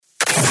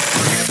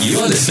You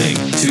are listening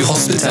to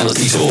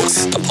Hospitality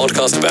Talks, a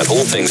podcast about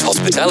all things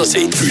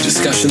hospitality through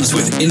discussions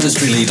with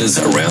industry leaders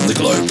around the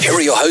globe. Here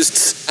are your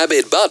hosts,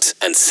 Abid Butt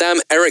and Sam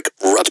Eric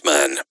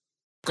Rutman.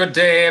 Good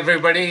day,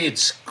 everybody.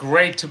 It's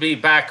great to be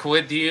back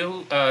with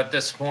you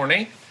this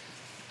morning.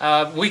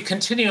 We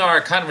continue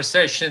our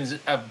conversations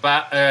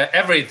about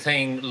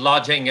everything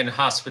lodging and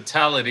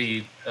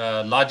hospitality.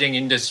 Lodging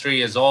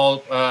industry, as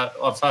all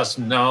of us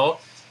know,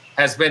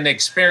 has been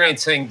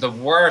experiencing the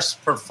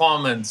worst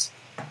performance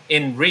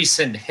in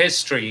recent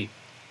history,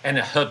 and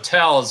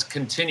hotels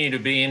continue to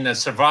be in a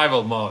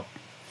survival mode.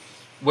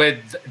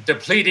 With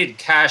depleted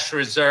cash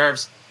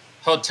reserves,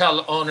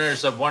 hotel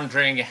owners are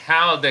wondering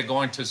how they're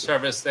going to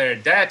service their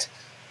debt,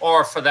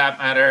 or for that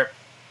matter,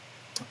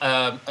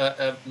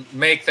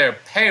 make their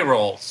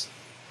payrolls.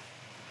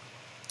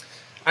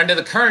 Under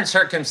the current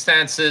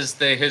circumstances,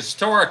 the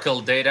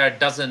historical data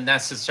doesn't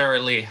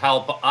necessarily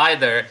help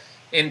either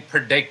in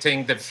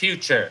predicting the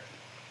future.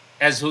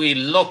 As we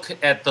look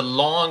at the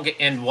long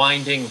and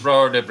winding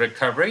road of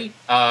recovery,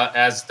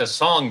 as the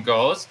song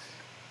goes,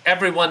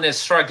 everyone is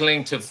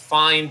struggling to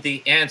find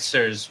the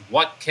answers.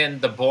 What can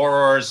the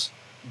borrowers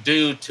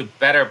do to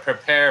better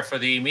prepare for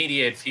the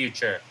immediate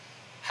future?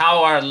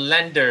 How are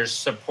lenders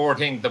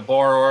supporting the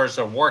borrowers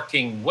or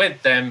working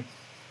with them?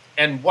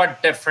 And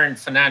what different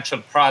financial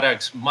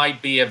products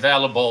might be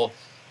available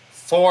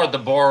for the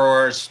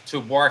borrowers to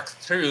work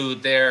through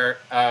their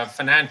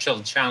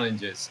financial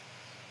challenges?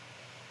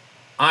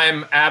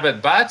 I'm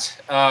Abid Butt.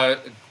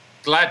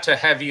 Glad to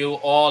have you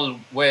all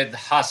with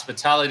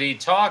Hospitality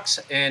Talks,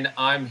 and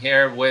I'm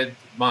here with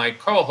my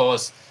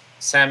co-host,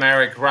 Sam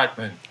Eric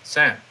Rutman.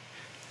 Sam.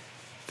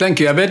 Thank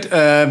you, Abid.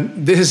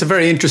 This is a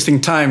very interesting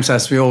times,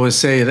 as we always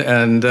say,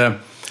 and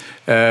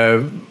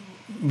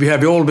we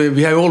have all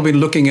been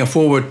looking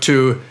forward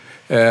to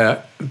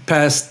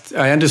past.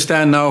 I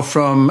understand now,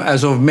 from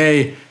as of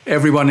May,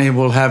 everyone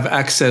will have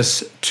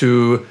access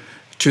to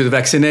the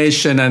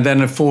vaccination, and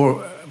then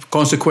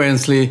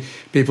consequently,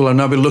 people are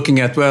now looking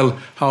at, well,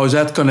 how is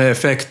that going to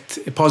affect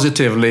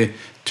positively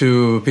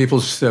to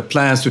people's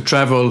plans to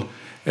travel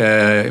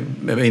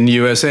in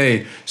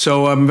USA.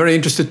 So I'm very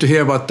interested to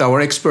hear what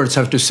our experts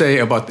have to say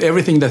about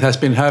everything that has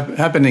been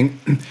happening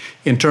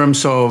in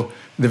terms of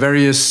the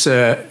various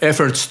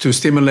efforts to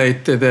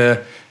stimulate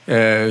to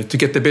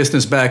get the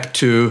business back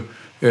to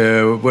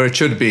where it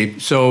should be.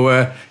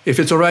 So if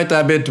it's all right,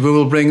 Abid, we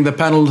will bring the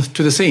panel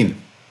to the scene.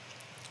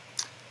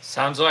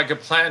 Sounds like a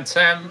plan,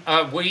 Sam.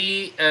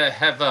 We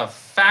have a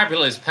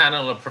fabulous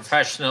panel of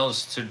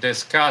professionals to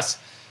discuss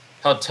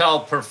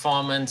hotel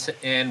performance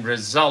and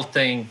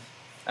resulting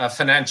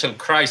financial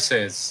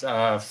crisis.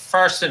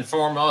 First and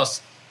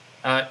foremost,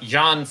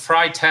 Jan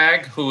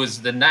Freitag, who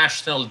is the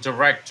National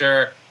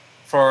Director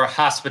for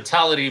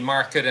Hospitality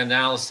Market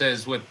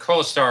Analysis with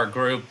CoStar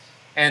Group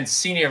and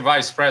Senior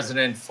Vice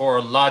President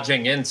for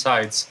Lodging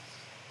Insights.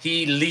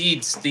 He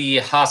leads the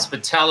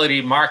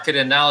Hospitality Market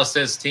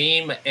Analysis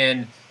team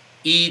and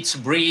eats,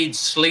 breathes,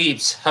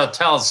 sleeps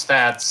hotel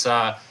stats.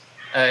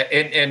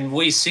 And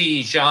we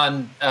see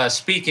Jan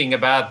speaking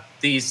about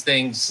these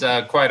things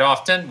quite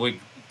often. We're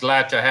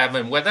glad to have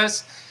him with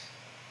us.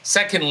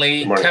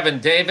 Secondly, Kevin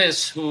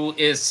Davis, who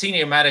is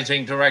Senior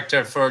Managing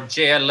Director for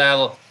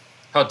JLL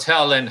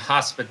Hotel and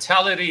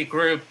Hospitality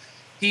Group.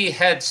 He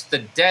heads the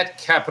debt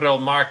capital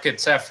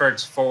markets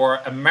efforts for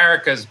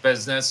America's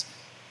business,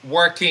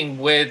 working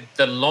with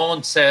the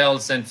loan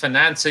sales and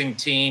financing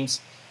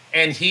teams,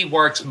 and he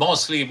works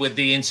mostly with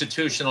the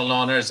institutional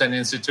owners and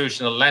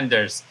institutional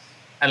lenders.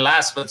 And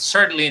last but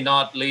certainly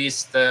not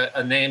least,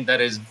 a name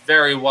that is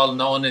very well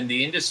known in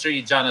the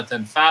industry,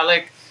 Jonathan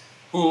Fallick,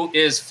 who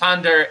is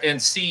founder and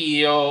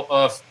CEO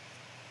of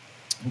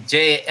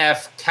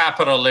JF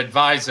Capital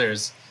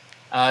Advisors.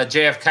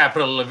 JF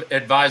Capital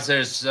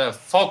Advisors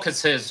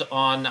focuses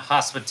on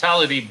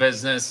hospitality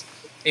business,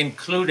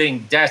 including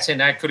debt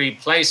and equity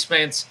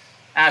placements,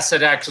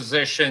 asset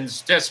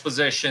acquisitions,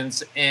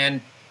 dispositions,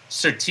 and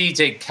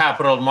strategic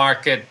capital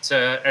market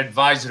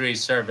advisory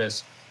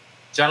service.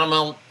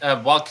 Gentlemen,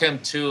 welcome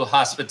to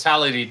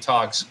Hospitality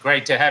Talks.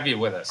 Great to have you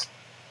with us.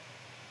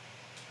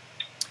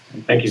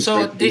 Thank you.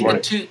 So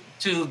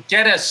to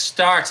get us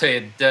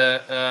started,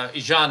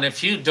 Jean,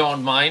 if you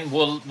don't mind,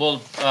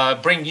 we'll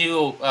bring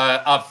you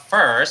up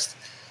first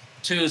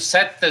to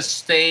set the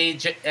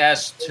stage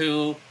as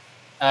to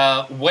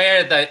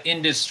where the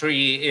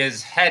industry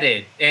is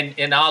headed.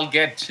 And I'll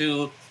get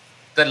to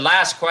the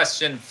last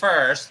question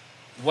first.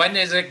 When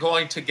is it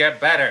going to get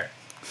better?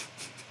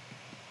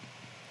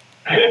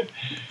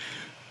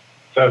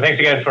 So thanks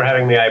again for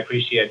having me. I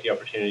appreciate the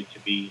opportunity to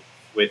be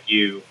with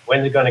you.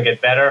 When's it going to get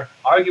better?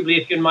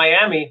 Arguably, if you're in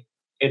Miami,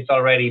 it's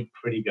already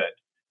pretty good.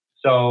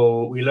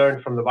 So we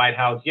learned from the White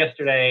House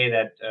yesterday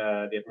that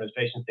the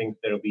administration thinks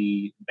there'll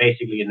be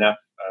basically enough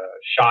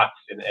shots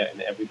in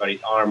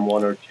everybody's arm,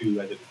 one or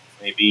two, as it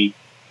may be,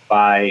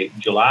 by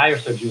July or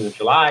so, June or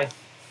July,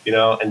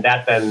 and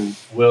that then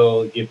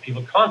will give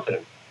people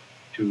confidence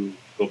to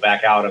go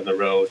back out on the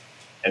road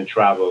and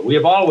travel. We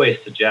have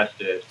always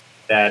suggested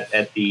that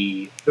at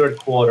the third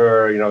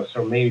quarter,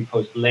 so maybe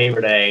post Labor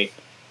Day,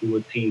 we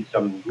would see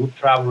some group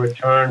travel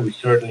return. We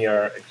certainly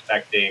are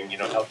expecting,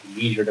 healthy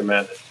leisure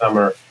demand this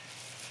summer.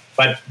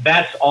 But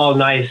that's all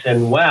nice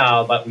and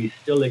well, but we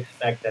still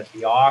expect that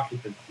the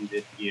occupancy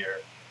this year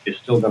is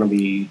still going to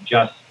be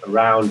just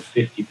around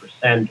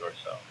 50% or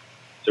so.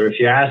 So if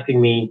you're asking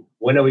me,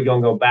 when are we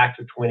going to go back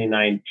to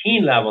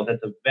 2019 levels?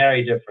 That's a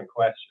very different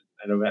question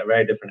and a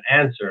very different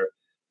answer.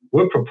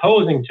 We're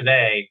proposing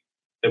today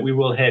that we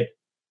will hit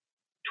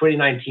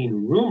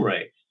 2019 room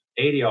rates,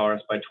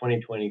 ADRs, by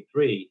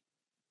 2023,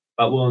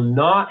 but will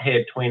not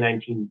hit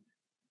 2019.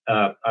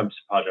 I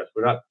apologize.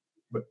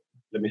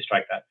 Let me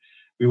strike that.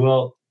 We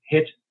will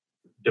hit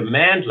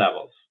demand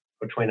levels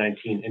for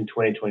 2019 in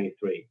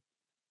 2023,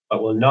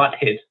 but will not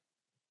hit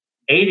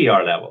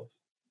ADR levels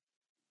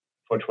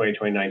for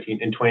 2019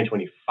 in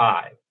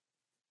 2025.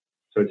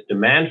 So it's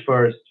demand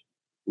first,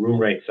 room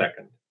rate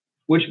second,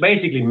 which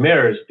basically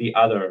mirrors the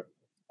other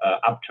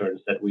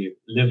upturns that we've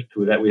lived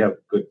through, that we have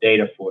good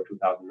data for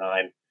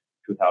 2009,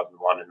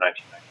 2001, and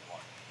 1991.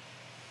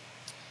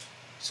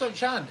 So,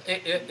 John,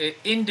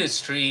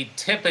 industry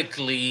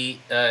typically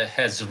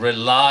has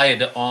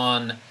relied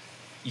on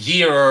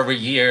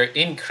year-over-year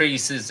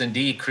increases and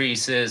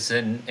decreases,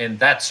 and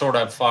that sort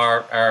of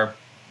our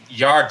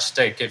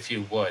yardstick, if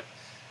you would.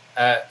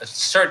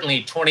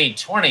 Certainly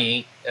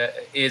 2020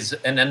 is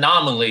an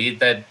anomaly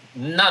that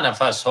none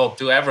of us hope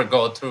to ever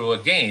go through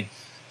again.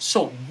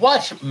 So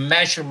what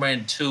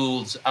measurement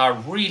tools are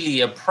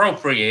really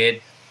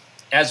appropriate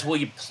as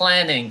we're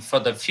planning for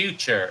the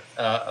future?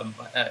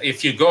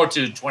 If you go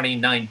to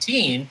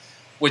 2019,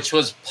 which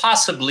was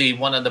possibly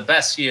one of the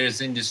best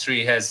years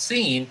industry has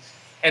seen,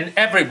 and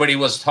everybody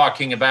was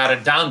talking about a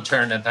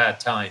downturn at that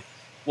time.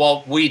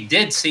 Well, we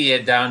did see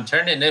a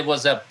downturn, and it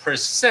was a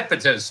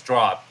precipitous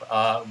drop.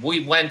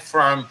 We went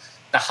from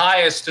the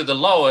highest to the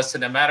lowest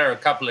in a matter of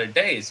a couple of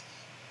days.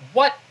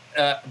 What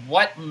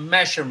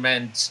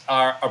measurements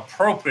are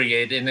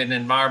appropriate in an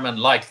environment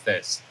like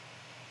this?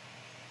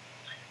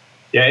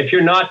 Yeah, if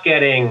you're not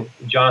getting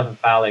Jonathan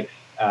Fallick's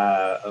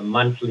a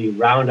monthly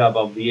roundup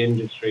of the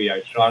industry,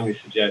 I strongly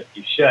suggest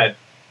you should.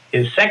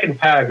 His second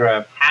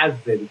paragraph has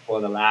been for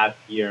the last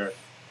year.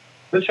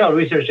 Smith Travel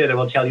Research data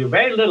will tell you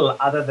very little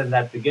other than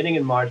that beginning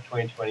in March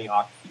 2020,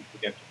 occupancy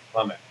began to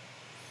plummet.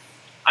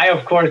 I,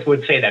 of course,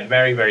 would say that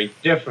very, very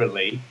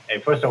differently.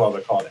 And first of all,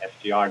 we're called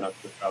STR, not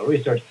Smith Travel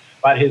Research.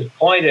 But his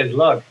point is,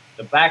 look,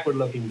 the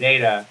backward-looking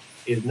data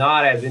is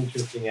not as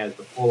interesting as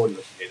the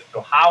forward-looking data.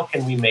 So how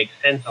can we make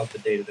sense of the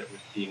data that we're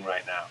seeing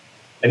right now?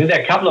 I think there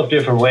are a couple of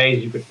different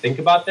ways you could think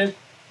about this.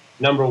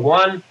 Number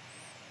one,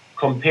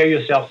 compare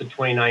yourself to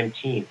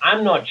 2019.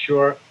 I'm not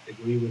sure,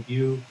 agree with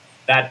you,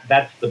 that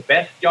that's the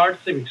best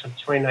yardstick, because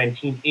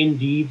 2019,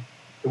 indeed,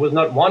 it was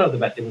not one of the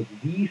best. It was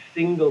the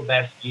single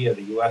best year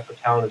the U.S.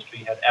 hotel industry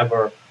had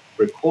ever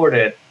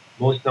recorded.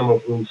 Most number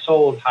of rooms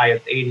sold,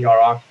 highest ADR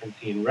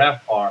occupancy in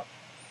RevPAR.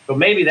 So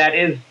maybe that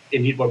is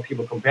indeed what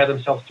people compare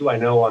themselves to. I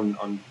know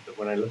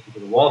when I listen to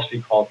the Wall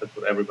Street calls, that's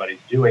what everybody's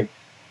doing.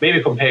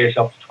 Maybe compare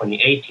yourself to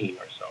 2018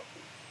 or so.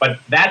 But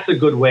that's a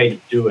good way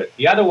to do it.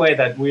 The other way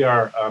that we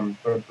are going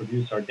to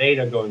produce our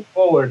data going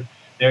forward,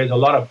 there's a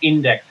lot of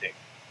indexing.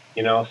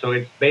 So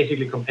it's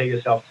basically compare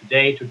yourself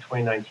today to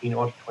 2019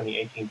 or to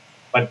 2018,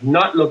 but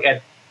not look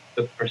at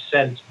the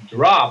percent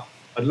drop,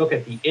 but look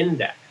at the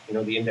index.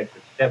 The index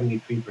is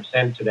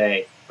 73%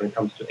 today when it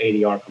comes to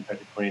ADR compared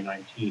to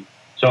 2019.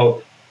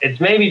 So it's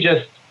maybe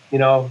just,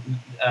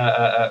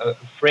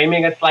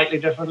 framing it slightly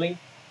differently,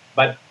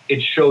 but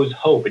it shows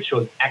hope. It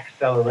shows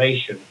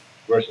acceleration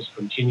versus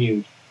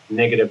continued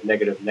negative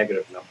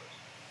numbers.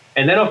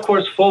 And then, of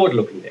course,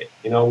 forward-looking data.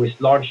 We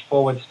launched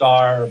Forward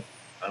Star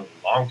a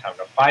long time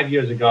ago, 5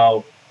 years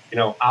ago,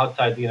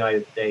 outside the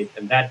United States.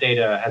 And that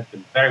data has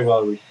been very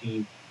well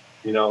received,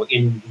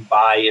 in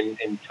Dubai,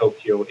 in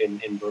Tokyo,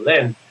 in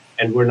Berlin.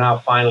 And we're now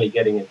finally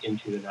getting it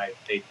into the United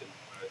States and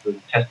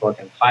doing test work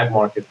in 5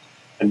 markets.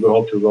 And we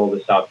hope to roll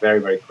this out very,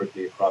 very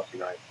quickly across the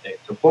United States.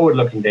 So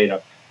forward-looking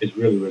data is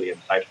really, really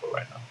insightful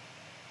right now.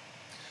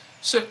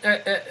 So,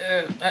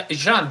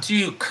 Jean, do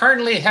you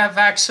currently have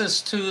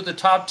access to the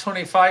top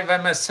 25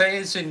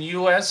 MSAs in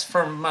U.S.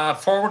 from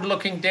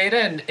forward-looking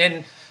data?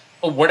 And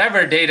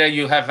whatever data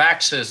you have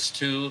access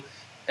to,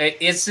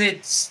 is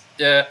it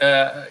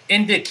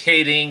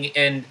indicating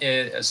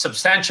a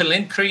substantial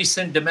increase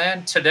in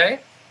demand today?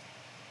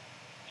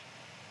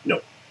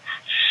 No.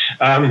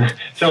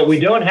 So we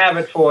don't have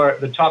it for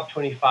the top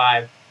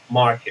 25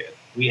 markets.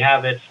 We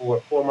have it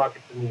for 4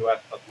 markets in the U.S.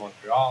 plus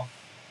Montreal.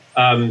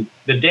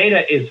 The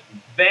data is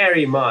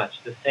very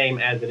much the same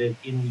as it is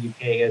in the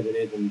UK, as it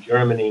is in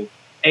Germany.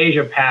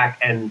 Asia Pac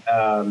and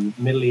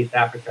Middle East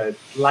Africa is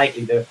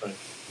slightly different.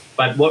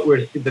 But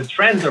the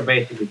trends are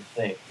basically the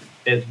same.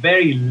 There's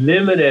very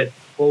limited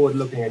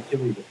forward-looking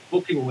activity. The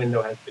booking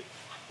window has been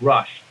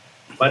crushed.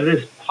 But it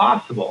is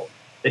possible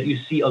that you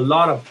see a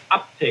lot of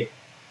uptick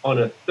on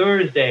a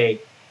Thursday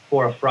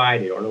for a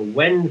Friday or a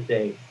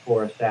Wednesday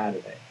for a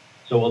Saturday.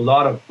 So a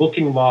lot of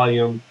booking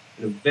volume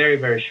in a very,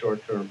 very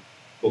short-term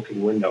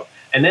booking window.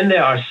 And then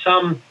there are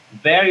some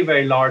very,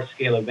 very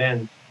large-scale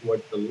events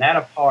towards the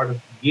latter part of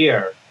the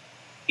year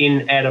in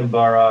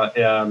Edinburgh,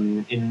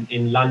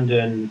 in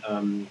London,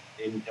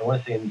 I want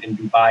to say in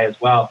Dubai as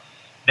well,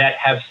 that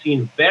have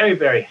seen very,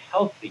 very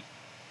healthy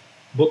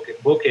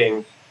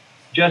bookings,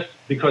 just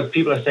because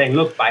people are saying,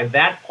 look, by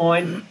that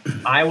point,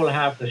 I will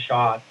have the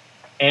shot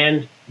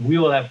and we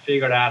will have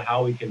figured out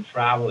how we can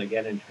travel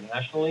again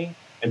internationally.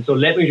 And so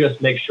let me just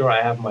make sure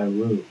I have my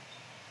rooms.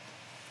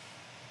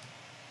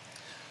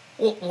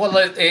 Well,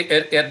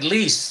 at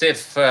least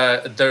if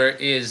there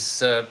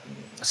is a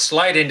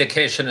slight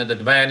indication of the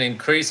demand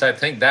increase, I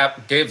think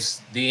that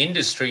gives the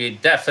industry a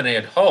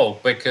definite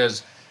hope,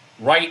 because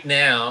right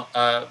now,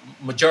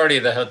 majority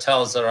of the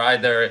hotels are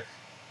either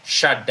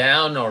shut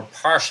down or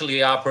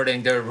partially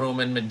operating their room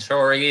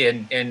inventory,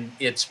 and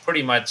it's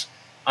pretty much,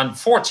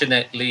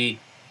 unfortunately,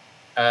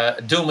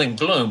 doom and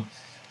gloom.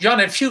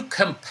 John, if you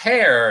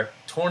compare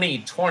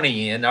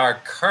 2020 in our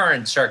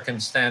current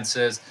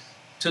circumstances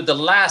to the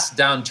last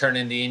downturn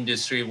in the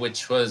industry,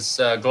 which was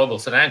global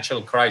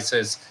financial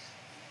crisis,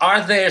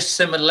 are there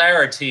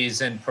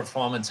similarities in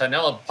performance? I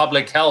know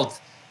public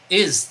health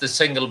is the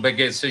single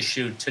biggest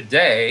issue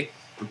today,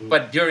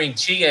 but during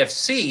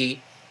GFC,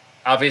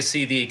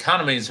 obviously the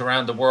economies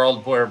around the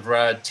world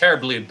were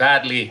terribly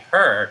badly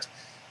hurt.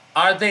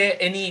 Are there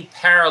any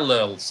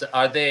parallels?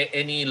 Are there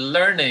any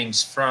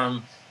learnings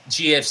from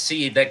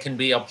GFC that can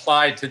be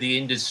applied to the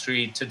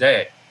industry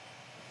today?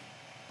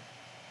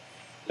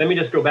 Let me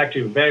just go back to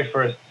your very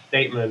first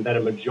statement that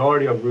a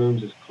majority of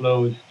rooms is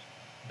closed.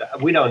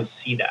 We don't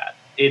see that.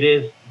 It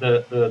is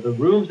the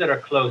rooms that are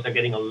closed are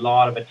getting a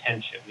lot of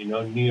attention. You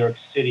know, New York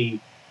City,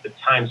 the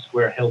Times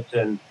Square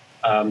Hilton,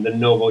 the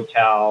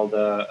Novotel,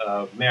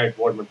 the Marriott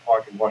Waterman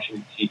Park in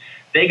Washington, D.C.,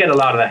 they get a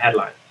lot of the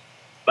headlines.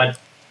 But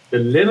the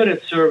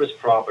limited service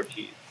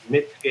properties,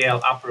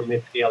 mid-scale, upper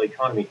mid-scale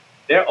economy,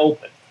 they're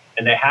open,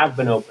 and they have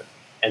been open,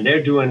 and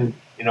they're doing,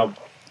 you know,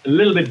 a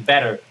little bit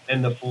better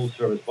than the full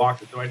service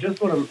boxes. So I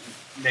just want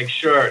to make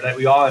sure that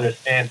we all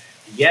understand,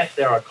 yes,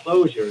 there are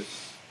closures,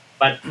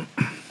 but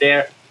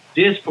they're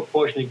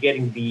disproportionately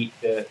getting the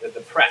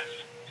press,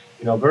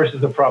 you know, versus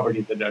the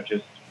properties that are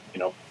just, you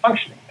know,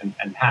 functioning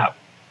and have.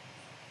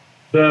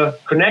 The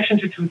connection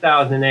to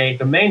 2008,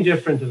 the main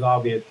difference is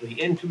obviously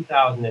in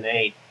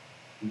 2008,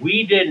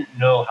 we didn't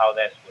know how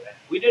this would end.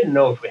 We didn't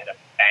know if we had a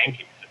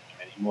banking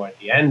system anymore at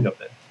the end of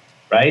this,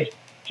 right?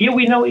 Here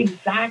we know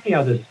exactly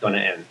how this is going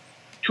to end.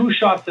 2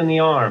 shots in the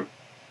arm,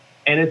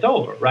 and it's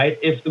over, right?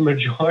 If the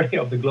majority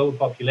of the global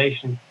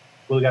population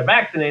will get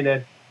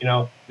vaccinated, you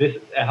know, this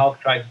is a health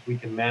crisis we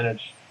can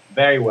manage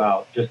very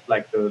well, just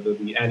like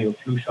the annual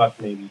flu shots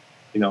maybe,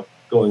 you know,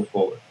 going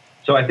forward.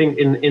 So I think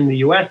in the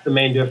US, the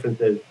main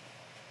difference is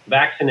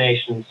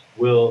vaccinations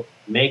will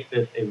make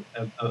this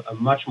a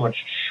much,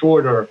 much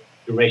shorter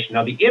duration.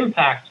 Now, the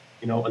impact,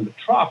 you know, on the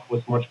trough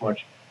was much,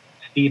 much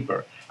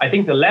steeper. I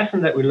think the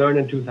lesson that we learned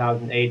in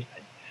 2008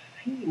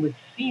 would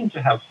seem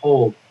to have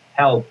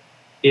held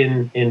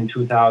in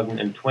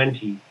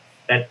 2020,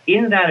 that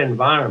in that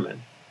environment,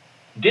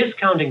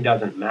 discounting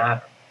doesn't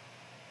matter.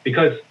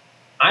 Because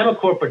I'm a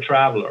corporate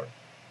traveler,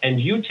 and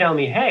you tell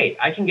me, hey,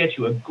 I can get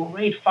you a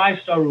great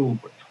 5-star room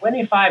for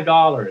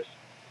 $25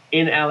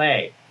 in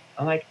LA.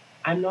 I'm like,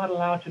 I'm not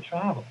allowed to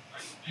travel.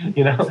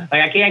 You know, like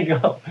I can't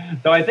go.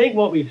 So I think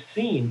what we've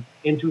seen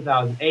in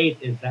 2008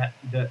 is that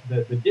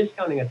the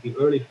discounting at the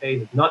early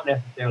phase is not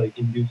necessarily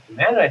induced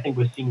demand. And I think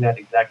we're seeing that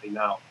exactly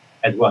now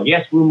as well.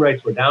 Yes, room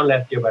rates were down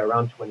last year by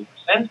around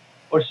 20%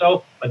 or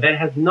so, but that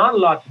has not a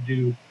lot to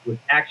do with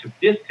active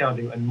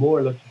discounting and more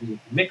a lot to do with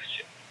mix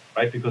shift,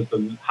 right? Because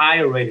the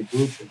higher rated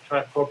groups and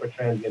corporate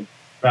transient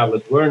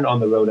travelers weren't on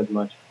the road as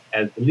much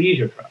as the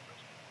leisure travelers.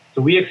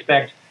 So we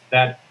expect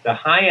that the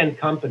high-end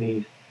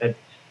companies that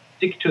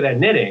stick to their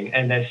knitting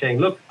and they're saying,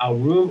 look, our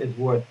room is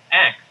worth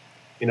X,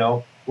 you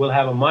know, will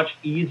have a much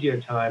easier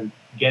time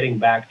getting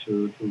back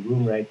to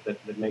room rates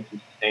that makes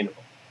them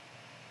sustainable.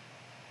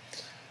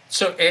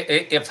 So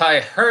if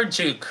I heard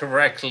you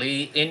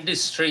correctly,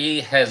 industry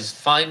has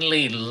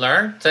finally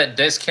learned that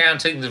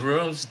discounting the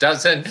rooms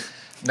doesn't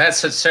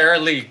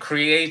necessarily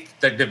create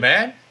the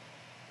demand?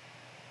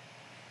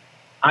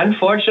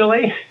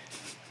 Unfortunately,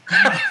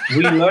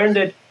 we learned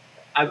it.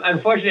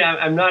 Unfortunately,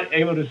 I'm not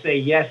able to say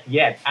yes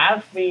yet.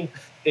 Ask me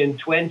in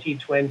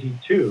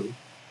 2022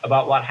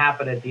 about what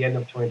happened at the end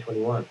of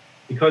 2021,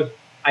 because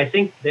I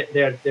think that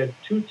there are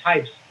 2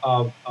 types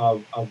of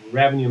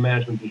revenue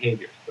management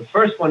behaviors. The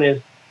first one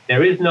is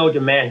there is no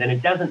demand, and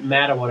it doesn't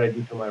matter what I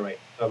do to my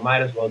rates, so I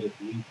might as well just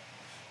leave.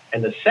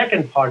 And the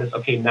second part is,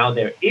 okay, now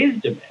there is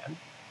demand,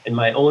 and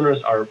my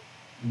owners are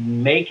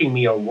making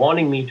me or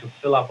wanting me to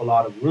fill up a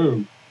lot of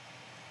rooms.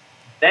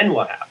 Then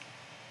what happens?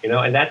 You know,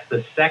 and that's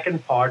the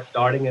second part,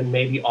 starting in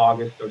maybe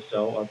August or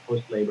so, or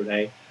post Labor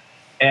Day.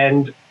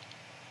 And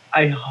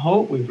I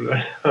hope we've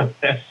learned a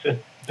lesson,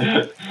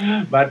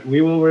 but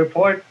we will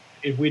report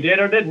if we did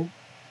or didn't.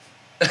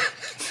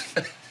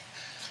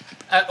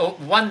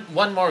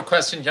 One more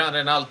question, John,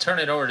 and I'll turn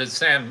it over to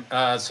Sam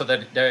so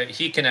that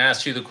he can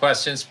ask you the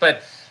questions.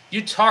 But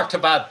you talked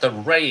about the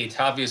rate.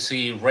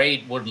 Obviously,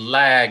 rate would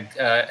lag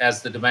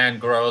as the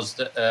demand grows.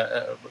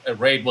 A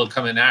rate will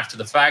come in after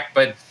the fact.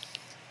 But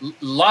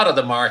lot of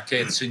the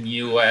markets in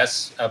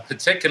U.S.,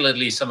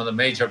 particularly some of the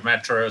major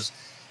metros,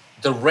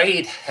 the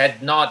rate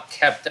had not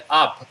kept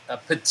up,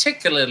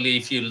 particularly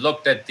if you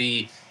looked at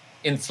the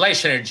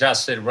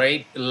inflation-adjusted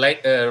rate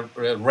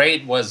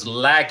was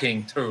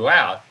lagging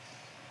throughout.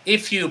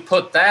 If you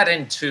put that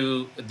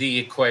into the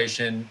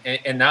equation,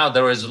 and now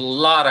there is a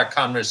lot of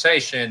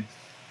conversation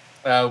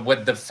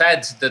with the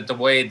Feds, that the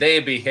way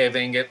they're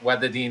behaving,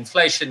 whether the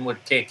inflation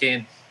would kick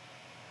in,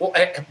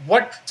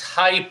 what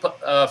type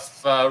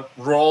of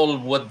role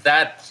would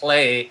that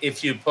play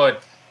if you put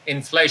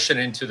inflation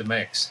into the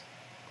mix?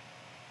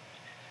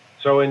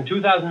 So in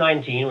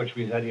 2019, which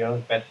we said,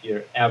 the best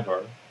year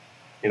ever,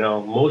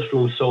 most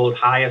rooms sold,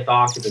 highest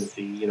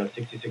occupancy,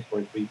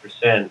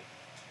 66.3%.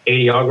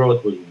 ADR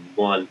growth was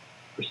 1%,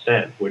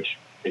 which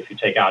if you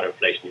take out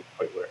inflation, you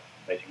probably were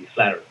basically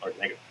flat or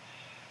negative.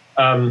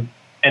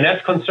 And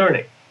that's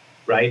concerning,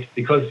 right?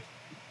 Because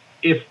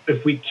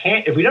if we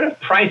don't have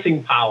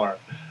pricing power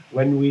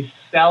when we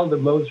sell the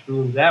most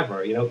rooms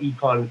ever,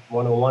 Econ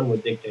 101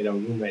 would dictate our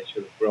room rates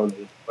should have grown a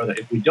little further.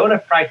 If we don't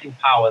have pricing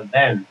power,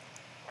 then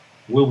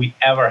will we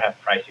ever have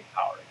pricing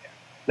power again?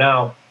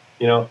 Now,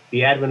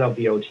 the advent of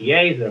the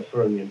OTAs that are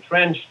firmly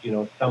entrenched,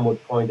 some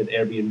would point at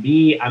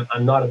Airbnb.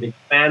 I'm not a big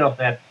fan of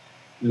that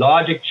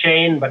logic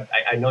chain, but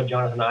I know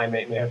Jonathan and I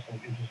may have some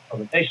interesting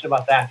conversation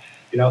about that.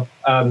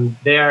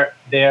 There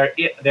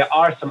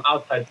are some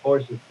outside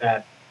forces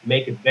that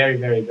make it very,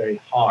 very, very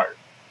hard,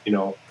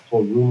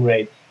 for room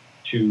rates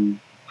to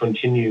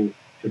continue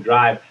to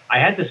drive. I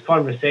had this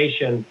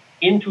conversation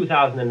in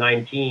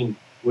 2019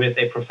 with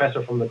a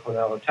professor from the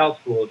Cornell Hotel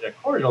School, Jack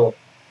Cordial,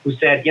 who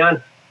said,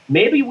 Jan,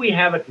 maybe we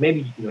have it,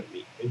 maybe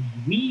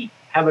we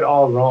have it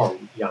all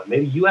wrong, Jan.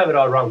 Maybe you have it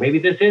all wrong. Maybe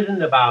this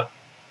isn't about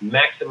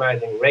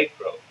maximizing rate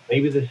growth.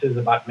 Maybe this is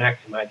about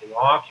maximizing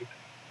occupancy.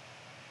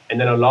 And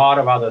then a lot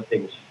of other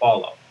things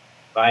follow,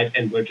 right?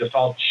 And we're just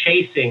all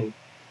chasing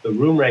the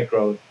room rate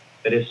growth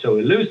that is so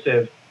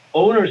elusive.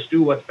 Owners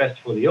do what's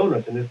best for the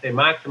owners. And if they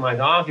maximize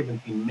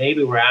occupancy,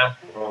 maybe we're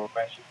asking the wrong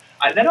question.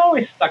 That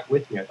always stuck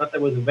with me. I thought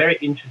that was a very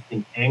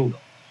interesting angle.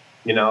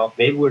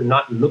 Maybe we're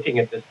not looking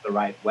at this the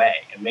right way.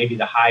 And maybe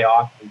the high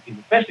occupancies,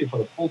 especially for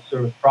the full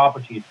service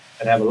properties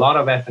that have a lot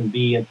of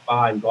F&B and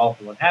spa and golf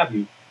and what have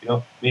you,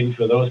 maybe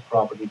for those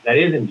properties, that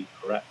is indeed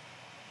correct.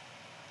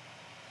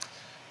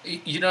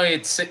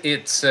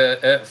 It's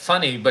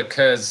funny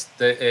because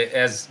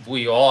as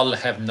we all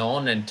have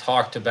known and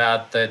talked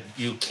about, that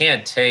you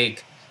can't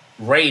take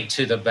rate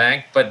to the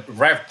bank, but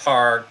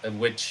RevPAR,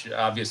 which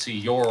obviously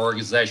your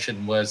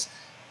organization was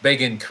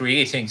big in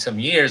creating some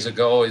years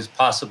ago, is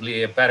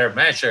possibly a better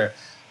measure.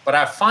 But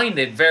I find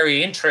it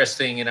very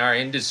interesting in our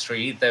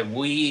industry that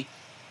we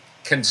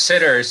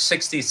consider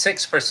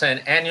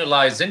 66%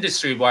 annualized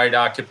industry-wide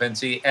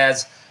occupancy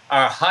as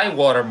our high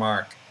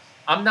watermark.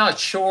 I'm not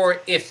sure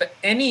if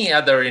any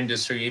other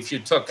industry, if you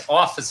took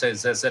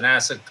offices as an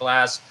asset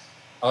class,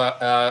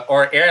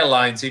 or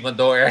airlines, even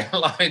though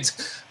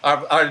airlines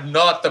are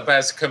not the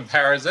best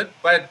comparison,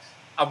 but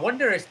I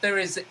wonder if there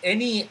is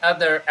any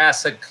other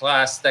asset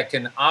class that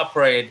can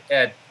operate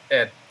at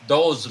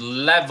those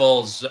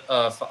levels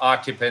of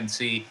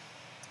occupancy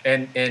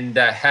and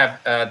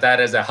have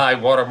that as a high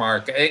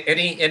watermark.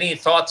 Any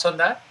thoughts on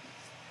that?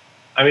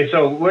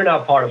 So we're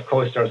now part of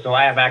CoStar, so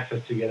I have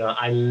access to,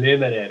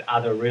 unlimited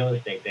other real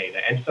estate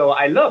data. And so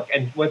I look,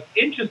 and what's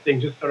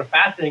interesting, just sort of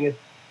fascinating, is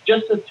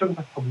just in terms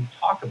of how we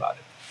talk about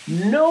it.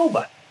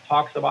 Nobody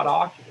talks about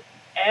occupancy.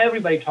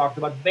 Everybody talks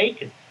about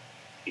vacancy.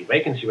 The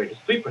vacancy rate is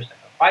 3% or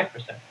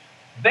 5%.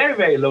 Very,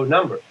 very low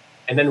numbers.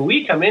 And then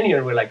we come in here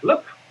and we're like,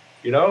 look,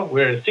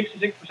 we're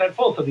 66%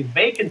 full. So the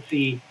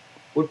vacancy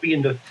would be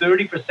in the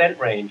 30%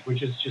 range,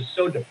 which is just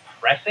so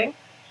depressing.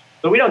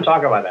 So we don't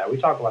talk about that. We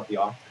talk about the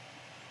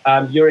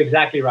occupancy. You're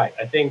exactly right.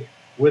 I think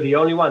we're the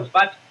only ones.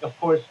 But, of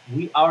course,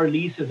 our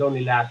leases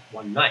only last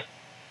one night.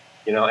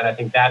 And I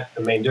think that's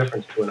the main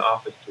difference to an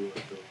office, to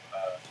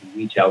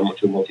retail,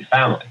 to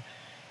multifamily.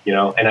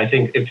 And I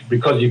think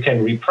because you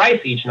can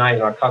reprice each night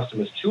and our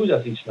customers choose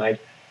us each night,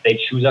 they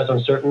choose us on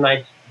certain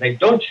nights they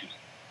don't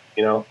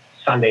choose.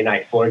 Sunday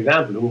night, for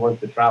example, who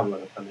wants to travel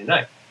on a Sunday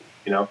night?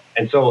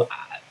 And so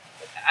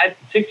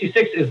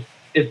 66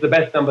 is the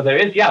best number there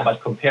is, yeah,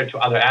 but compared to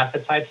other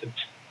asset types, it's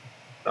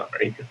not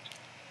very good.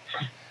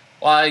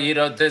 Well,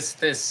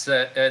 this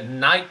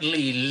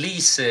nightly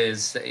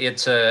leases,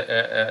 it's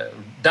a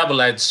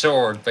double-edged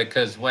sword,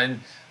 because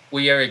when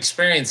we are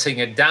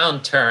experiencing a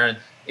downturn,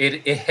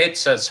 it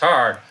hits us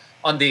hard.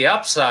 On the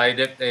upside,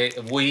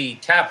 we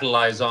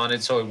capitalize on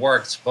it, so it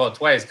works both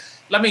ways.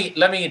 Let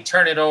me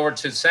turn it over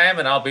to Sam,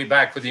 and I'll be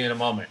back with you in a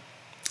moment.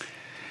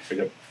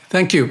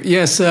 Thank you.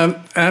 Yes,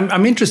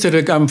 I'm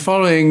interested. I'm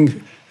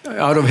following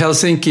out of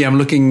Helsinki. I'm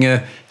looking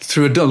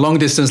through a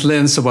long-distance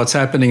lens of what's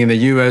happening in the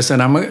U.S.,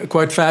 and I'm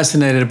quite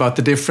fascinated about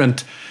the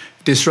different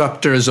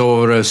disruptors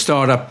or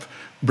startup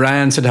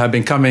brands that have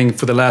been coming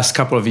for the last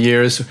couple of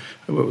years.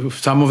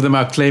 Some of them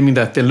are claiming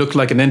that they look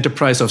like an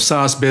enterprise of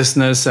SaaS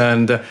business,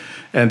 and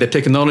the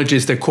technology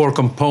is the core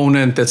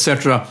component,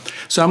 etc.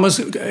 So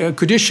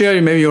could you share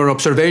maybe your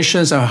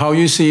observations on how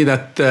you see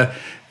that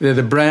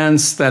the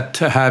brands that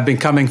have been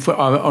coming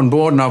on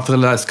board now for the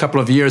last couple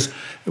of years,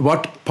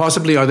 what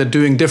possibly are they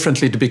doing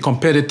differently to be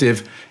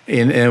competitive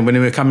when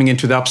we're coming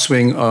into the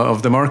upswing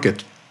of the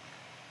market?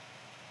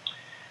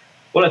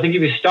 Well, I think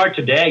if you start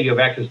today, you have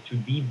access to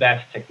the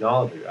best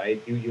technology, right?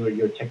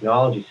 Your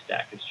technology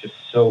stack is just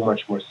so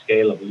much more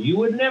scalable. You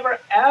would never,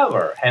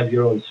 ever have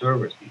your own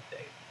servers these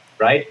days,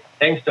 right?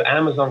 Thanks to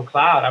Amazon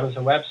Cloud,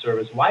 Amazon Web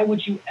Service, why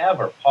would you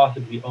ever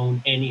possibly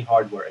own any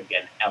hardware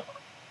again, ever,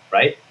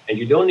 right? And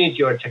you don't need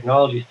your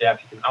technology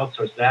staff. You can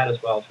outsource that as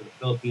well to the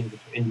Philippines,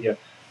 to India,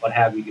 what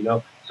have you, you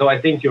know? So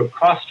I think your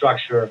cost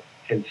structure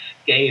can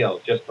scale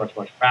just much,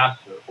 much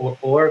faster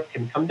or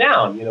can come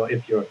down, you know,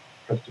 if your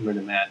customer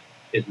demand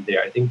isn't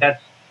there. I think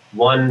that's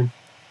one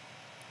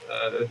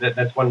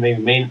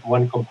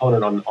one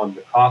component on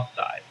the cost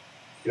side.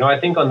 You know, I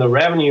think on the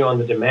revenue, on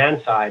the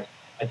demand side,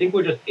 I think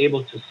we're just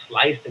able to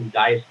slice and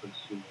dice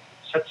consumers,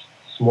 such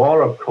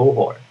smaller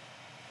cohort,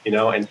 you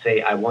know, and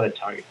say, I want to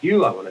target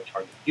you, I want to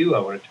target you, I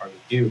want to target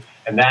you,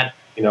 and that,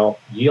 you know,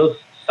 yields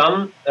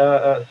some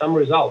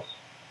results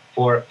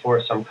for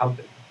some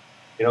companies.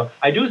 You know,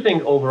 I do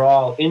think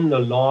overall, in the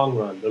long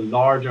run, the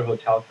larger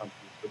hotel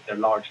companies with their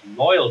large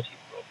loyalty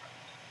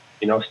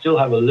you know, still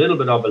have a little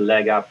bit of a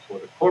leg up for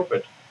the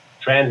corporate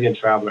transient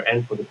traveler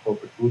and for the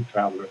corporate group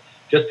traveler,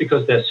 just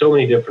because there's so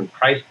many different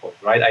price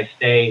points, right? I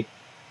stay,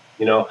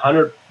 you know,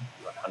 30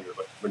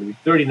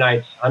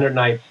 nights, 100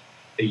 nights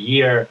a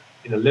year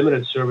in a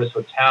limited service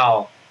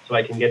hotel so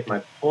I can get my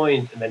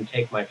points and then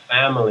take my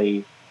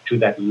family to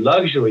that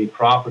luxury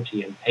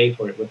property and pay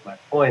for it with my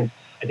points.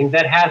 I think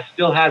that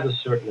still has a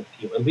certain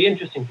appeal. It'll be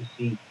interesting to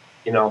see,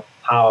 you know,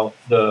 how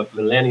the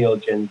millennial,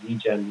 Gen Z,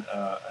 Gen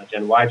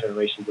Y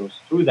generation goes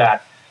through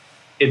that.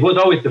 It was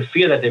always the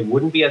fear that they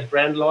wouldn't be as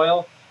brand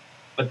loyal,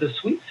 but the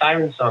sweet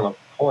siren song of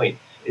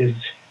points is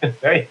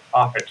very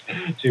hard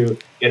to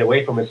get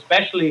away from,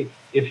 especially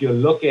if you're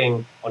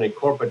looking on a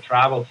corporate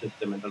travel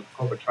system and the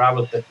corporate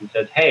travel system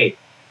says, hey,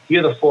 here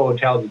are the 4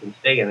 hotels you can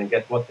stay in, and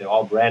guess what? They're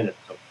all branded,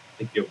 so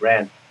pick your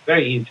brand.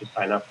 Very easy to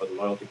sign up for the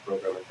loyalty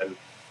program and then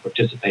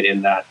participate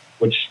in that,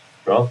 which,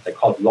 well, they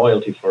call it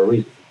loyalty for a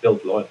reason. It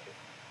builds loyalty.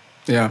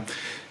 Yeah.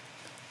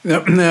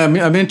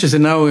 I'm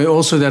interested now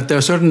also that there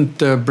are certain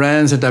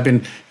brands that have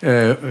been,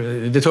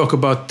 they talk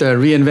about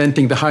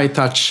reinventing the high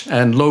touch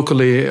and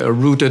locally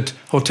rooted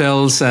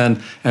hotels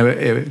and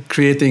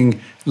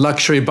creating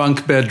luxury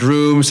bunk bed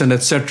rooms and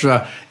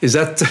etc. Is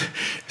that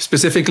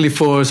specifically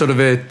for sort of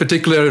a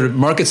particular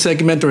market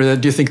segment, or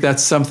do you think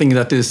that's something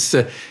that is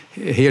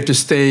here to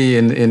stay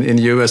in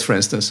the US, for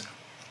instance?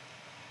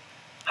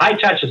 High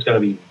touch is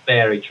going to be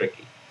very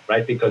tricky,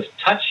 right? Because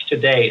touch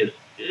today is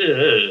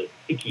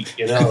icky,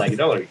 you know, like you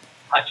don't want to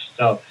touch.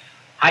 So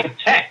high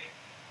tech,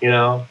 you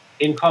know,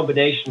 in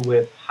combination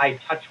with high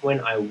touch when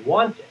I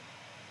want it,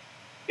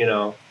 you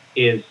know,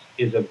 is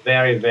a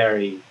very,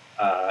 very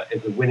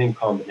is a winning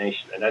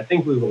combination. And I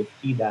think we will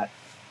see that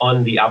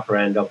on the upper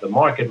end of the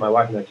market. My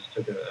wife and I just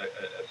took a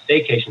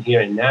staycation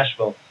here in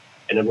Nashville,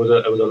 and it was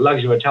a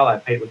luxury hotel. I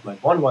paid with my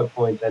Bonvoy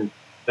points, and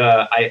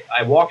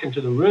I walked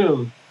into the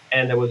room,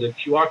 and there was a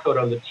QR code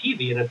on the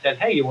TV, and it said,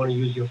 hey, you want to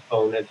use your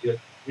phone as your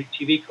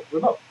TV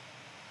remote.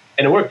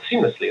 And it worked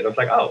seamlessly. And I was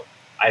like, oh,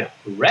 I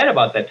read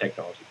about that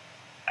technology.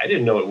 I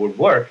didn't know it would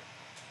work,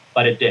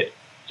 but it did.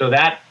 So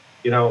that,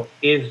 you know,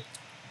 is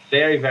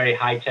very, very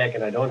high tech,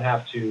 and I don't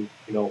have to,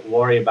 you know,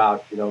 worry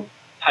about, you know,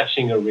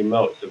 touching a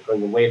remote, so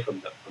going away from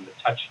the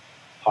touch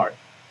part.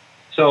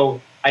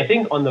 So I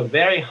think on the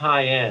very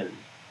high end,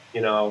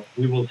 you know,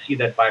 we will see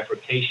that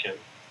bifurcation.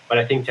 But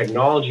I think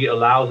technology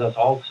allows us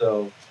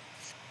also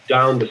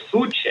down the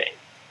food chain,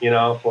 you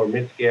know, for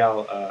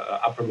mid-scale,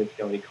 upper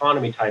mid-scale and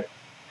economy type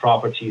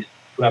properties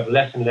to have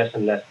less and less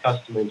and less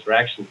customer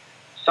interaction.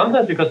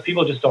 Sometimes because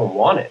people just don't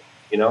want it,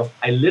 you know.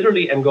 I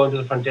literally am going to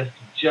the front desk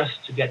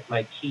just to get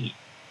my key.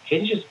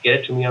 Can you just get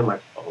it to me on my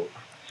phone?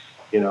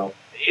 You know,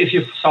 if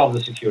you solve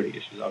the security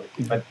issues,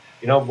 obviously. But,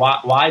 you know,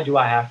 why do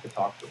I have to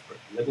talk to a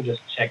person? Let me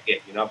just check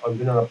it. You know, if I've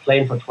been on a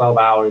plane for 12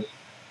 hours,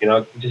 you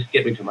know, just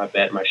get me to my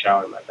bed, my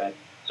shower, and my bed.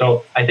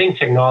 So I think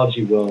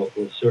technology will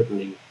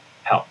certainly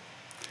help.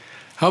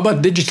 How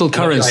about digital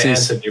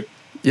currencies?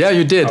 Yeah,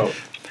 you did. Oh.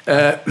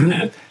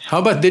 How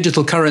about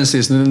digital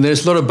currencies? And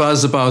there's a lot of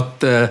buzz about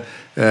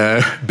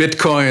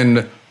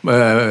Bitcoin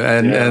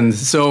and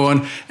so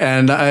on.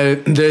 And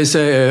there's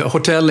a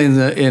hotel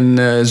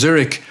in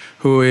Zurich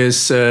who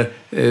is,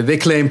 they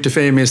claim to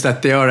fame is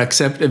that they are a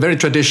very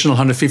traditional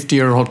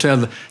 150-year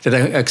hotel that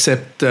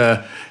accept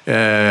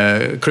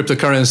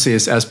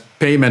cryptocurrencies as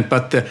payment.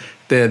 But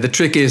the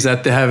trick is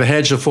that they have a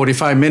hedge of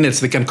 45 minutes.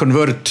 They can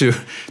convert it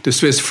to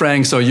Swiss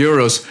francs or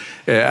euros,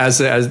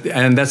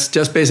 and that's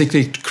just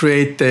basically to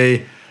create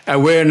a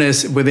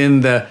awareness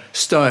within the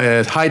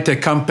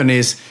high-tech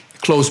companies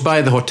close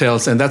by the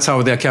hotels, and that's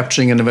how they're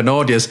capturing an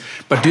audience.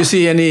 But do you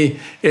see any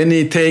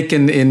take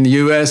in the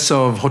US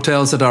of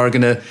hotels that are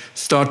going to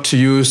start to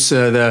use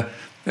the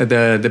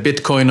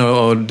Bitcoin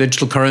or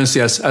digital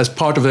currency as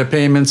part of their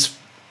payments,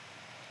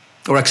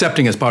 or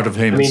accepting as part of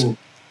payments? I mean,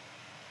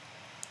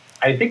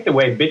 I think the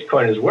way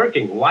Bitcoin is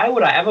working, why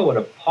would I ever want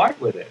to part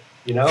with it?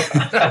 You know,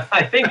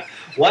 I think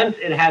once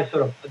it has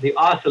sort of the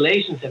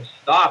oscillations have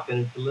stopped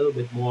and it's a little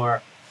bit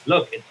more,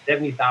 look, it's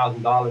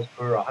 $70,000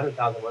 per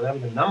 100,000, whatever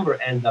the number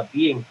ends up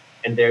being,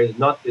 and there is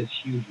not this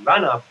huge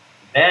run up,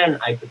 then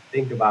I could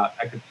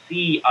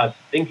see us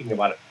thinking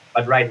about it.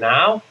 But right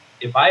now,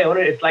 if I own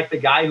it, it's like the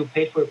guy who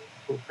paid for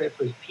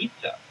his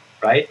pizza,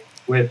 right?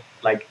 With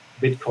like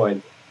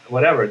Bitcoin,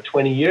 whatever,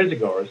 20 years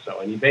ago or so,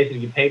 and you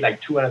basically paid like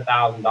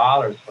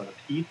 $200,000 for the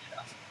pizza.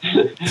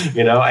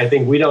 You know, I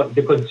think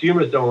the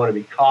consumers don't want to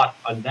be caught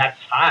on that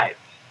side,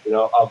 you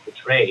know, of the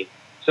trade.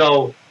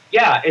 So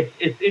yeah,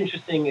 it's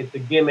interesting. It's a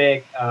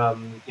gimmick.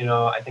 You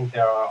know, I think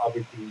there are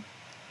obviously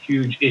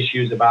huge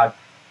issues about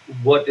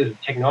what is the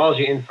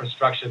technology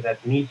infrastructure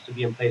that needs to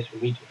be in place for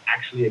me to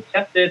actually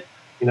accept it,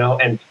 you know,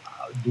 and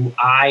do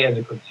I as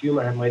a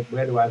consumer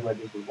where do I have my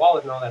digital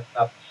wallet and all that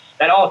stuff?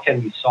 That all can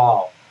be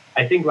solved.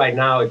 I think right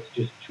now it's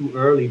just too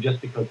early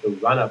just because the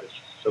run-up is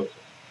just so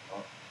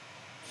small.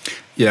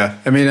 Yeah,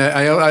 I mean,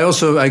 I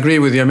also agree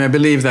with you. I mean, I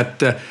believe that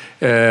the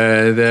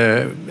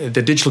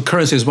digital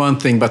currency is one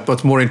thing, but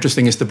what's more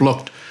interesting is the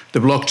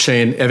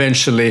blockchain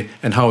eventually,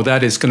 and how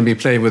that is going to be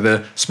played with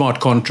the smart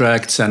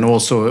contracts and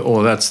also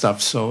all that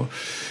stuff. So,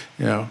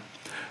 yeah.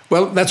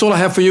 Well, that's all I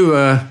have for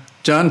you,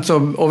 John.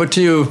 So over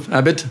to you,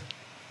 Abid.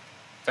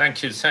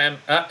 Thank you, Sam.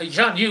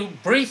 John, you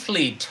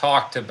briefly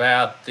talked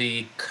about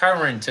the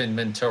current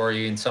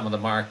inventory in some of the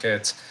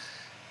markets.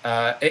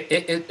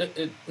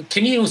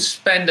 Can you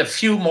spend a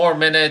few more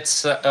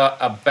minutes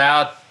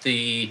about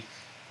the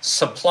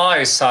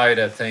supply side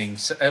of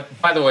things?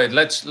 By the way,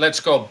 let's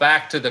go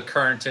back to the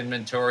current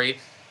inventory.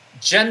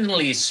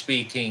 Generally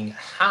speaking,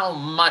 how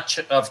much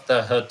of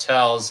the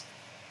hotels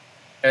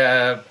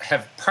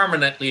have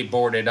permanently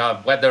boarded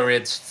up, whether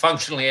it's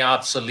functionally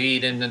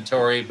obsolete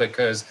inventory,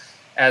 because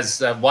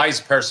as a wise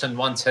person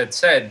once had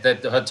said,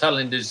 that the hotel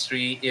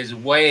industry is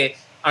way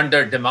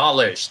under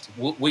demolished.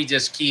 We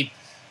just keep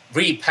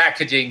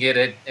repackaging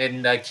it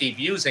and keep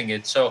using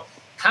it. So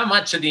how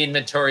much of the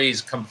inventory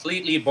is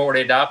completely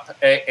boarded up,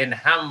 and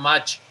how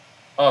much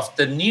of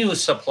the new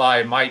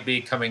supply might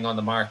be coming on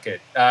the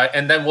market?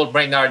 And then we'll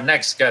bring our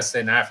next guest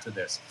in after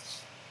this.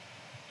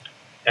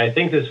 I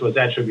think this was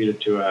attributed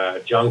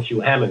to John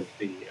Q. Hammond,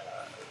 the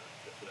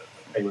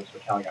famous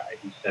hotel guy,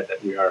 who said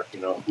that we are,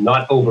 you know,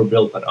 not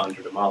overbuilt but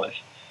under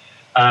demolished.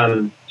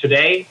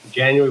 Today,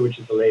 January, which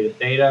is the latest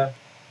data,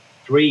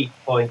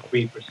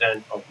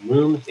 3.3% of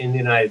rooms in the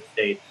United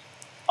States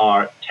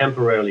are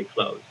temporarily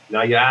closed.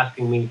 Now you're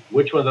asking me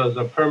which one of those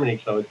are permanently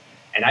closed,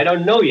 and I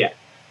don't know yet.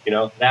 You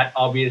know, that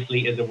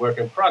obviously is a work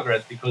in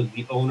progress because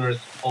the owners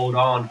hold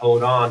on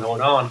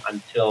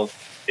until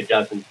it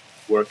doesn't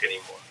work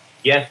anymore.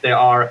 Yes, there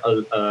are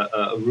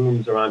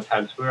rooms around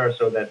Times Square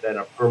so that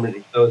are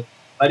permanently closed,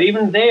 but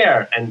even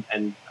there, and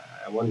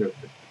I wonder if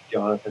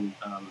Jonathan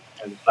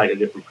has a slightly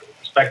different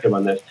perspective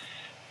on this.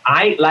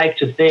 I like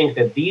to think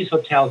that these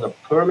hotels are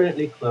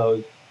permanently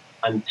closed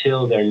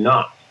until they're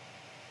not,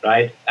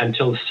 right?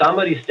 Until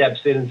somebody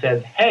steps in and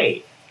says,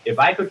 hey, if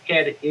I could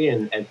get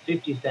in at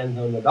 50 cents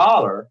on the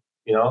dollar,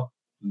 you know,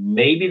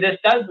 maybe this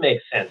does make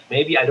sense.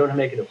 Maybe I don't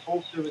make it a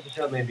full service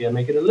hotel. Maybe I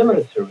make it a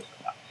limited service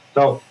hotel.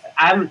 So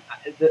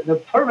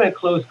the permanent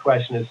close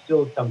question is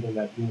still something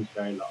that looms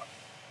very large.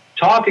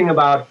 Talking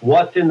about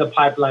what's in the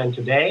pipeline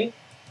today,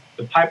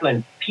 the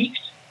pipeline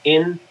peaked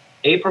in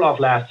April of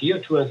last year,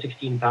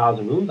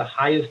 216,000 rooms, the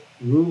highest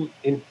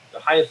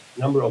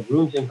number of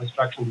rooms in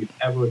construction we've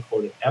ever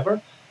recorded ever.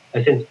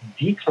 Has since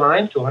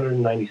declined to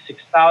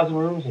 196,000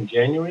 rooms in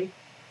January.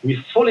 We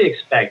fully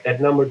expect that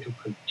number to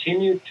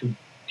continue to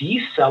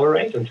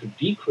decelerate and to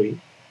decrease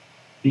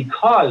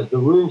because the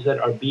rooms that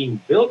are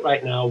being built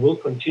right now will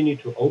continue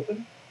to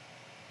open,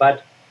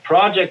 but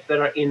projects that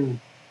are in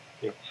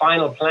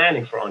final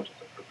planning for all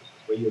intents and purposes,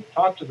 where you've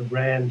talked to the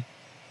brand,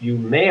 you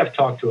may have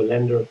talked to a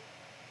lender,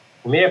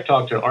 you may have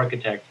talked to an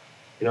architect,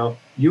 you know,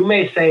 you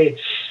may say,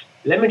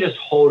 let me just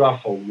hold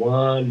off for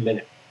 1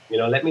 minute. You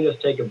know, let me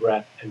just take a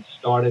breath and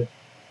start it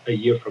a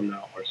year from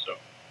now or so.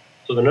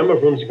 So the number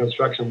of rooms in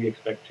construction we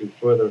expect to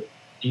further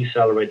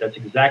decelerate. That's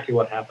exactly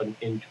what happened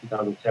in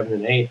 2007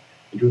 and 2008.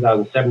 In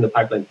 2007, the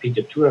pipeline peaked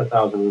at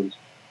 200,000 rooms.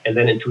 And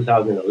then in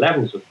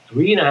 2011, so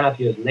 3.5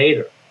 years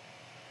later,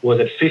 was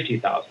at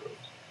 50,000 rooms.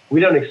 We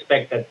don't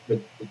expect that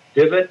the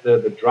divot,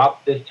 the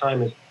drop this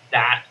time is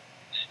that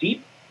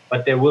steep,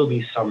 but there will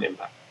be some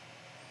impact.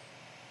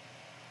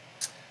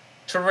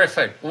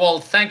 Terrific. Well,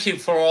 thank you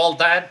for all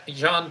that,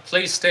 John.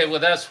 Please stay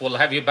with us. We'll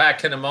have you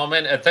back in a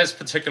moment. At this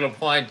particular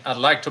point, I'd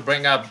like to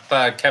bring up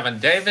Kevin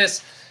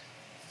Davis.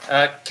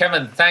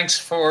 Kevin, thanks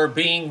for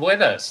being with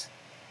us.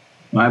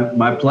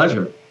 My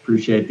pleasure.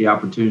 Appreciate the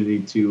opportunity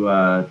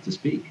to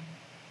speak.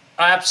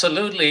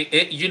 Absolutely.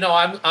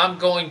 I'm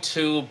going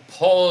to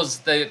pose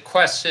the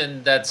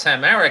question that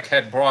Sam Eric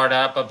had brought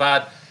up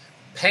about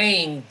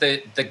paying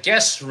the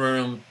guest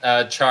room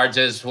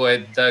charges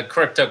with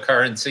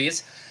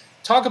cryptocurrencies.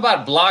 Talk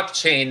about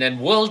blockchain,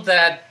 and will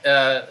that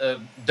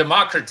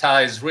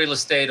democratize real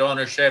estate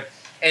ownership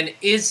And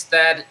is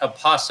that a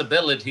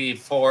possibility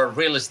for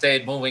real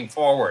estate moving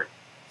forward?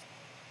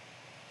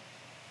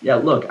 Yeah,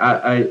 look,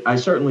 I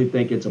certainly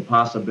think it's a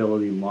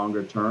possibility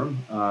longer term.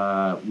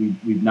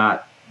 We've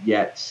not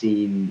yet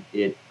seen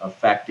it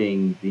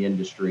affecting the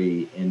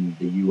industry in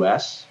the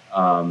U.S.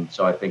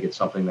 So I think it's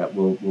something that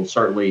we'll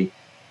certainly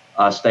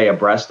stay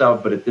abreast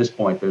of. But at this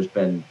point, there's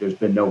been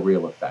no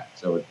real effect.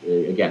 So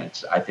again,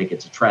 I think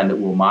it's a trend that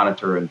we'll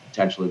monitor and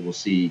potentially we'll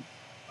see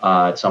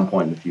at some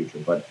point in the future,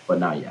 but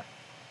not yet.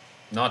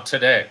 Not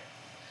today.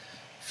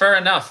 Fair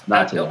enough.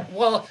 Not today.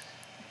 Well,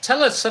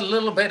 tell us a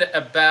little bit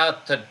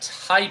about the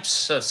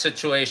types of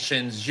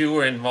situations you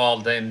were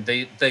involved in,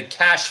 the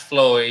cash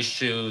flow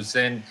issues,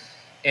 and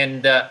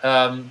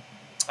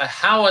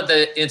how are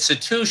the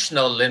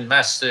institutional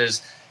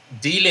investors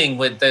dealing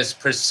with this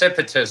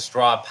precipitous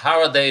drop? How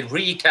are they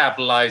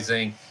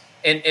recapitalizing?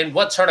 And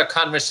what sort of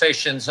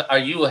conversations are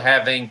you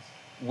having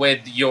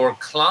with your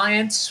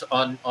clients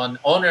on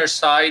owner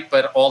side,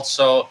 but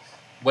also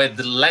with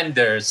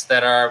lenders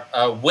that are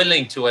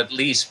willing to at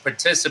least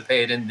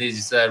participate in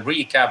these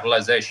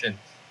recapitalization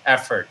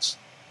efforts?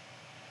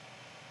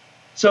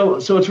 So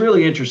it's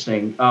really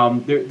interesting.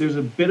 There's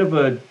a bit of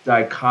a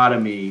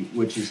dichotomy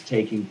which is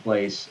taking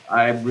place.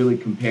 I really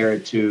compare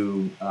it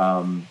to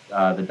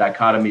the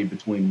dichotomy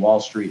between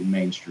Wall Street and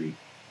Main Street.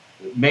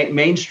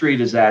 Main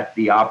Street is at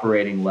the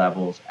operating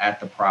levels at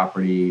the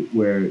property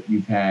where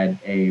you've had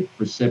a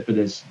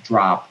precipitous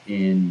drop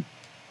in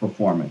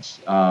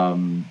performance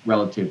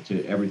relative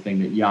to everything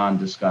that Jan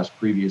discussed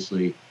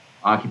previously,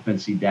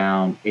 occupancy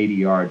down,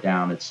 ADR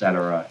down, et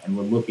cetera. And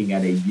we're looking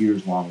at a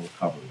years-long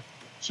recovery.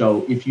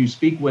 So if you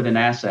speak with an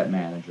asset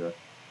manager,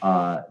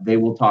 they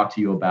will talk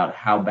to you about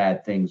how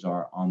bad things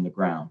are on the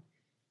ground.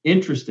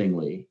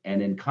 Interestingly,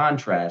 and in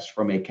contrast,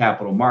 from a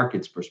capital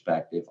markets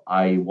perspective,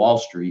 i.e. Wall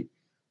Street,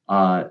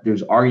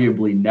 there's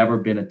arguably never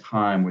been a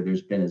time where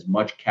there's been as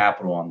much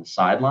capital on the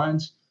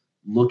sidelines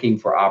looking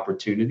for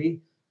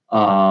opportunity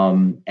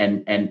and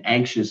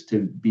anxious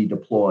to be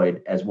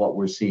deployed as what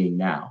we're seeing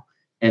now.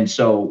 And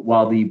so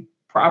while the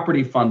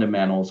property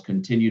fundamentals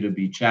continue to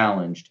be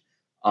challenged,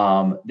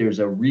 there's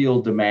a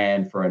real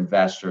demand for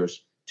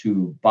investors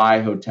to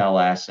buy hotel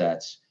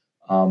assets.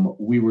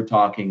 We were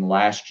talking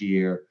last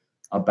year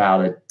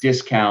about a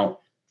discount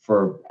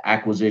for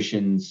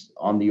acquisitions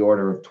on the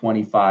order of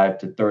 25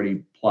 to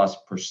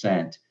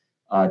 30+%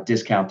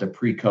 discount to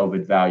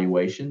pre-COVID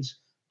valuations.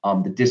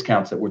 The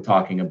discounts that we're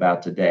talking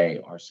about today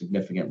are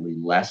significantly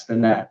less than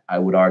that. I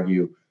would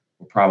argue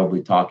we're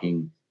probably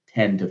talking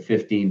 10 to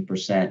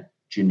 15%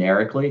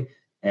 generically.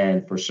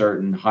 And for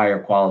certain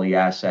higher quality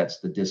assets,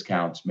 the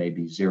discounts may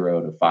be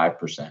 0 to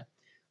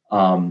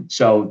 5%.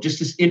 So just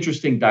this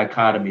interesting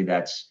dichotomy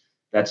that's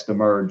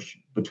emerged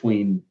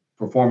between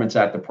performance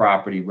at the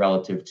property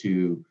relative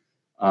to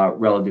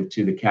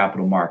the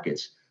capital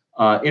markets.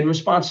 In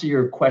response to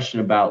your question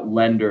about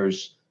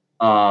lenders,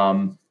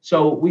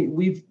 so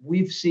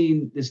we've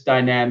seen this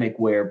dynamic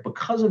where,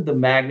 because of the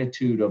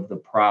magnitude of the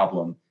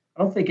problem,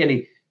 I don't think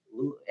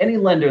any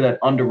lender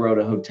that underwrote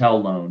a hotel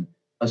loan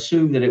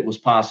assumed that it was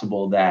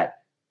possible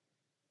that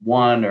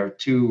one or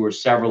two or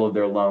several of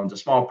their loans, a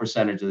small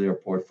percentage of their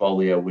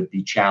portfolio, would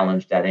be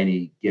challenged at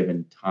any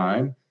given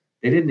time.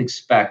 They didn't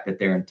expect that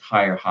their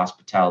entire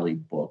hospitality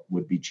book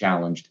would be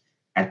challenged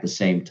at the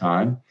same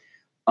time.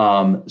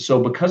 So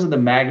because of the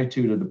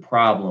magnitude of the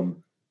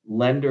problem,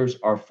 lenders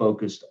are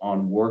focused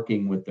on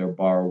working with their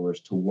borrowers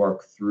to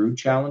work through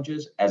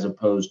challenges as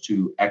opposed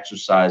to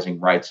exercising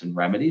rights and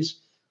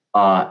remedies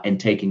and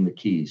taking the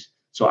keys.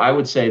 So I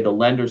would say the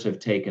lenders have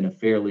taken a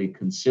fairly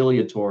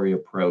conciliatory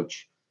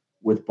approach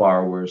with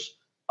borrowers.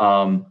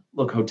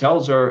 Look,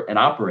 hotels are an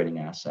operating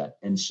asset.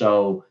 And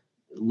so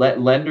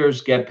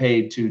lenders get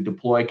paid to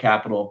deploy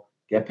capital,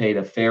 get paid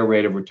a fair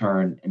rate of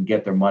return, and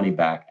get their money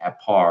back at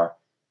par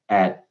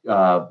at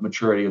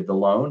maturity of the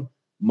loan.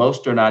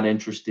 Most are not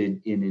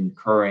interested in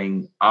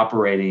incurring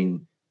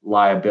operating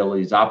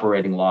liabilities,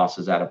 operating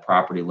losses at a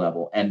property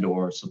level and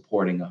or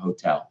supporting a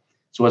hotel.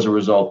 So as a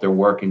result, they're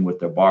working with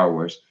their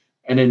borrowers.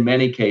 And in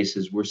many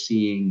cases, we're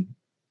seeing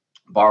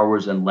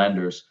borrowers and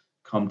lenders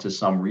come to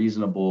some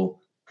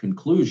reasonable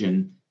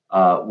conclusion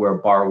where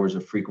borrowers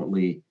are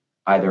frequently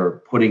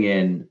either putting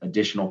in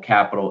additional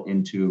capital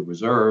into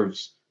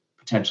reserves,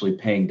 potentially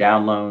paying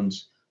down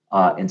loans,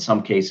 in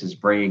some cases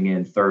bringing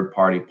in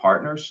third-party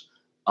partners.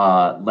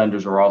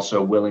 Lenders are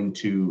also willing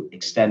to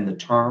extend the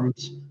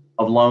terms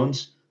of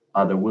loans.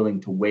 They're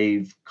willing to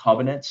waive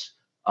covenants.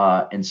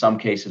 In some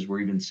cases, we're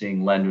even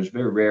seeing lenders,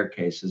 very rare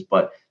cases,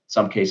 but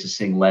some cases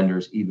seeing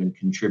lenders even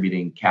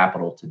contributing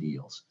capital to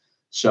deals.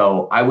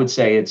 So I would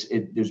say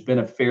there's been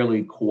a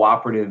fairly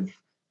cooperative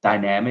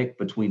dynamic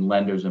between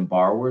lenders and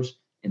borrowers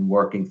in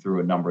working through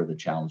a number of the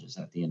challenges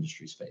that the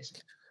industry is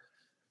facing.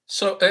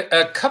 So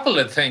a couple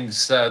of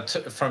things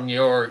from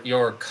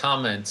your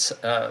comments.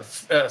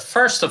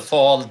 First of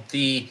all,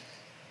 the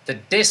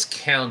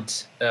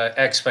discount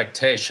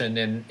expectation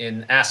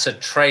in asset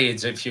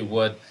trades, if you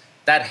would,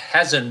 that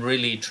hasn't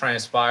really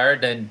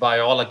transpired, and by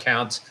all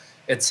accounts,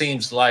 it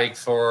seems like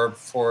for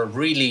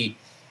really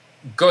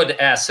good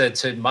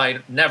assets, it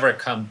might never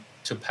come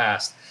to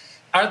pass.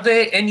 Are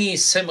there any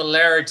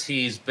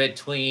similarities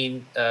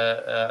between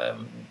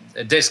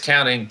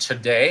discounting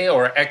today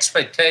or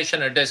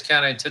expectation of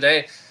discounting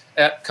today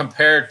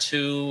compared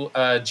to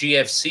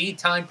GFC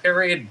time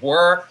period?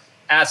 Were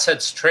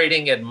assets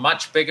trading at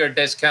much bigger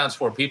discounts?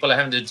 Were people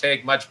having to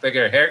take much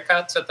bigger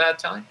haircuts at that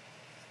time?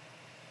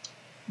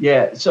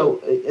 Yeah.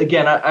 So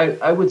again,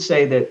 I would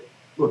say that,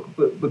 look,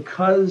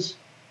 because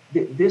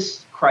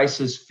this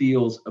crisis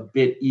feels a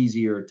bit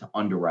easier to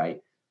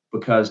underwrite,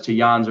 because to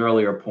Jan's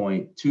earlier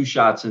point, 2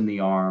 shots in the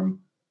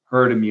arm,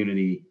 herd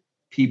immunity,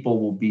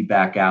 people will be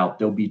back out,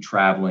 they'll be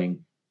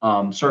traveling.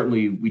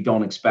 Certainly, we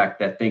don't expect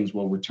that things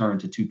will return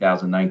to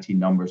 2019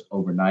 numbers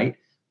overnight,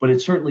 but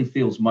it certainly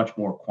feels much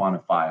more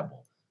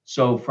quantifiable.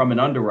 So from an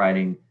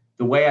underwriting,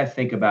 the way I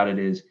think about it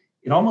is,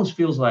 it almost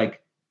feels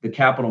like the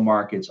capital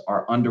markets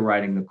are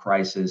underwriting the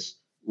crisis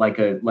like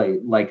a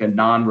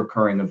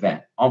non-recurring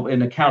event,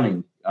 an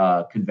accounting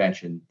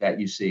convention that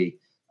you see.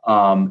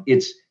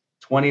 It's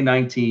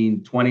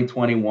 2019,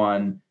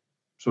 2021,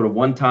 sort of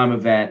one-time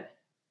event.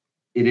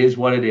 It is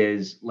what it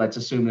is. Let's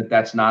assume that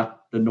that's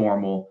not the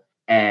normal,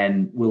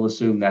 and we'll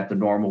assume that the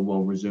normal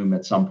will resume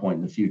at some point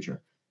in the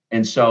future.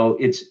 And so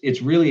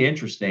it's really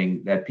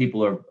interesting that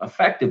people are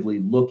effectively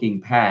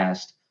looking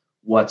past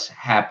what's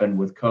happened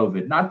with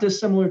COVID, not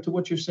dissimilar to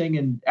what you're seeing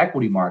in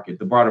equity market,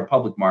 the broader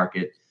public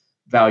market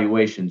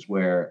valuations,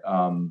 where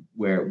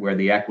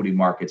the equity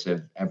markets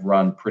have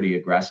run pretty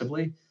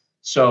aggressively.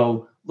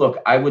 So look,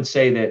 I would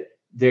say that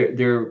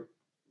there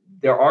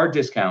are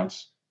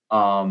discounts.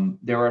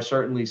 There are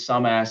certainly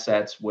some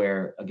assets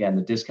where, again,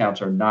 the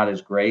discounts are not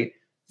as great.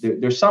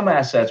 There's some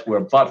assets where,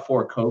 but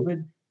for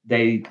COVID,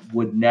 they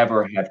would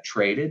never have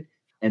traded.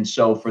 And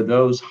so for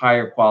those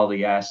higher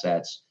quality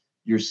assets,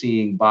 you're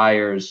seeing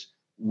buyers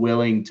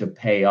willing to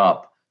pay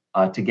up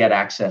to get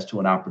access to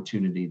an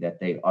opportunity that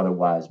they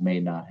otherwise may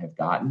not have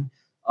gotten.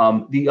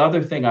 The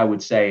other thing I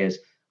would say is,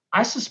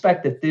 I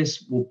suspect that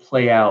this will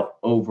play out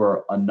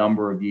over a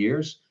number of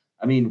years.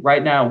 I mean,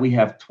 right now we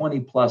have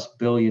 $20+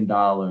 billion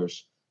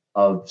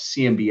of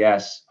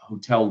CMBS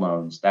hotel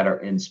loans that are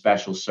in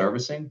special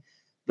servicing.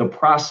 The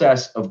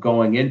process of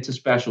going into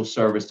special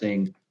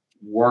servicing,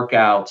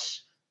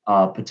 workouts,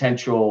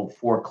 potential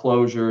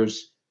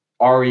foreclosures,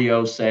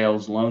 REO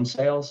sales, loan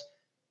sales,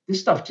 this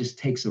stuff just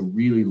takes a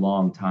really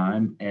long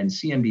time. And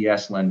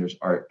CMBS lenders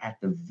are at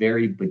the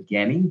very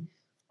beginning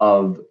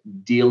of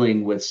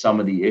dealing with some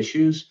of the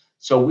issues.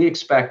 So we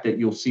expect that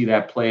you'll see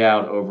that play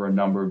out over a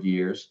number of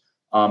years.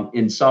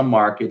 In some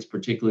markets,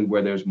 particularly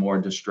where there's more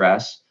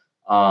distress,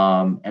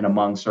 and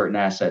among certain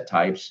asset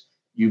types,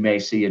 you may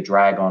see a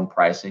drag on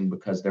pricing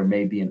because there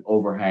may be an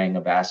overhang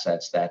of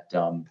assets that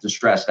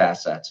distressed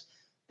assets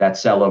that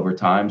sell over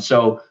time.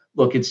 So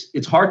look,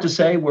 it's hard to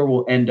say where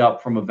we'll end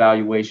up from a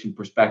valuation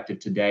perspective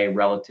today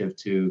relative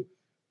to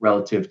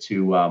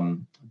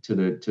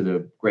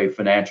the great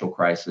financial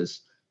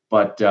crisis.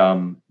 But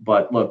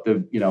look,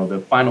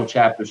 the final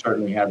chapter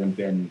certainly hasn't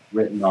been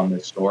written on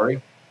this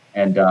story,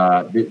 and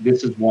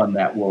this is one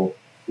that will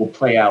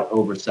play out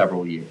over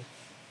several years.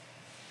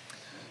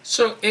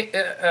 So,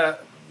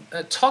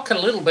 talk a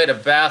little bit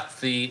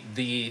about the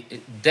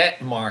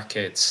debt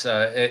markets.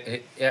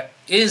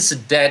 Is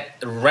debt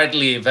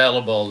readily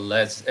available?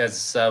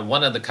 As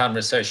one of the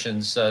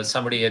conversations,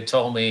 somebody had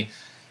told me,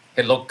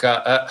 hey, look,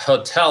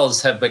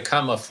 hotels have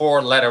become a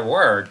 4-letter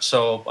word.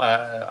 So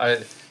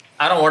I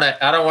don't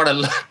want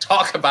to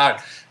talk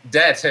about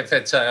debt if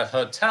it's a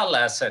hotel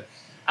asset.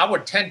 I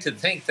would tend to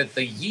think that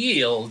the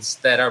yields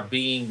that are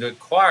being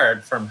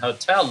required from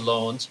hotel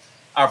loans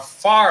are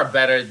far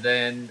better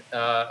than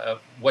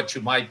what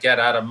you might get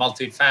out of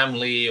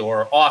multifamily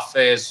or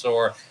office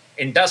or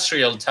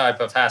industrial type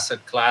of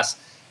asset class.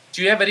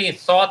 Do you have any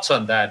thoughts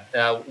on that?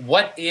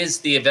 What is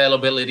the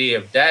availability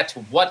of debt?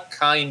 What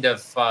kind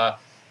of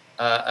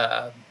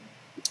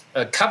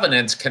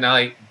covenants can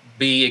I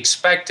be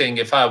expecting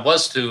if I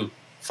was to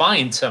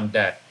find some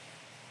debt?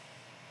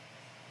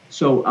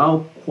 So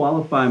I'll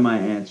qualify my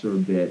answer a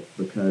bit,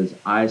 because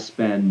I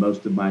spend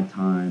most of my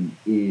time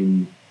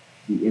in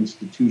the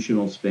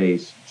institutional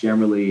space,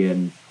 generally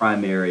in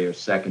primary or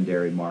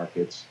secondary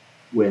markets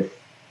with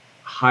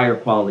higher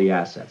quality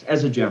assets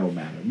as a general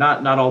matter.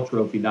 Not all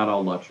trophy, not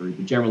all luxury,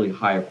 but generally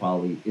higher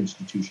quality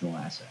institutional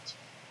assets.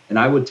 And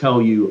I would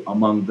tell you,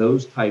 among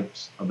those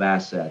types of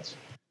assets,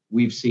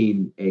 we've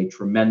seen a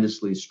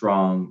tremendously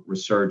strong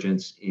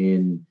resurgence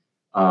in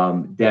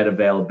debt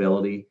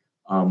availability,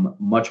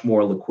 much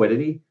more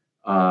liquidity.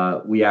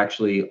 We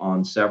actually,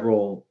 in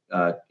several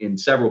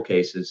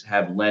cases,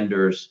 have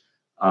lenders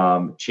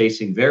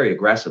chasing very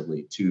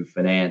aggressively to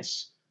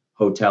finance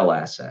hotel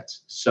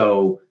assets.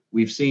 So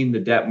we've seen the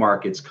debt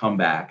markets come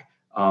back.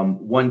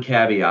 One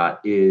caveat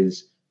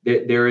is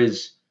that there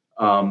is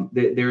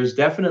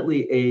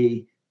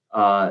definitely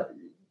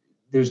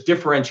there's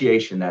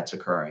differentiation that's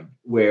occurring,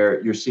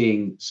 where you're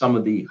seeing some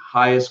of the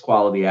highest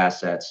quality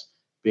assets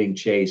being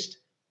chased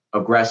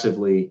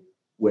aggressively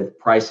with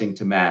pricing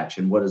to match.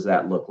 And what does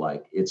that look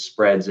like? It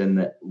spreads in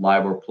the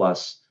LIBOR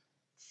plus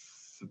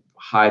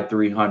high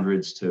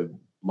 300s to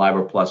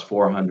LIBOR plus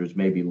 400s,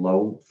 maybe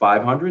low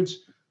 500s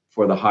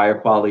for the higher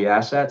quality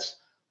assets.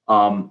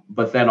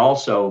 But then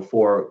also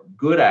for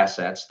good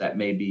assets that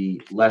may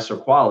be lesser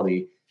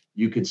quality,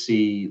 you could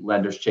see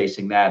lenders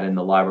chasing that in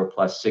the LIBOR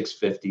plus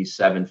 650,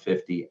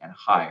 750 and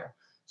higher.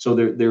 So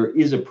there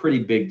is a pretty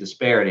big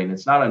disparity, and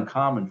it's not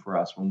uncommon for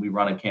us when we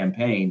run a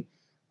campaign.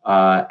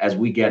 As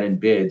we get in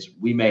bids,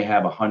 we may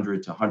have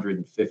 100 to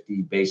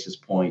 150 basis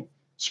point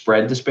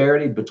spread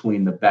disparity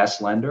between the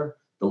best lender,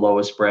 the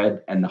lowest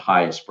spread, and the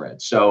highest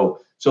spread. So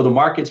the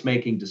market's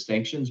making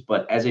distinctions,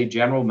 but as a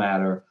general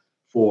matter,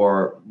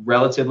 for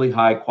relatively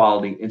high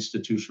quality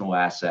institutional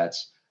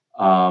assets,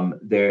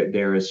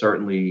 there is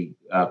certainly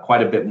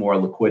quite a bit more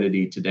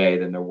liquidity today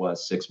than there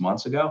was 6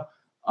 months ago.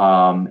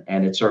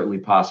 And it's certainly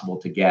possible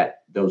to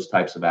get those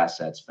types of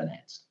assets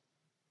financed.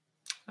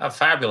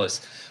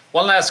 Fabulous.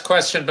 One last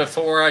question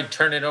before I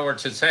turn it over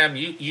to Sam.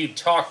 You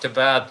talked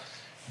about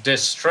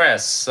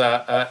distress.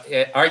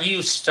 Are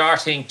you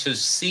starting to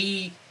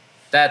see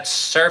that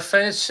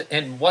surface?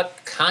 And what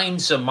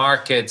kinds of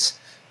markets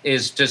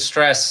is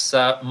distress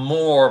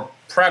more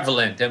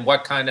prevalent, and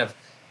what kind of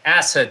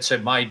assets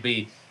it might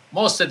be?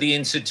 Most of the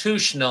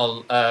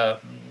institutional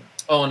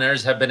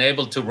owners have been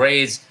able to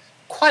raise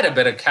quite a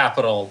bit of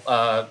capital,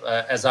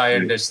 as I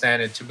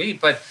understand it to be.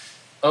 But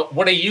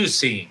what are you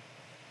seeing?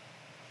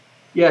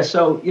 Yeah,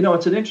 so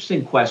it's an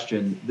interesting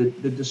question.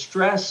 The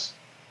distress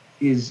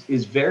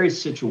is very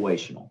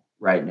situational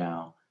right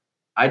now.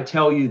 I'd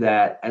tell you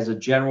that as a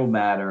general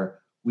matter,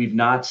 we've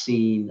not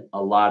seen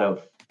a lot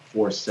of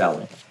forced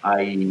selling,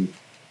 i.e.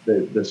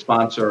 the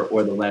sponsor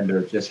or the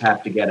lender just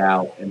have to get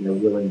out and they're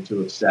willing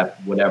to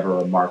accept whatever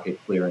a market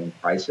clearing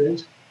price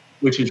is,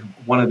 which is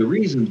one of the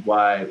reasons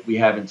why we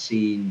haven't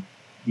seen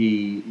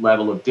the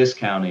level of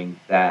discounting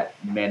that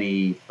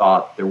many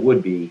thought there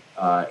would be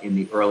in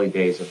the early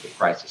days of the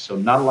crisis. So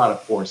not a lot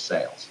of forced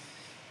sales.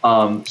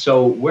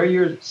 So where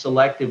you're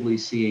selectively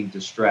seeing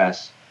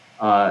distress,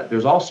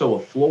 there's also a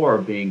floor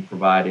being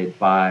provided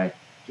by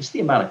just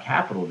the amount of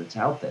capital that's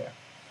out there.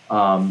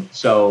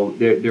 So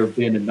there have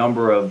been a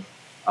number of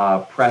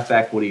pref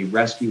equity,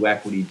 rescue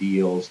equity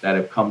deals that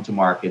have come to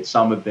market.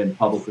 Some have been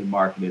publicly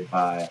marketed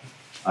by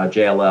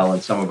JLL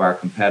and some of our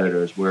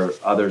competitors, where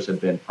others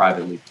have been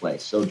privately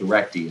placed, so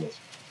direct deals.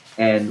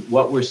 And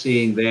what we're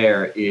seeing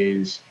there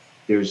is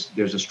there's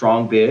a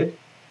strong bid,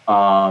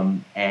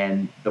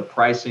 and the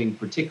pricing,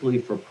 particularly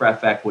for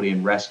pref equity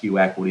and rescue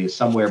equity, is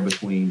somewhere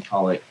between,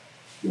 call it,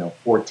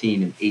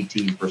 14 and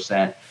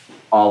 18%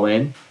 all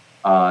in.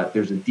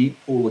 There's a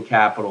deep pool of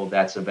capital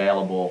that's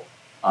available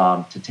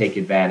to take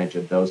advantage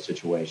of those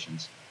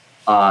situations.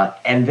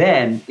 And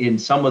then in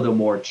some of the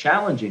more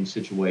challenging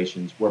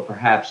situations where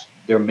perhaps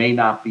there may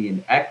not be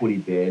an equity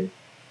bid,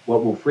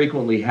 what will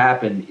frequently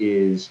happen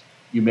is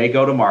you may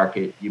go to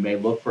market, you may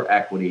look for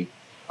equity,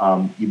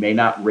 you may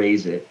not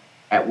raise it,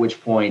 at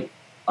which point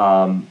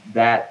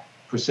that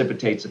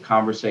precipitates a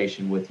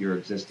conversation with your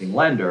existing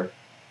lender.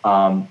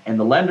 And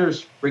the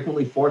lender's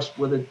frequently forced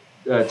with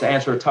to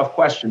answer a tough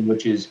question,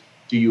 which is,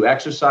 do you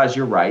exercise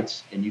your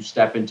rights and you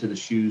step into the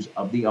shoes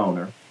of the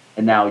owner,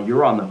 and now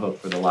you're on the hook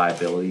for the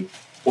liability,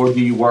 or do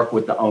you work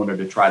with the owner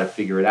to try to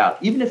figure it out,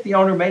 even if the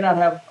owner may not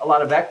have a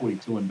lot of equity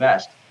to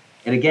invest?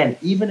 And again,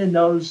 even in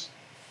those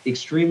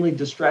extremely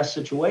distressed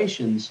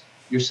situations,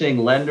 you're seeing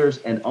lenders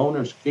and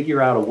owners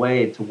figure out a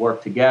way to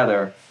work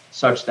together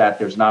such that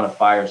there's not a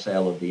fire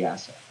sale of the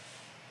asset.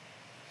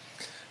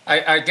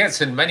 I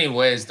guess in many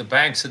ways, the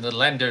banks and the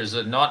lenders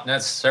are not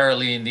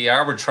necessarily in the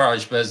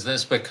arbitrage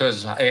business,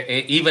 because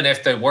even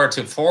if they were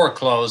to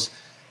foreclose,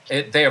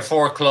 they're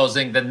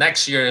foreclosing the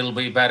next year it'll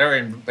be better.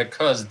 And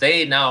because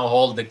they now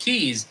hold the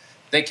keys,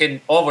 they can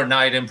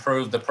overnight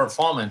improve the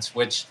performance,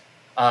 which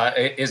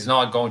is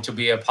not going to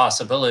be a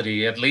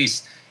possibility, at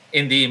least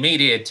in the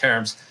immediate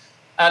terms.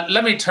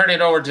 Let me turn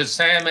it over to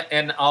Sam,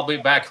 and I'll be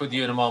back with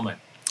you in a moment.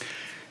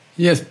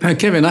 Yes,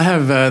 Kevin, I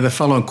have the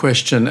following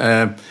question.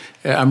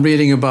 I'm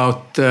reading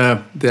about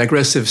the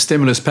aggressive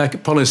stimulus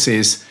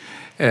policies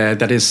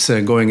that is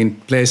going in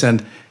place,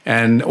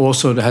 and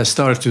also that has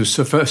started to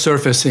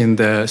surface in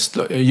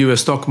the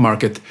U.S. stock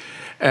market,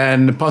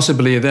 and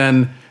possibly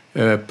then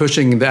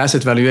pushing the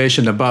asset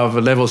valuation above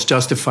levels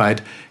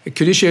justified.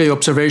 Could you share your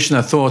observation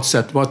and thoughts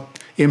at what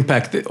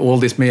impact all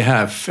this may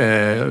have?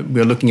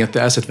 We're looking at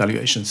the asset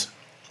valuations.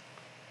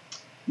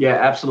 Yeah,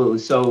 absolutely.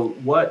 So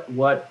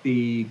what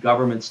the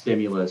government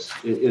stimulus,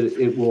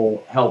 it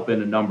will help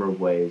in a number of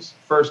ways.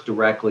 First,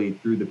 directly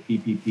through the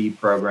PPP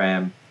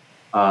program,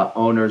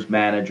 owners,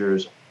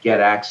 managers get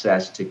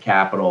access to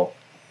capital,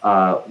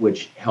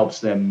 which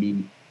helps them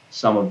meet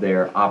some of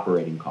their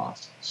operating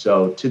costs.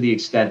 So to the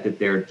extent that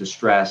there are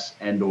distress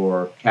and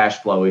or cash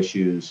flow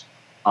issues,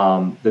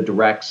 the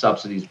direct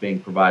subsidies being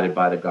provided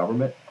by the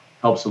government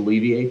helps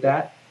alleviate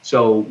that.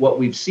 So what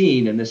we've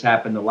seen, and this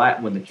happened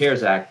when the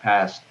CARES Act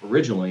passed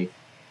originally,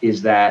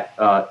 is that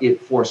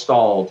it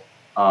forestalled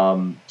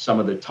some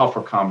of the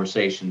tougher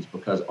conversations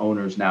because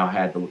owners now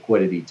had the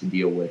liquidity to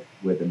deal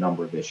with a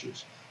number of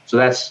issues. So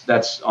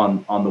that's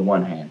on the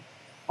one hand.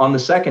 On the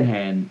second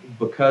hand,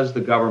 because the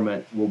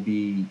government will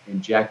be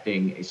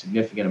injecting a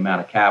significant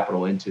amount of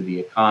capital into the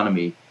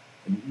economy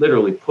and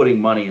literally putting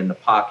money in the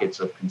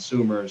pockets of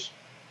consumers,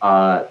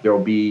 there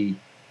will be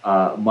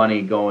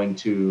money going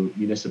to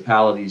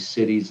municipalities,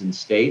 cities, and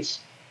states.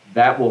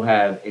 That will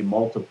have a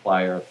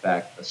multiplier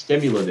effect, a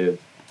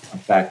stimulative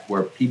effect,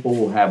 where people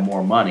will have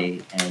more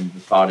money, and the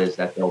thought is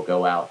that they'll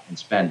go out and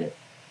spend it.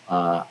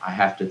 I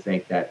have to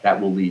think that that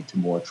will lead to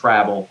more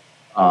travel,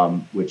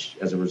 which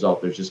as a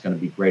result, there's just going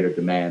to be greater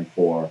demand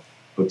for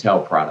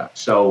hotel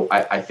products. So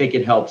I think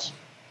it helps,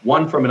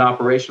 one, from an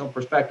operational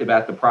perspective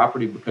at the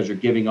property because you're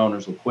giving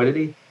owners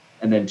liquidity.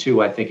 And then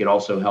two, I think it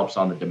also helps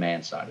on the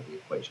demand side of the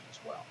equation as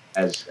well,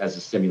 as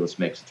the stimulus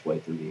makes its way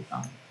through the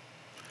economy.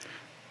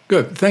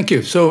 Good, thank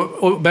you.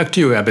 So back to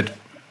you, Abid.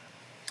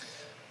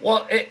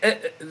 Well,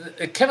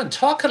 Kevin,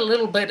 talk a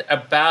little bit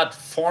about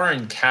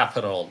foreign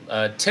capital.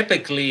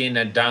 Typically in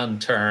a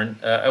downturn,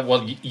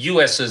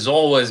 U.S. has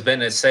always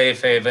been a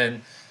safe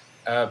haven.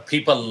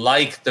 People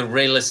like the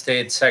real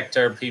estate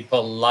sector.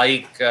 People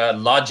like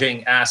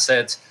lodging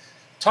assets.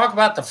 Talk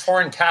about the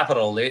foreign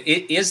capital.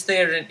 Is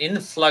there an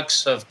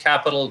influx of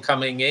capital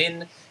coming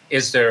in?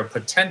 Is there a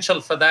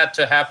potential for that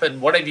to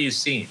happen? What have you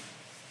seen?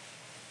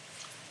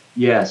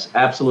 Yes,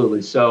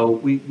 absolutely. So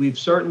we've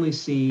certainly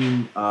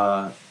seen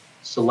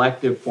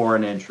selective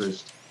foreign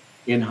interest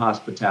in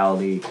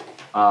hospitality,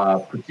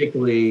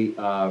 particularly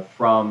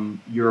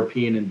from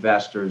European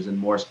investors and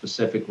more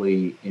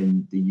specifically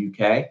in the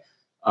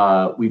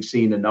UK. We've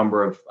seen a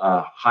number of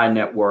high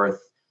net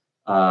worth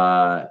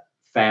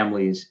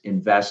families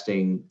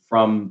investing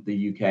from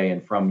the UK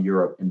and from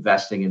Europe,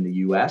 investing in the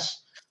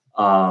US.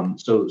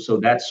 So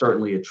that's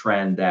certainly a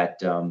trend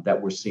that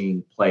we're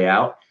seeing play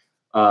out.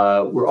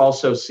 We're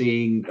also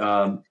seeing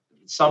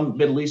some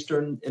Middle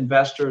Eastern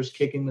investors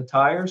kicking the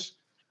tires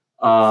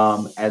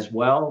as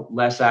well,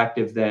 less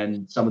active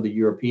than some of the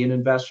European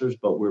investors,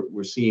 but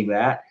we're seeing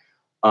that.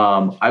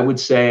 I would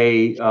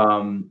say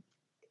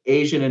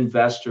Asian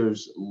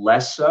investors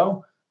less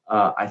so.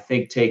 I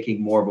think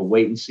taking more of a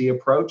wait and see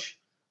approach.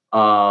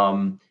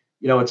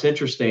 It's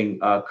interesting.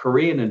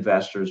 Korean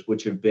investors,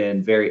 which have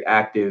been very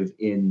active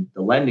in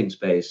the lending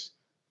space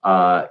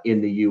in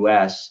the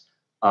U.S.,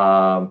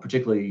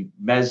 particularly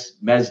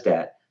mezz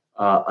debt,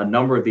 a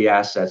number of the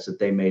assets that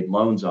they made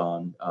loans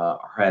on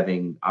are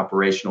having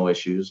operational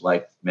issues,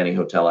 like many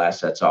hotel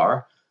assets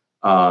are.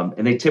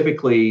 And they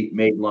typically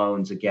made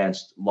loans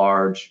against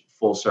large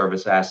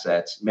full-service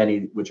assets,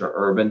 many which are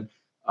urban,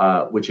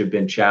 which have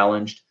been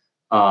challenged.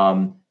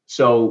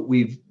 So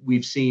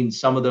we've seen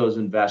some of those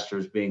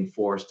investors being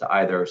forced to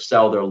either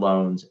sell their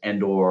loans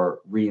and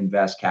or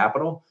reinvest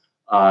capital.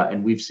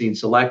 And we've seen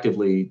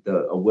selectively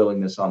a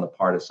willingness on the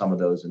part of some of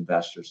those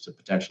investors to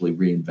potentially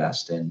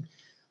reinvest in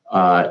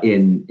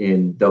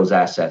those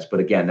assets. But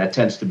again, that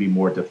tends to be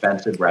more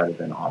defensive rather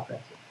than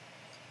offensive.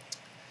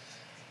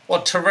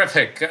 Well,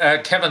 terrific.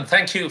 Kevin,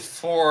 thank you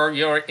for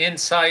your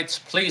insights.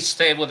 Please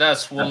stay with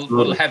us.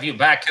 We'll have you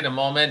back in a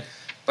moment.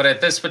 But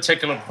at this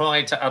particular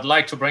point, I'd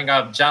like to bring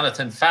up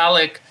Jonathan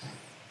Fallick.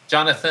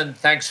 Jonathan,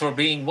 thanks for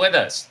being with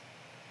us.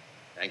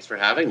 Thanks for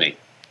having me.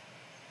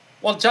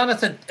 Well,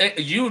 Jonathan,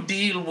 you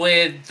deal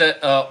with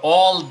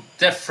all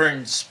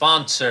different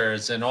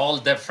sponsors and all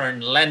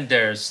different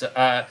lenders.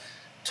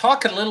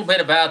 Talk a little bit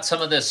about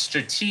some of the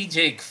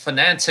strategic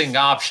financing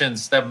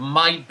options that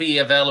might be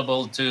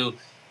available to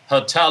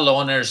hotel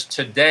owners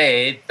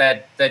today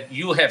that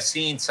you have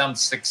seen some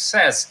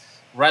success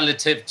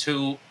relative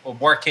to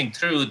working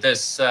through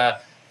this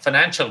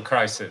financial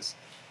crisis.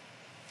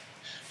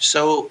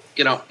 So,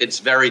 it's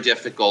very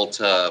difficult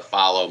to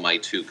follow my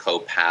two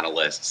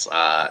co-panelists.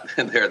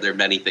 There are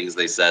many things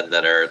they said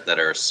that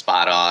are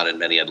spot on, and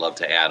many I'd love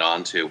to add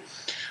on to.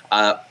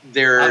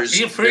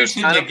 Feel free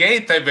to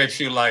negate them if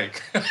you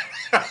like.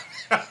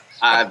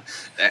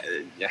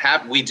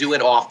 We do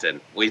it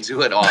often. We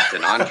do it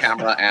often on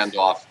camera and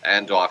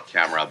off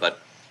camera.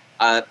 But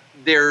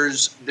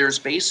there's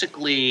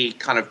basically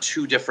kind of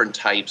two different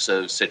types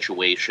of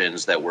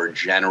situations that we're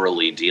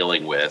generally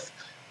dealing with.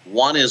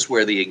 One is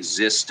where the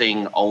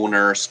existing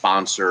owner,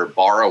 sponsor,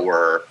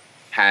 borrower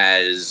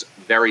has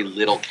very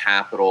little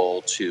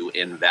capital to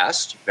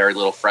invest, very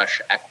little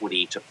fresh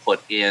equity to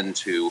put in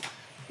to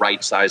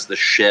right-size the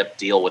ship,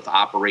 deal with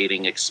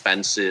operating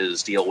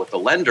expenses, deal with the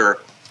lender.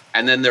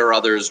 And then there are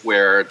others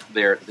where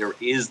there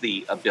is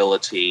the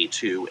ability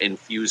to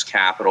infuse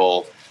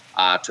capital,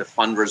 to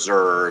fund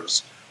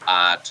reserves,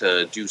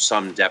 to do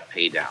some debt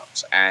pay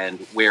downs. And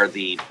where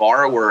the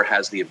borrower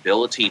has the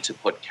ability to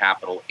put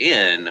capital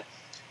in,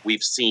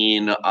 we've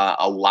seen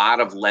a lot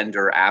of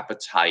lender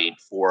appetite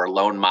for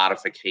loan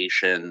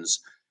modifications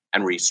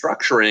and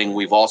restructuring.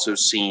 We've also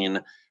seen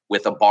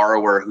with a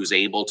borrower who's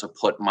able to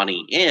put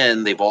money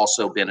in, they've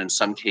also been in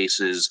some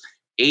cases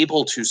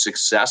able to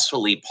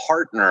successfully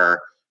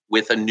partner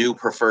with a new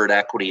preferred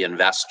equity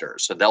investor.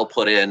 So they'll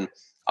put in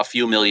a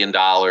few $1 million,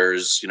 $2,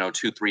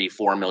 $3,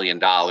 $4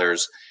 million,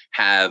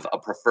 have a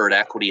preferred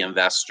equity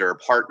investor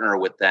partner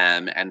with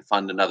them and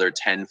fund another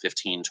 $10,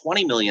 $15,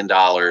 $20 million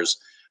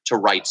to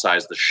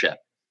right-size the ship.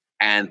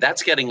 And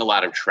that's getting a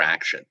lot of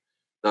traction.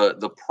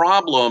 The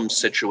problem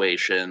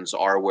situations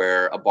are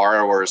where a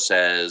borrower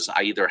says,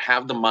 I either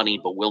have the money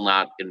but will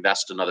not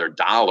invest another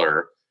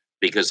dollar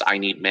because I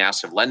need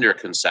massive lender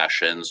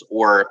concessions,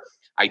 or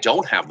I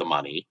don't have the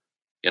money.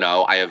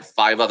 I have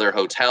 5 other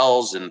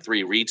hotels and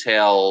 3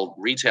 retail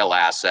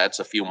assets,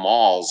 a few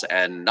malls,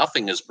 and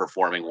nothing is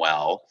performing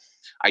well.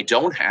 I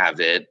don't have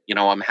it.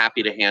 I'm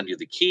happy to hand you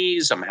the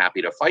keys. I'm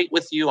happy to fight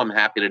with you. I'm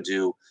happy to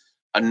do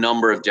a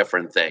number of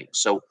different things.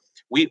 So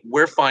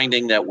we're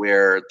finding that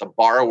where the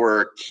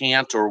borrower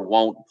can't or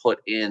won't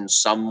put in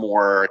some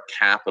more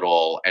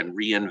capital and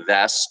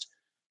reinvest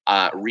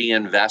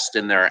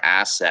in their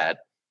asset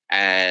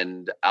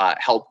and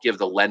help give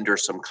the lender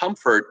some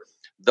comfort,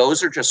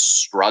 those are just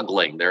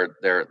struggling.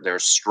 They're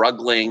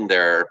struggling.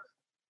 Their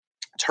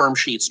term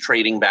sheets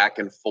trading back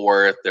and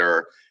forth.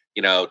 They're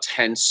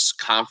tense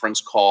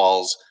conference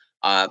calls.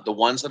 The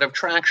ones that have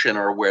traction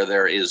are where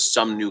there is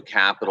some new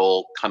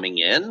capital coming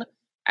in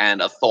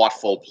and a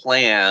thoughtful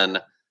plan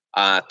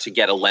to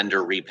get a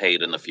lender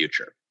repaid in the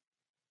future.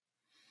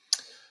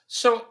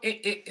 So,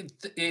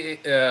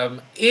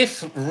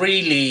 if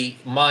really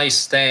my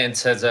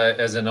stance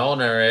as an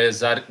owner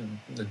is I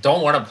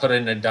don't want to put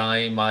in a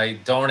dime, I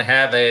don't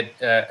have it.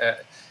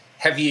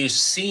 Have you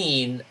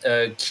seen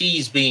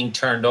keys being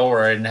turned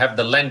over, and have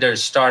the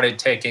lenders started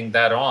taking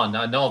that on?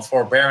 I know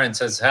forbearance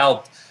has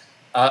helped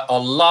a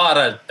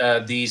lot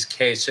of these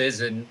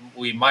cases, and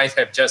we might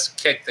have just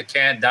kicked the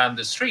can down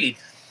the street.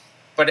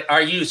 But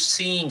are you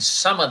seeing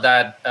some of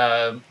that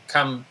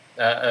come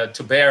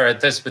to bear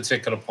at this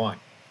particular point?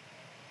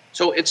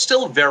 So it's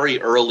still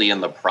very early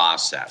in the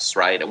process,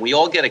 right? And we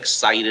all get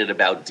excited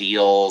about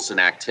deals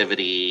and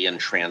activity and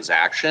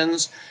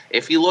transactions.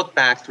 If you look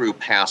back through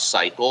past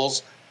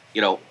cycles,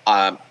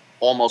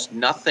 almost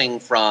nothing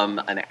from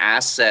an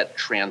asset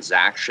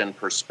transaction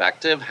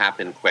perspective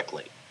happened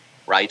quickly,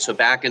 right? So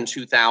back in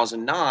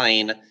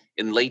 2009,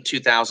 in late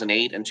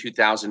 2008 and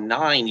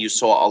 2009, you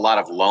saw a lot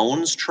of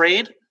loans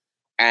trade.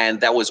 And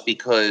that was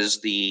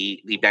because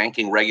the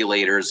banking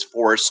regulators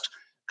forced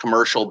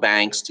commercial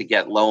banks to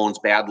get loans,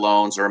 bad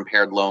loans or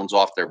impaired loans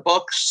off their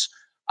books.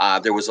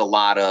 There was a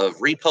lot of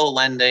repo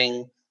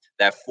lending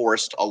that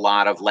forced a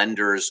lot of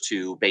lenders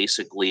to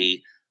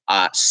basically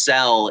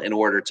sell in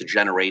order to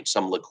generate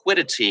some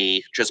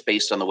liquidity just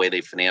based on the way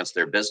they finance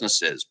their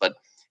businesses. But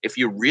if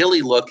you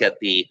really look at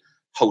the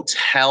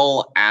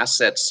hotel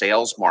asset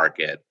sales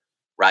market,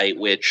 right,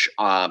 which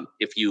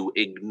if you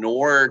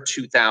ignore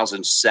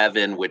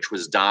 2007, which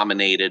was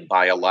dominated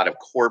by a lot of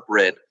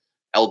corporate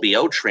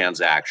LBO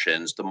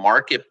transactions, the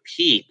market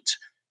peaked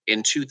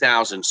in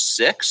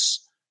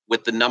 2006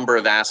 with the number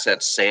of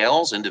asset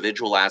sales,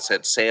 individual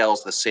asset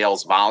sales, the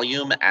sales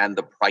volume, and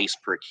the price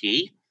per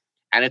key.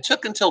 And it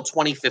took until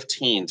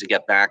 2015 to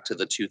get back to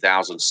the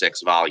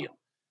 2006 volume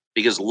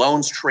because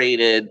loans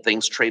traded,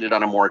 things traded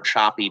on a more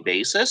choppy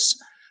basis.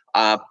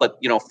 But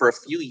for a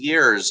few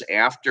years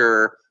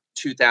after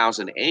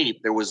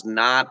 2008, there was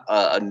not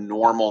a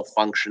normal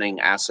functioning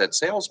asset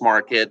sales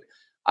market.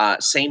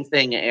 Same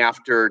thing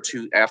after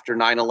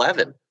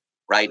 9/11,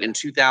 right? In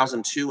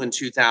 2002 and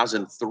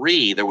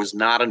 2003, there was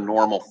not a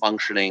normal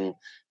functioning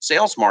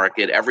sales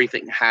market.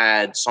 Everything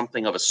had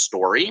something of a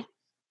story.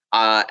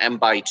 And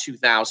by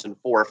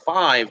 2004 or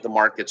 5, the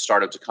market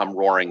started to come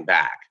roaring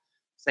back.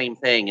 Same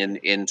thing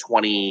in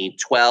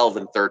 2012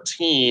 and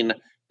 13,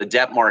 the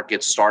debt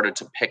market started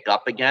to pick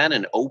up again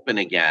and open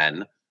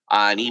again.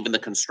 And even the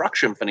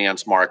construction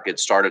finance market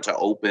started to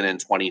open in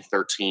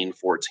 2013,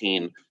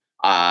 14,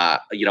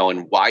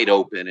 and wide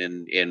open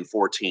in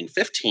 14,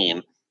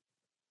 15.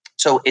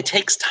 So it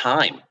takes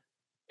time.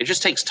 It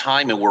just takes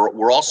time. And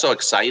we're also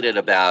excited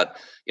about,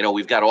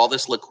 we've got all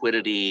this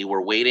liquidity. We're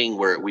waiting.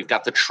 We've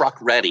got the truck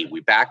ready. We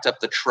backed up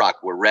the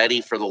truck. We're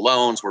ready for the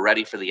loans. We're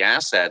ready for the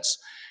assets.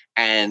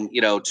 And,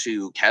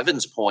 to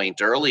Kevin's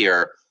point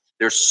earlier,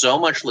 there's so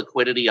much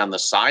liquidity on the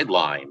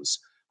sidelines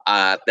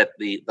that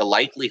the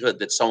likelihood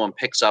that someone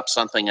picks up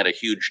something at a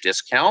huge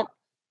discount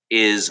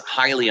is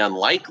highly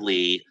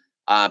unlikely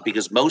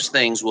because most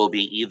things will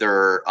be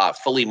either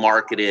fully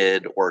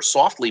marketed or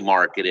softly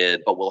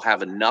marketed, but will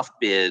have enough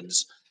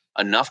bids,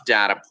 enough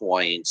data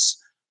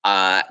points,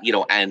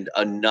 and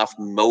enough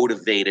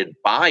motivated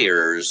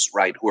buyers,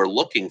 right, who are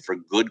looking for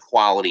good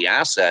quality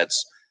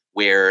assets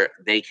where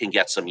they can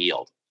get some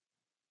yield.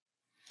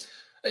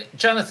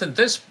 Jonathan,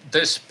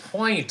 this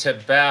point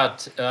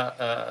about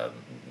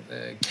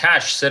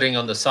cash sitting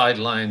on the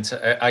sidelines,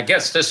 I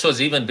guess this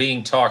was even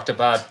being talked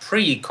about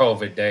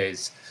pre-COVID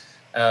days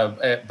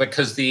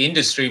because the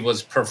industry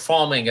was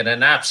performing at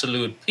an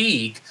absolute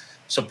peak.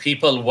 So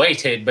people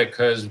waited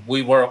because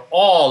we were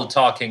all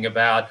talking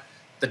about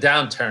the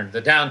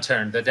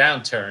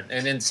downturn.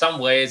 And in some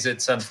ways,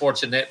 it's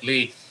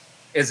unfortunately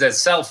is a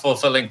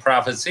self-fulfilling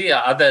prophecy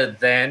other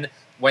than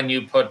when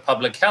you put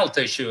public health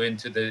issue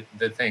into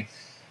the thing.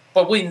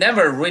 But we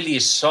never really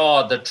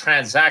saw the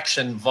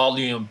transaction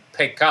volume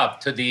pick up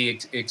to the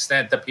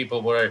extent that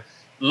people were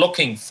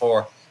looking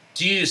for.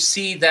 Do you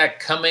see that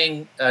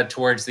coming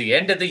towards the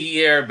end of the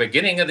year,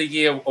 beginning of the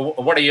year?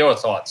 What are your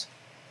thoughts?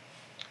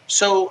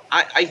 So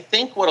I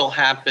think what'll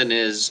happen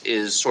is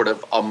sort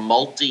of a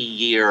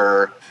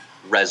multi-year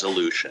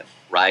resolution,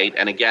 right?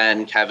 And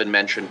again, Kevin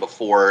mentioned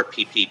before,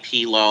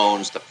 PPP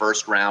loans, the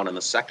first round and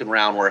the second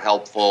round were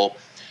helpful.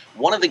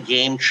 One of the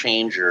game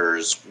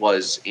changers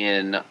was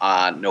in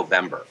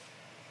November,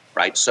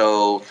 right?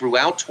 So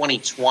throughout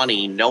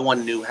 2020, no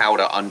one knew how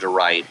to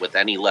underwrite with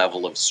any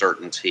level of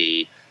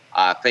certainty.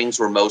 Things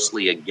were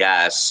mostly a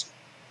guess.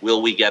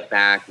 Will we get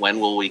back? When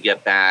will we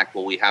get back?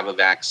 Will we have a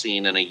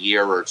vaccine in a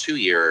year or 2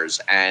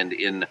 years? And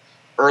in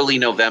early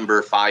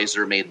November,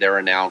 Pfizer made their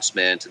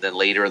announcement. And then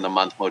later in the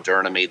month,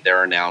 Moderna made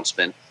their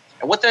announcement.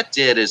 And what that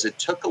did is it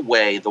took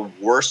away the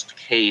worst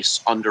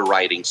case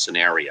underwriting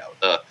scenario.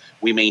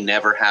 We may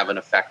never have an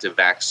effective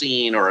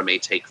vaccine, or it may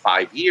take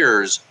 5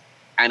 years.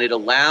 And it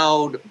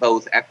allowed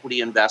both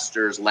equity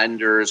investors,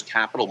 lenders,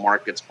 capital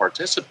markets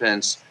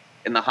participants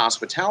in the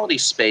hospitality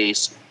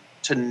space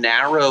to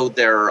narrow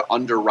their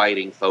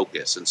underwriting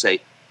focus and say,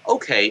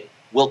 okay,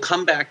 we'll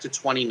come back to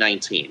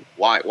 2019.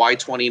 Why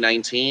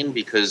 2019?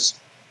 Because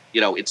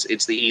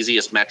it's the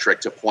easiest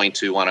metric to point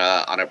to on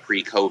a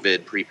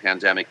pre-COVID,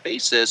 pre-pandemic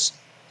basis.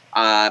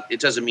 It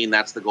doesn't mean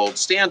that's the gold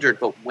standard,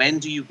 but when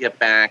do you get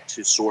back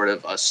to sort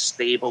of a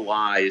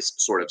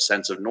stabilized sort of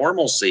sense of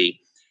normalcy?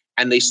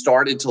 And they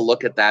started to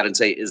look at that and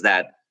say, is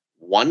that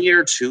 1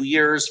 year, 2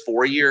 years,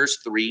 4 years,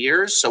 3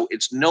 years? So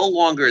it's no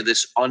longer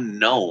this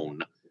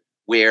unknown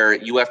where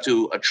you have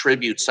to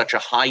attribute such a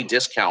high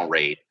discount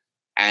rate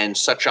and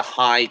such a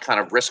high kind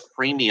of risk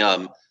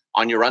premium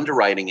on your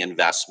underwriting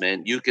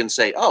investment. You can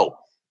say, oh,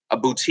 a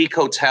boutique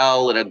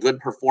hotel in a good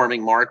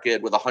performing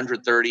market with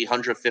 130,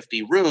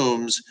 150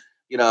 rooms,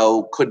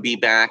 could be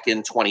back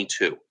in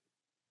 22.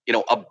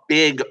 A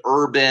big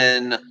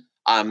urban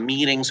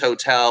meetings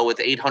hotel with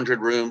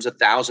 800 rooms,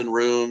 1,000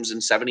 rooms,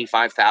 and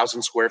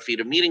 75,000 square feet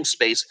of meeting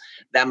space,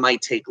 that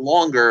might take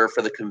longer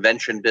for the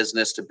convention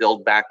business to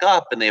build back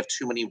up, and they have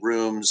too many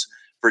rooms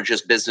for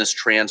just business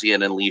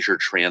transient and leisure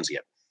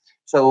transient.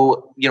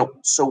 So,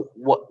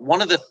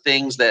 one of the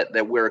things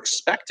that we're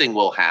expecting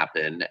will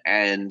happen,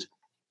 and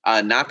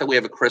not that we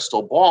have a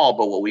crystal ball,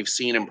 but what we've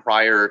seen in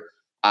prior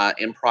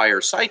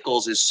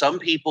cycles is some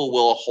people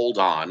will hold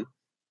on.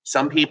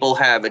 Some people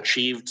have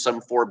achieved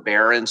some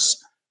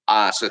forbearance,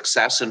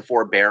 success in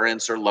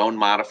forbearance or loan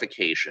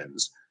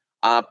modifications.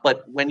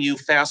 But when you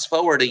fast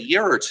forward a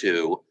year or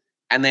two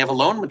and they have a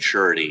loan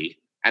maturity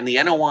and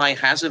the NOI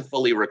hasn't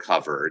fully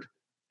recovered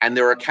and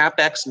there are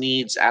CapEx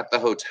needs at the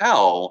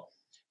hotel,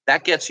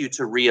 that gets you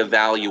to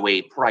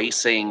reevaluate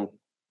pricing,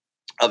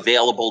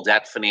 available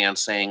debt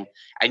financing,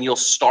 and you'll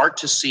start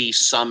to see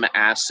some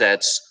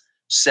assets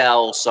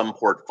sell, some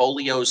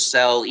portfolios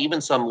sell,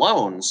 even some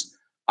loans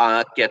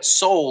get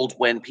sold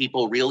when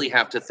people really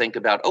have to think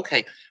about,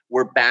 okay,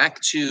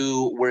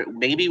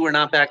 maybe we're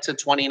not back to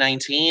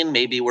 2019,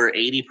 maybe we're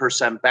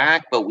 80%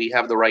 back, but we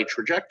have the right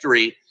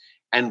trajectory.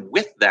 And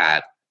with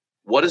that,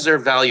 what is their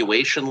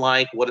valuation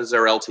like? What does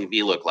their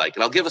LTV look like?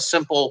 And I'll give a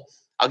simple,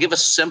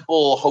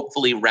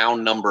 hopefully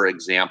round number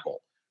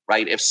example,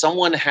 right? If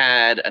someone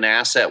had an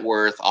asset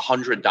worth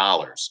 $100,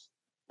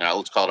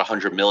 let's call it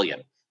 100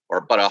 million,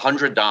 but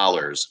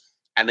 $100,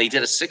 and they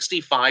did a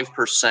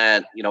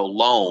 65%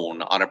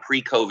 loan on a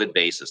pre-COVID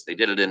basis. They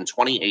did it in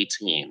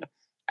 2018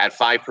 at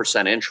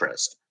 5%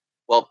 interest.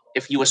 Well,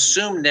 if you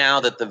assume now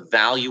that the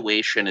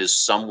valuation is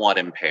somewhat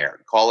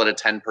impaired, call it a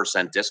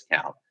 10%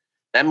 discount,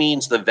 that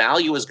means the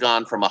value has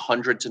gone from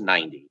 100 to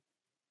 90.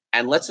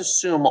 And let's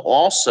assume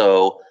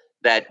also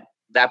that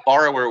that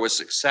borrower was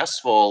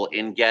successful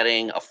in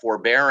getting a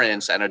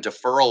forbearance and a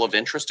deferral of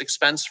interest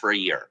expense for a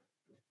year,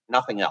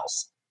 nothing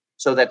else.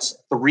 So that's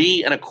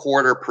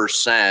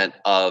 3.25%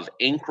 of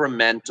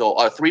incremental,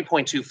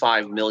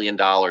 $3.25 million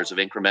of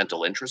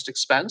incremental interest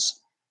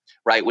expense,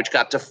 right, which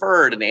got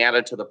deferred and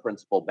added to the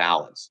principal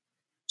balance.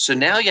 So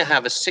now you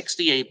have a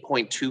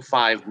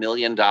 $68.25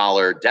 million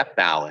debt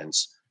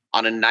balance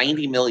on a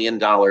 $90 million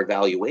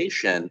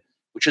valuation,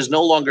 which is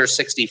no longer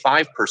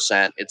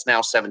 65%, it's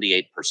now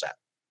 78%.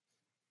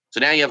 So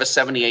now you have a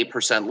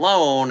 78%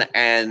 loan,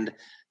 and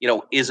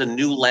is a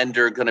new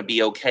lender going to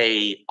be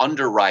okay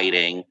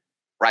underwriting,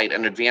 right,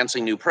 and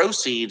advancing new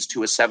proceeds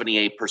to a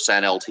 78%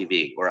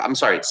 LTV? Or I'm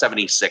sorry, it's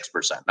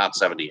 76%, not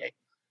 78.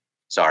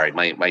 Sorry,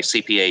 my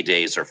CPA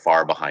days are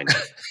far behind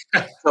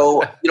me.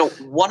 So,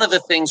 one of the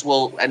things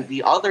and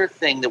the other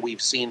thing that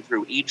we've seen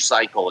through each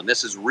cycle, and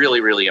this is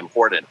really, really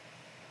important,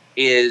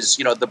 is,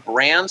 the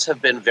brands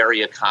have been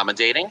very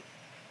accommodating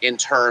in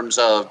terms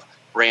of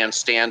brand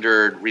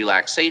standard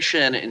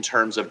relaxation, in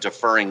terms of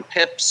deferring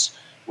PIPs,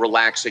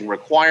 relaxing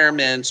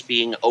requirements,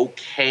 being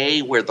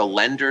okay where the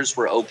lenders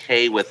were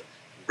okay with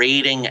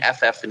rating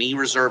FF&E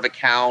reserve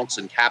accounts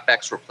and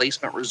CapEx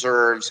replacement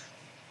reserves.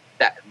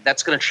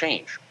 That's going to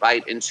change,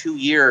 right? In 2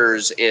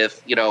 years,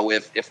 if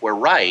we're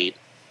right,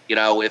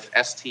 if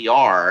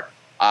STR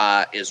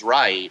is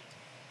right,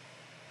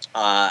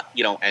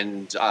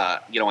 and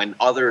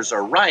others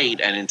are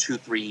right, and in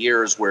 2-3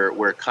 years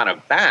we're kind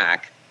of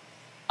back.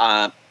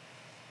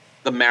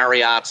 The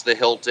Marriotts, the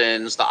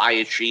Hiltons, the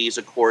IHGs,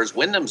 Accors,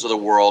 Wyndhams of the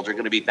world are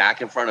going to be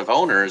back in front of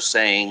owners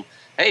saying,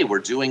 hey, we're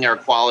doing our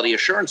quality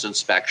assurance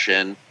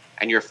inspection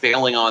and you're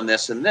failing on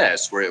this and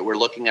this. We're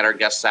looking at our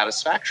guest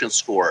satisfaction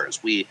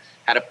scores. We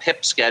had a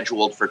PIP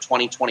scheduled for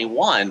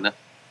 2021.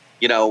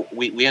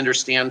 We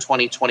understand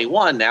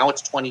 2021. Now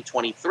it's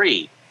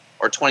 2023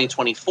 or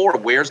 2024.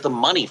 Where's the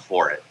money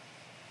for it?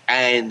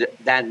 And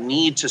that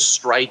need to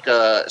stroke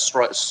a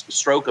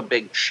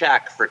big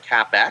check for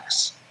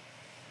CapEx,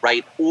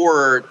 right?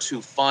 Or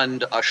to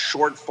fund a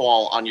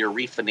shortfall on your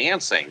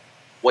refinancing.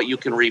 What you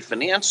can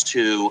refinance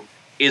to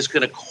is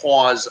going to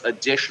cause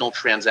additional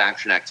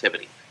transaction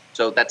activity.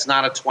 So that's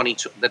not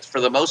that's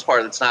for the most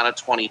part, it's not a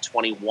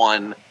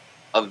 2021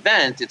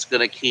 event. It's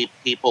going to keep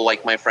people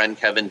like my friend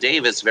Kevin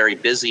Davis very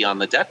busy on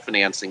the debt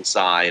financing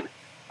side,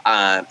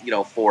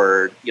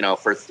 for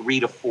 3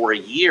 to 4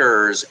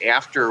 years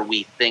after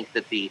we think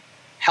that the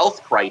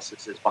health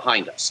crisis is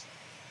behind us.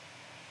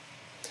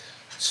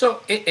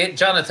 So,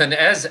 Jonathan,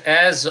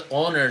 as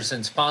owners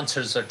and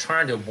sponsors are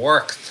trying to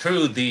work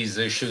through these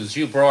issues,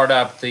 you brought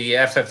up the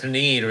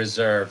FF&E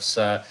reserves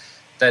that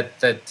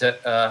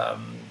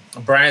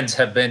brands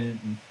have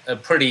been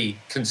pretty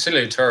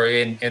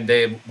conciliatory in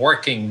they're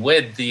working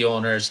with the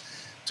owners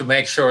to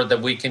make sure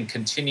that we can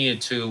continue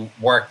to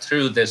work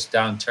through this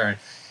downturn.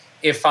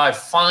 If I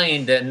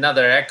find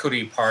another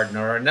equity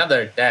partner or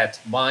another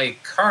debt, my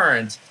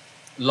current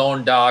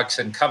loan docs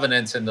and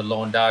covenants in the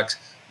loan docs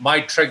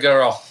might trigger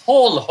a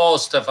whole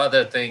host of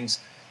other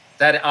things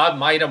that I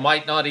might or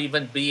might not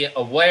even be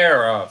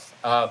aware of.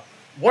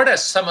 What are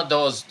some of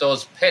those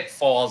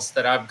pitfalls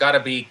that I've got to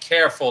be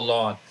careful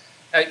on?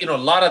 A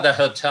lot of the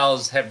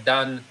hotels have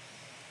done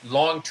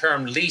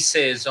long-term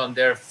leases on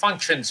their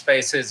function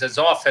spaces as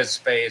office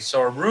space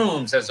or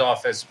rooms as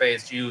office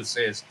space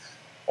uses,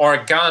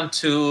 or gone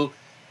to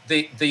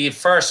the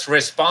first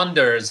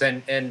responders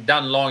and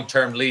done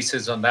long-term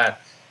leases on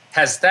that.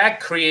 Has that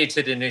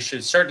created an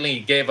issue? Certainly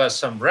it gave us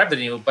some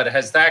revenue, but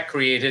has that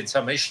created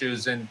some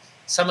issues in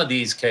some of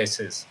these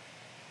cases?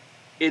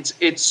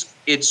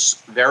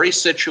 It's very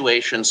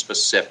situation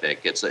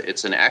specific.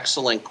 It's an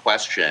excellent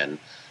question.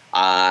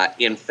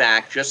 In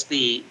fact, just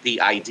the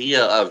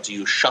idea of, do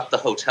you shut the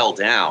hotel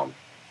down,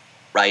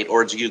 right,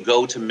 or do you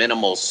go to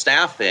minimal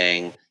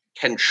staffing,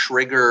 can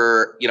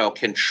trigger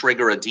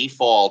a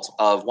default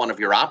of one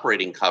of your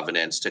operating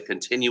covenants to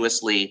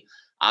continuously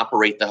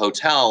operate the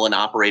hotel and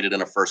operate it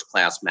in a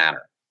first-class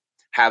manner.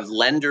 Have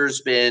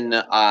lenders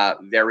been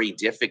very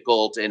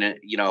difficult and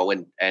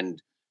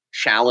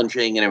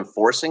challenging in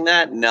enforcing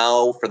that?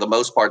 No, for the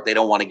most part, they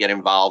don't want to get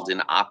involved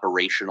in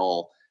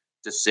operational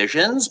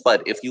decisions.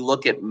 But if you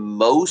look at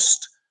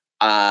most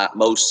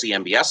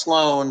CMBS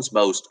loans,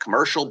 most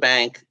commercial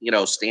bank,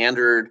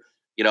 standard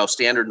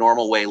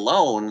normal way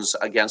loans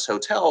against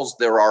hotels,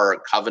 there are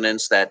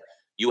covenants that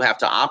you have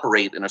to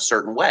operate in a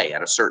certain way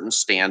at a certain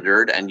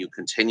standard, and you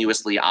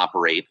continuously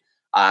operate.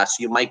 So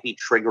you might be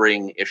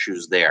triggering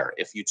issues there.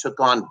 If you took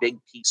on big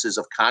pieces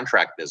of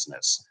contract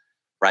business,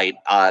 right,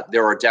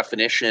 there are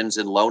definitions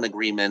in loan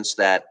agreements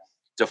that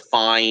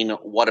define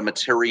what a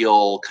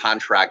material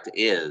contract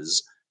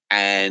is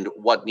and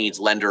what needs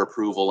lender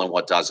approval and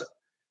what doesn't.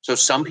 So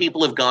some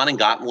people have gone and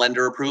gotten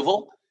lender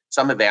approval.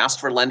 Some have asked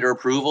for lender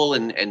approval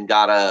and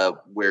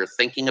we're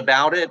thinking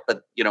about it.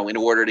 But, in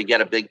order to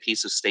get a big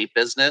piece of state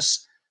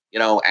business,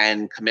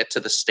 and commit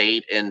to the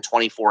state in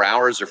 24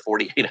 hours or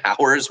 48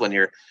 hours when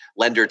your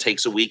lender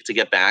takes a week to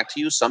get back to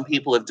you, some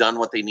people have done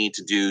what they need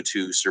to do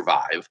to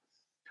survive.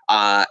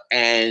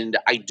 And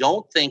I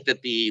don't think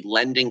that the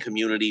lending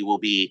community will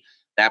be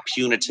that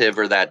punitive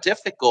or that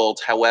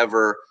difficult.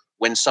 However,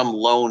 when some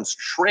loans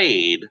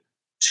trade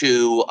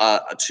to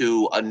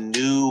a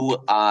new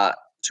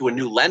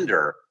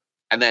lender,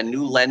 and that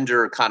new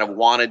lender kind of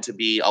wanted to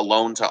be a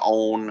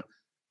loan-to-own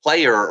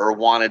player or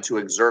wanted to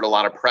exert a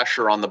lot of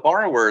pressure on the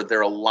borrower, there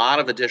are a lot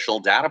of additional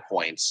data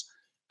points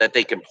that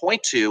they can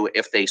point to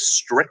if they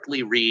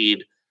strictly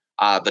read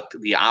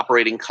the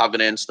operating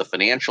covenants, the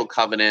financial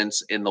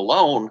covenants in the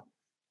loan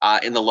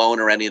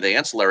or any of the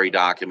ancillary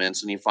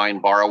documents, and you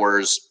find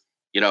borrowers,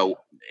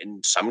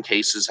 in some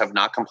cases have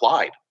not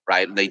complied,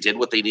 right? And they did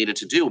what they needed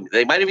to do.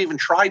 They might have even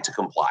tried to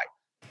comply,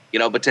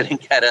 but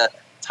didn't get a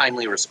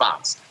timely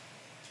response.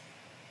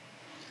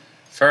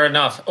 Fair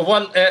enough.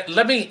 Well,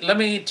 let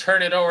me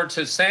turn it over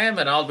to Sam,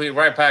 and I'll be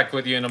right back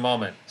with you in a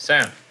moment.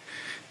 Sam.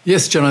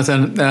 Yes,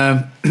 Jonathan.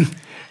 I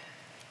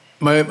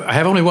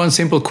have only one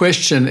simple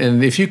question,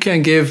 and if you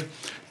can give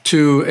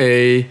to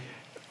a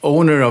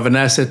owner of an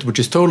asset which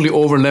is totally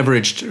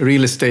over-leveraged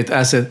real estate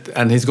asset,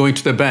 and he's going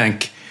to the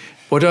bank,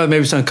 what are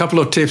maybe a couple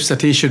of tips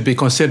that he should be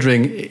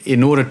considering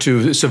in order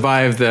to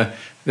survive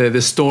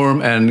the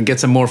storm and get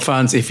some more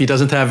funds if he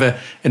doesn't have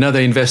another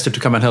investor to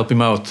come and help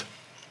him out?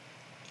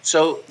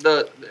 So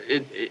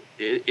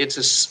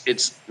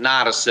it's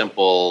not a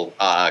simple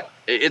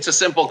it's a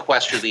simple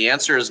question. The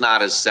answer is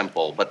not as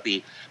simple, but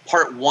the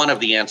part one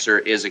of the answer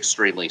is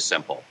extremely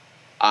simple.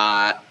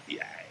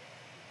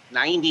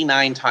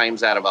 99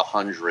 times out of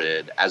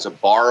 100, as a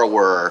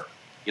borrower,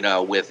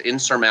 with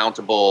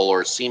insurmountable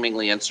or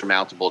seemingly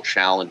insurmountable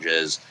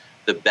challenges,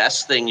 the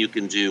best thing you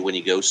can do when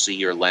you go see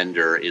your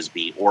lender is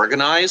be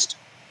organized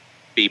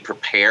be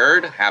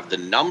prepared, have the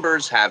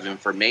numbers, have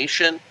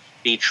information,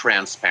 be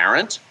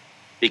transparent,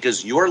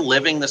 because you're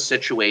living the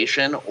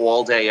situation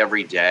all day,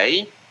 every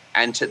day.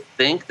 And to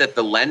think that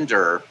the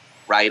lender,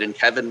 right, and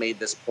Kevin made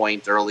this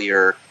point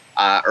earlier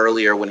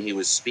when he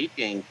was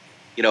speaking,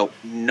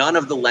 none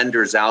of the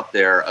lenders out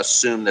there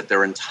assume that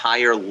their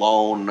entire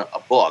loan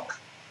book,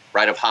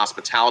 right, of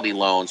hospitality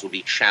loans will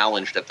be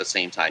challenged at the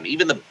same time.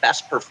 Even the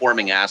best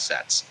performing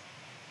assets,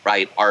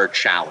 right, are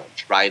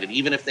challenged, right? And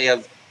even if they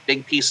have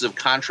big pieces of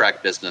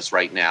contract business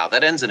right now,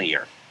 that ends in a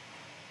year,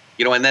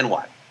 and then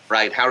what,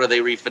 right? How do they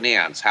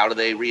refinance? How do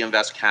they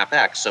reinvest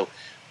CapEx? So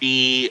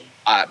be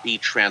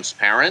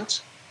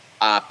transparent,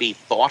 be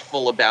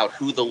thoughtful about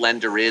who the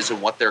lender is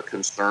and what their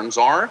concerns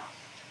are.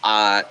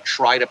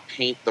 Try to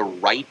paint the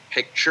right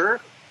picture,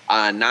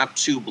 not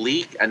too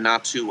bleak and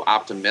not too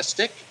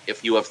optimistic.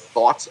 If you have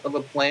thoughts of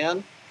a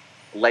plan,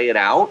 lay it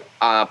out.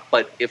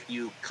 But if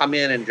you come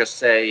in and just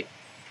say,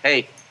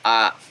 hey,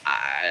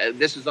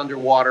 this is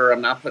underwater,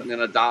 I'm not putting in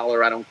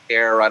 $1, I don't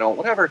care, I don't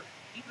whatever,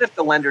 even if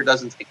the lender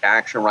doesn't take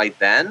action right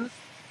then,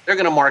 they're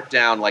going to mark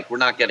down like, we're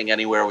not getting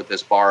anywhere with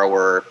this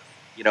borrower.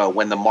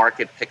 When the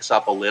market picks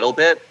up a little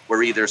bit,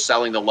 we're either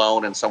selling the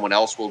loan and someone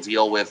else will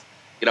deal with,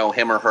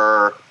 him or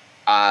her,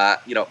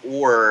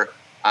 or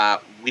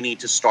we need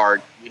to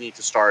start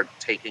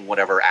taking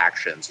whatever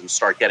actions and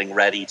start getting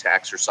ready to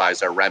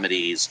exercise our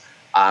remedies.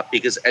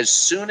 Because as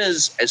soon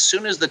as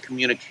the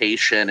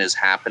communication is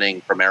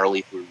happening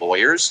primarily through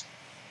lawyers,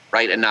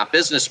 right, and not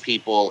business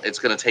people, it's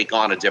going to take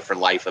on a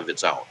different life of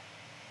its own.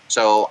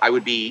 So I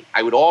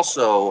would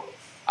also,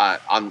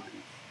 I'm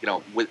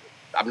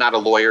not a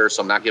lawyer,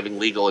 so I'm not giving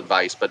legal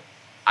advice, but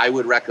I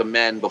would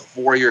recommend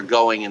before you're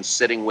going and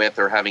sitting with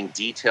or having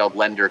detailed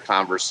lender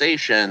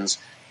conversations,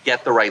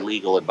 get the right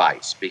legal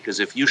advice. Because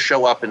if you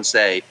show up and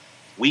say,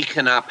 we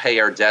cannot pay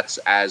our debts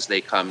as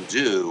they come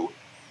due,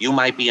 you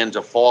might be in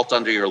default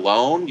under your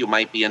loan, you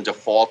might be in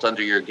default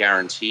under your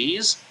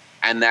guarantees,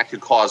 and that could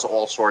cause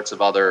all sorts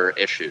of other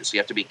issues. You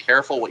have to be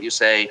careful what you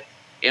say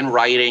in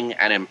writing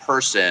and in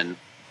person.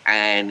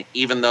 And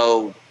even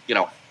though,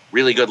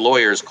 really good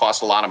lawyers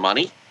cost a lot of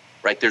money,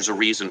 right, there's a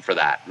reason for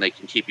that, and they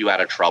can keep you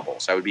out of trouble.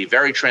 So I would be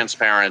very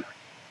transparent,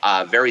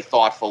 very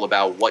thoughtful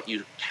about what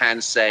you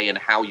can say and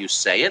how you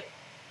say it,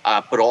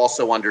 but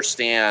also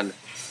understand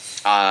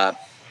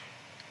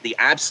the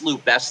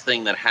absolute best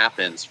thing that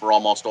happens for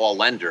almost all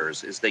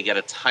lenders is they get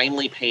a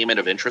timely payment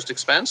of interest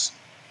expense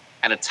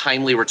and a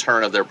timely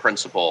return of their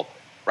principal,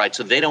 right?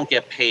 So they don't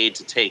get paid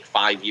to take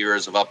 5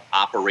 years of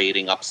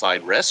operating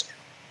upside risk.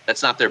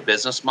 That's not their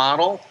business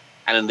model.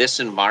 And in this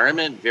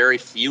environment, very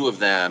few of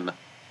them,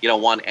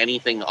 want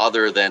anything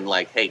other than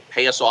like, hey,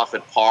 pay us off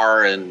at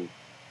par and,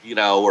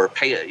 or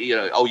pay,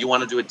 oh, you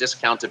want to do a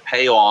discounted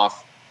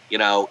payoff,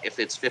 if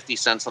it's 50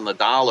 cents on the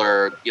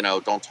dollar,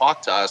 don't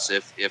talk to us.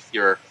 If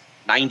you're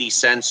 90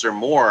 cents or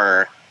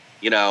more,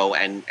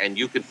 and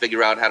you could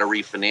figure out how to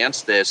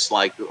refinance this,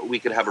 like we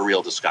could have a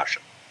real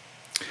discussion.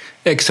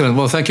 Excellent.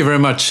 Well, thank you very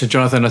much,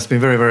 Jonathan. That's been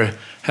very, very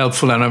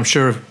helpful. And I'm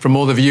sure from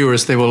all the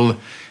viewers, they will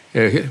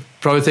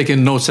probably take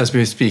in notes as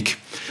we speak.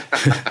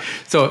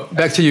 So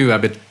back to you,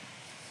 Abid.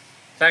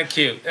 Thank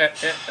you.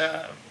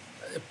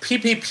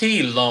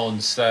 PPP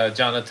loans,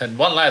 Jonathan.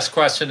 One last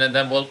question, and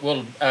then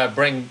we'll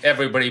bring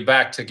everybody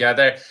back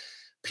together.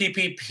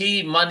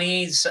 PPP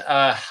monies,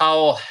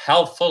 how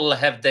helpful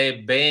have they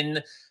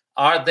been?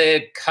 Are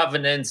there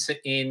covenants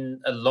in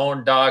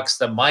loan docs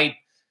that might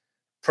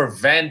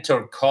prevent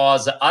or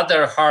cause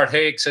other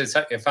heartaches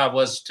if I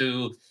was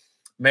to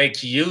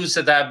make use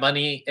of that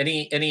money?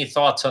 Any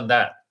thoughts on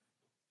that?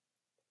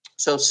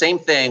 So same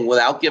thing,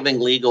 without giving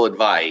legal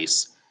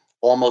advice,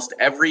 almost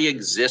every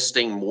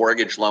existing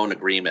mortgage loan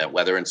agreement,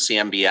 whether in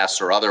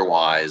CMBS or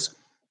otherwise,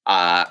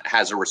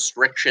 has a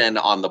restriction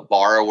on the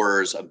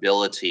borrower's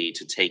ability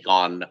to take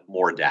on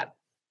more debt.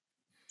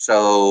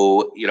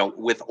 So,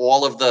 with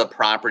all of the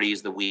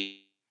properties that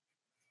we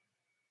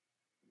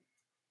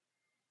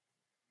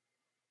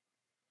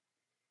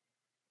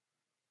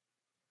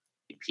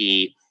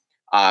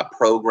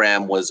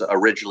program was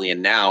originally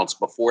announced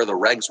before the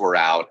regs were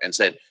out and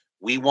said,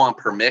 we want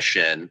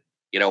permission,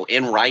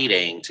 in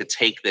writing to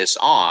take this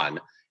on.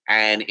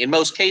 And in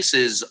most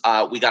cases,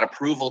 we got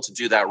approval to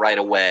do that right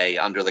away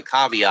under the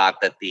caveat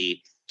that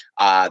the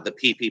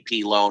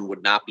PPP loan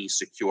would not be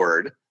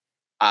secured,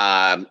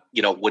 and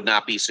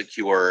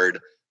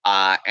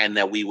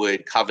that we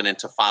would covenant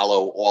to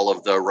follow all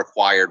of the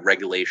required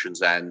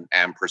regulations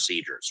and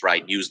procedures,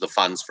 right? Use the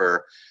funds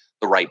for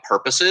the right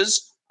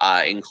purposes,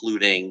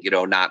 including,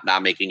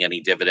 not making any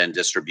dividend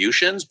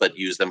distributions, but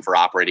use them for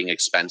operating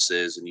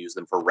expenses and use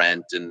them for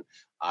rent and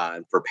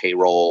for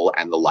payroll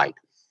and the like.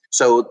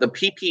 So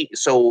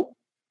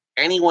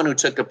anyone who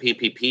took a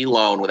PPP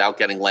loan without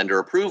getting lender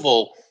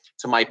approval,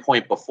 to my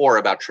point before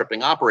about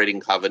tripping operating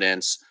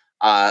covenants,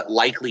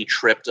 likely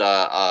tripped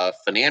a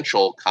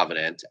financial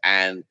covenant.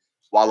 And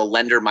while a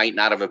lender might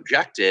not have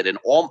objected,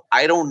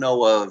 I don't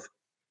know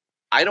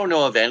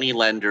of any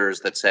lenders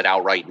that said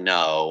outright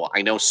no.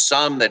 I know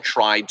some that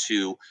tried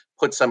to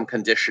put some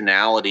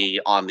conditionality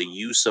on the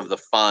use of the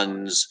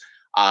funds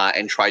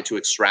and tried to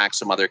extract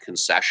some other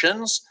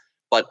concessions.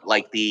 But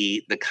like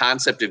the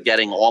concept of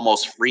getting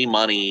almost free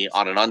money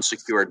on an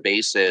unsecured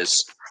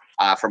basis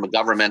from a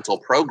governmental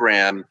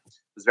program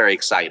was very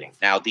exciting.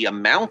 Now the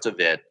amount of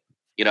it,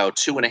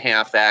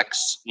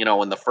 2.5x,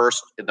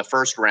 in the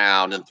first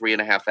round and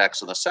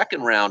 3.5x in the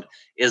second round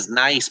is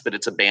nice, but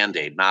it's a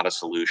Band-Aid, not a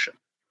solution,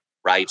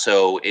 right?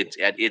 So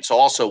it's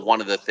also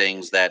one of the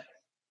things that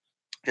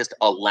just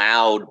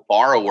allowed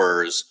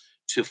borrowers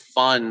to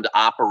fund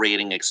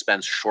operating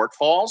expense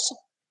shortfalls.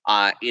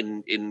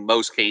 In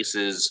most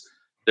cases,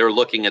 they're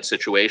looking at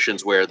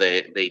situations where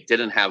they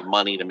didn't have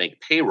money to make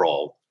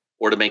payroll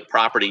or to make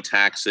property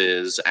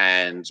taxes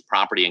and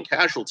property and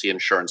casualty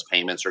insurance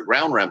payments or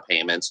ground rent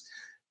payments.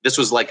 This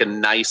was like a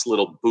nice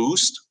little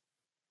boost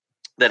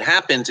that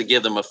happened to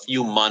give them a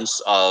few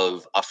months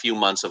of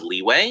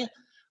leeway,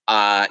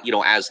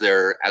 as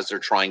they're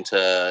trying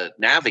to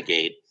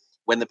navigate.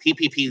 When the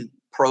PPP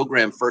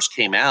program first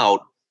came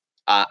out,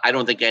 I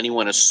don't think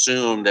anyone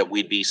assumed that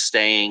we'd be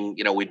staying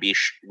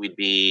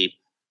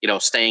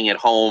at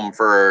home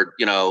for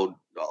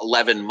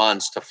 11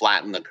 months to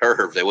flatten the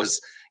curve. There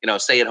was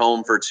stay at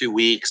home for 2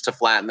 weeks to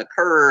flatten the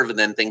curve, and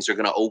then things are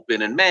going to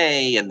open in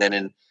May, and then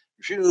in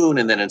June,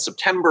 and then in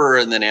September,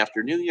 and then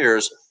after New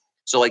Year's.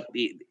 So like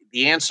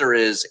the answer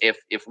is,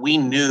 if we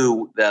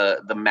knew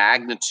the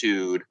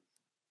magnitude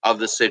of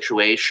the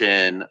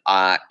situation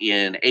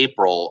in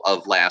April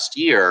of last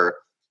year,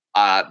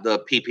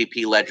 the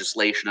PPP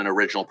legislation and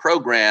original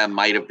program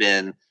might have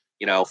been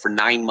for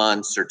 9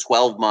 months or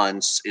 12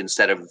 months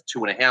instead of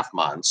 2.5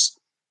 months,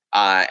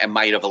 and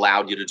might have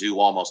allowed you to do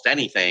almost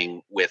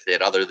anything with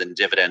it other than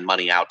dividend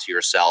money out to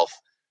yourself.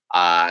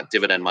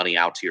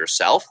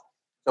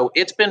 So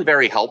it's been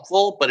very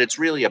helpful, but it's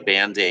really a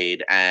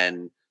Band-Aid,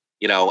 and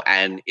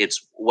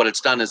it's what it's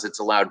done is it's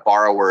allowed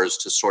borrowers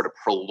to sort of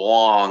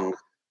prolong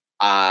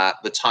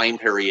the time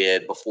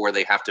period before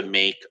they have to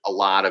make a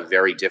lot of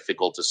very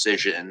difficult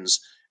decisions.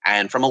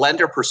 And from a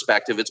lender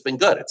perspective, it's been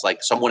good. It's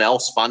like someone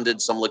else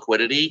funded some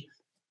liquidity.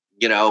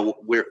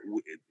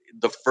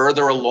 The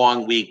further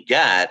along we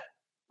get,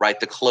 right,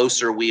 the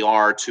closer we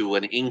are to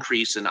an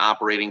increase in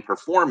operating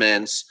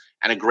performance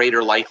and a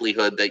greater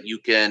likelihood that you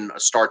can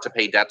start to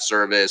pay debt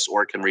service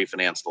or can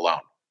refinance the loan.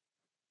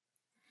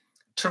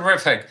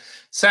 Terrific.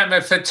 Sam,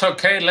 if it's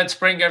okay, let's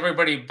bring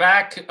everybody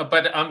back,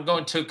 but I'm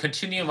going to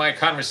continue my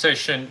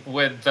conversation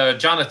with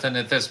Jonathan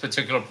at this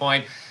particular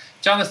point.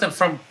 Jonathan,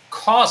 from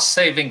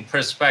cost-saving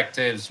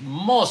perspectives,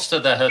 most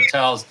of the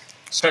hotels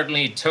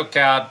certainly took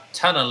out a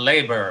ton of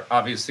labor.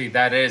 Obviously,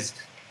 that is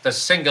the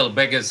single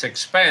biggest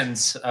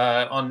expense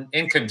on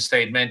income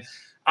statement.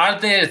 Are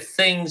there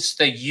things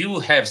that you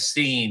have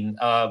seen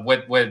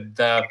with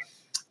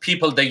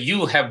people that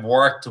you have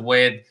worked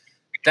with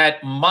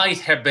that might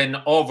have been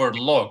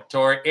overlooked,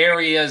 or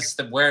areas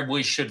where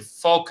we should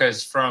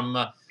focus from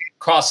a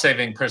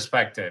cost-saving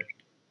perspective?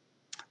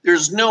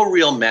 There's no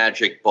real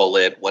magic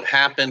bullet. What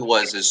happened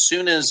was, as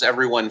soon as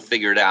everyone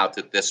figured out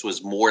that this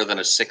was more than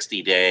a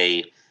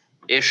 60-day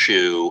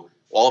issue,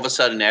 all of a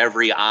sudden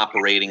every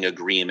operating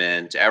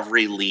agreement,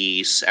 every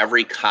lease,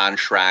 every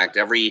contract,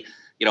 every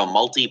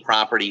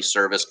multi-property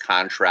service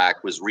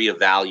contract was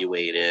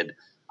reevaluated,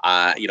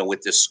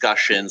 with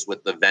discussions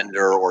with the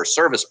vendor or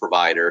service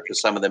provider, because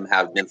some of them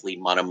have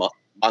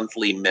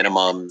monthly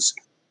minimums,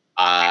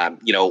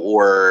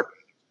 or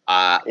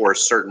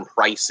certain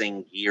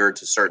pricing geared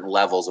to certain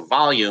levels of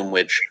volume,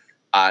 which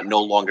no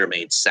longer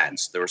made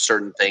sense. There were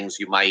certain things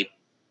you might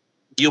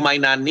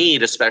not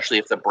need, especially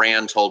if the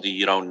brand told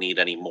you don't need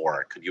any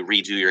more. Could you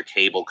redo your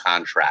cable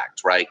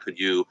contract, right? Could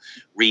you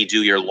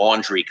redo your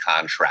laundry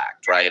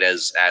contract, right?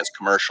 As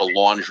commercial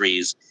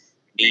laundries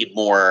need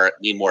more.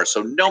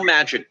 So no real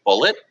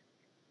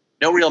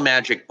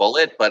magic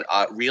bullet, but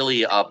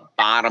really a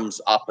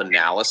bottoms up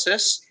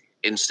analysis.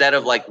 Instead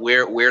of like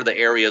where the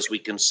areas we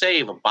can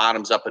save, a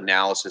bottoms up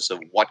analysis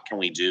of what can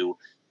we do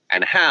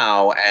and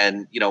how.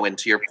 And and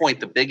to your point,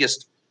 the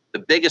biggest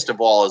of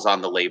all is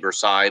on the labor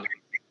side,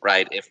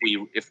 right? If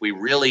we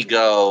really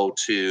go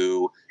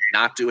to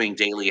not doing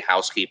daily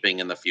housekeeping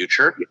in the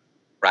future,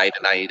 right?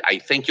 And I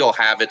think you'll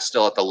have it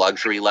still at the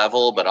luxury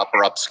level, but upper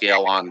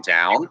upscale on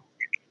down.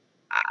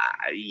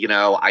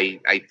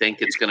 I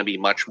think it's going to be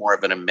much more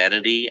of an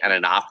amenity and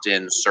an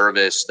opt-in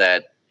service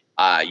that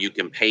you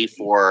can pay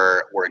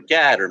for or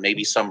get, or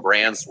maybe some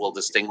brands will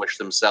distinguish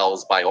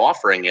themselves by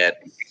offering it.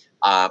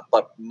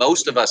 But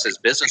most of us as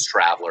business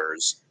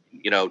travelers,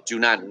 do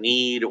not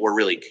need or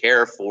really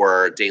care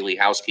for daily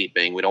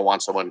housekeeping. We don't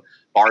want someone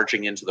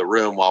barging into the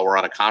room while we're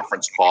on a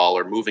conference call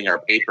or moving our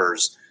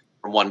papers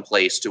from one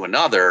place to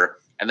another.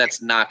 And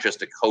that's not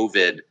just a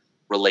COVID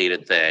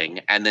related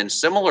thing. And then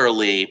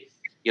similarly,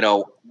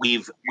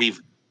 we've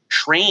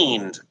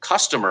trained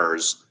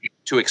customers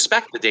to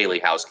expect the daily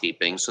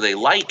housekeeping, so they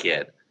like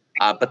it.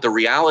 But the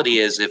reality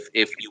is,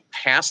 if you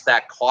pass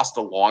that cost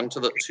along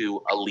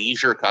to a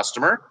leisure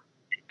customer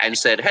and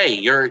said, "Hey,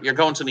 you're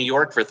going to New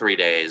York for 3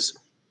 days.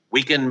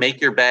 We can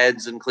make your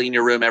beds and clean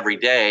your room every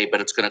day,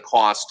 but it's going to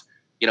cost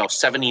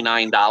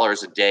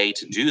 $79 a day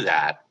to do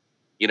that."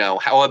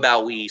 How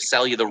about we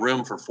sell you the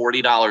room for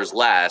 $40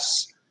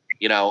 less,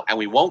 and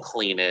we won't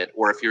clean it.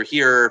 Or if you're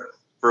here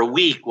for a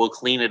week, we'll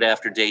clean it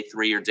after day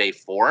 3 or day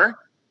 4,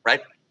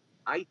 right?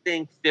 I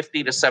think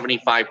 50 to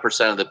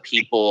 75% of the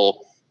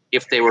people,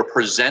 if they were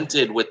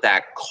presented with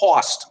that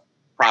cost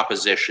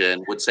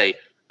proposition, would say,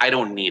 I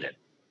don't need it.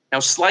 Now,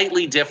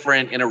 slightly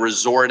different in a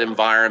resort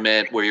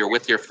environment where you're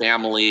with your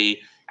family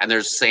and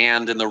there's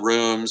sand in the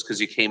rooms because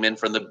you came in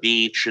from the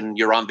beach and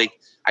you're on vacation.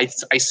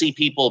 I see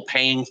people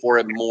paying for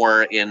it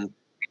more in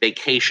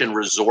vacation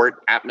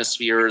resort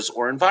atmospheres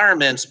or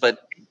environments,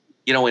 but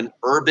in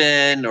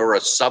urban or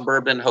a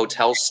suburban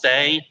hotel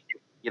stay,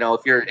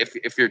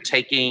 if you're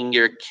taking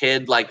your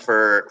kid like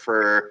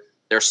for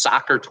their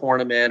soccer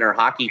tournament or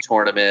hockey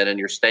tournament and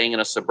you're staying in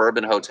a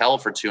suburban hotel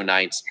for 2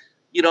 nights,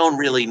 you don't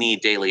really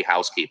need daily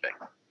housekeeping,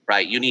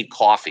 right? You need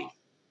coffee.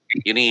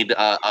 You need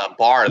a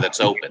bar that's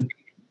open.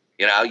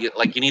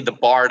 You need the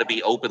bar to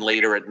be open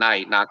later at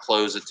night, not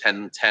close at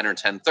 10 or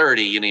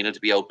 10:30. You need it to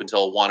be open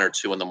till 1 or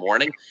 2 in the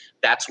morning.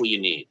 That's what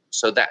you need.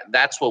 So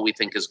that's what we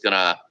think is going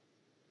to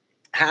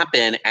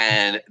happen.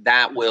 And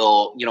that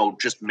will,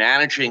 just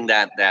managing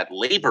that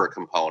labor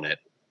component,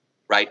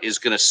 right, is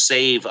going to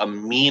save a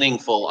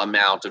meaningful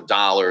amount of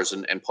dollars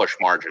and push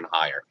margin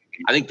higher.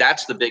 I think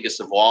that's the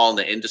biggest of all, and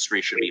the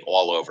industry should be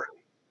all over it.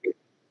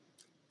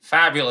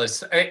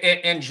 Fabulous.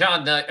 And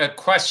John, a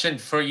question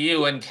for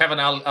you, and Kevin,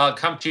 I'll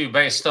come to you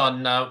based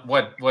on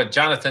what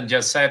Jonathan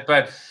just said.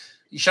 But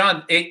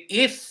John,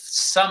 if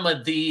some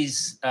of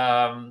these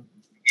cutbacks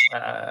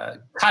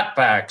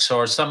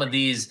or some of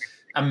these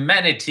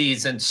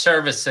amenities and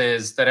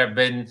services that have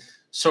been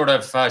sort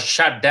of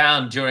shut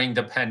down during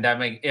the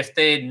pandemic, if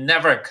they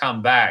never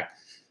come back,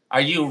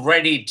 are you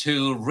ready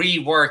to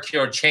rework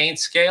your chain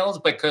scales?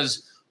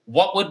 Because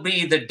what would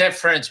be the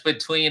difference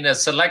between a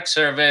select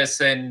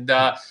service and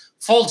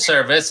full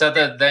service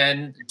other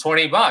than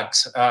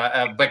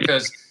 $20?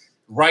 Because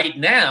right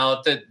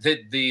now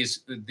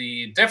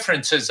the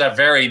differences are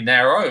very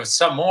narrow. If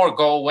some more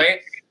go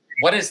away,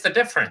 what is the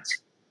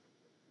difference?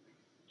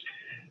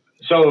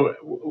 So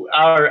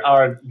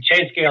our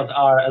chain scales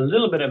are a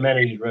little bit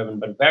amenity driven,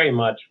 but very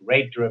much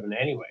rate driven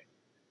anyway.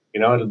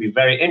 It'll be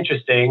very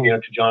interesting,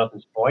 to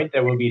Jonathan's point.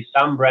 There will be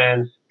some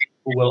brands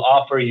who will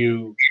offer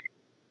you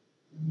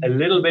a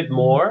little bit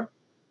more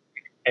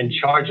and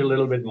charge a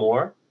little bit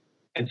more.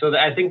 And so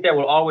I think there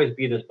will always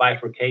be this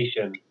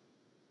bifurcation.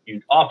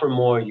 You offer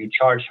more, you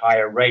charge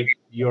higher rate,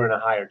 you're in a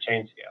higher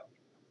chain scale.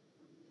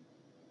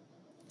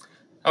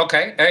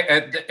 Okay.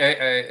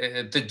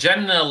 The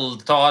general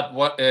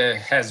thought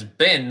has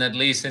been, at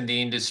least in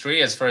the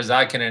industry, as far as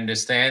I can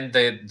understand,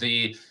 that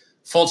the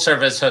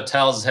full-service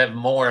hotels have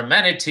more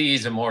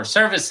amenities and more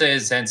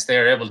services, hence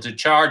they're able to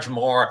charge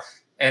more,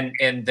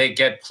 and they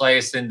get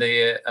placed in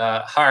the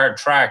higher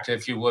track,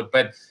 if you would.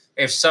 But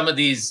if some of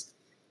these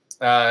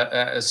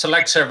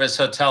select service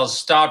hotels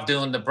stop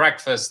doing the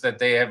breakfast that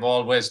they have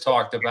always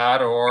talked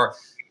about, or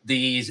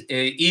the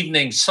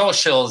evening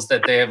socials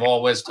that they have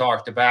always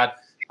talked about,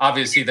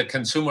 obviously the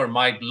consumer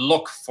might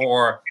look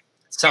for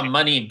some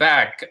money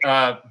back.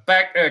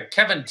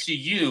 Kevin, to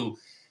you,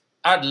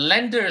 are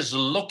lenders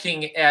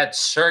looking at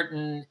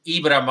certain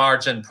EBITDA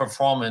margin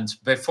performance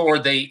before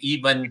they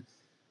even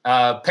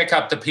pick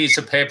up the piece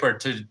of paper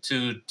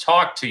to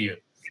talk to you?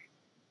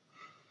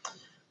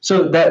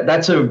 So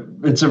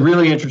it's a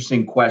really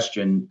interesting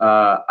question.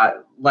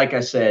 Like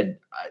I said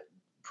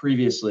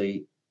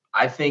previously,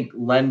 I think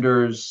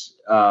lenders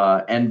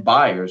and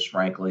buyers,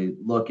 frankly,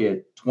 look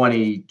at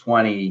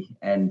 2020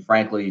 and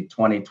frankly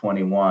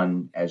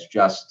 2021 as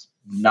just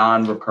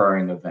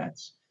non-recurring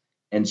events.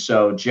 And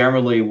so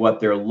generally what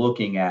they're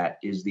looking at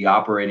is the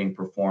operating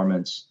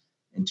performance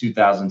in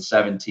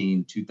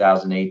 2017,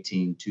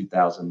 2018,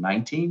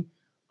 2019.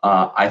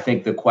 I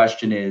think the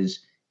question is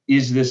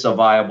this a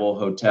viable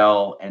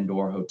hotel and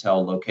or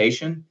hotel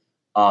location?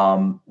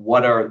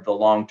 What are the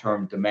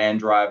long-term demand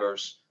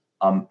drivers?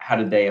 How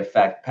do they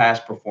affect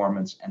past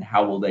performance, and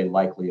how will they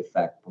likely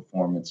affect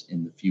performance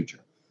in the future?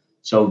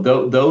 So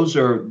those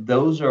are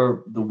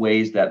the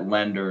ways that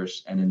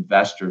lenders and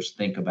investors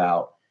think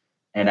about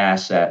an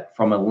asset.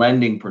 From a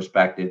lending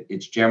perspective,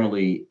 it's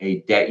generally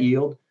a debt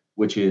yield,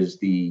 which is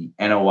the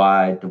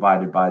NOI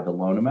divided by the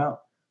loan amount.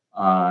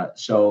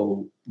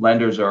 So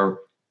lenders are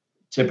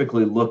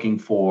typically looking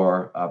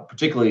for,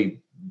 particularly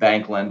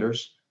bank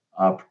lenders,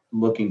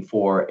 looking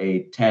for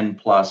a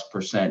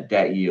 10+%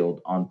 debt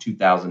yield on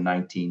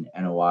 2019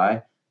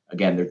 NOI.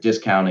 Again, they're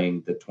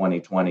discounting the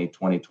 2020,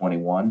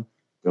 2021.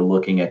 They're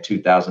looking at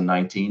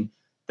 2019.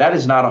 That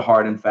is not a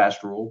hard and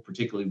fast rule,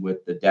 particularly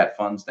with the debt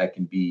funds that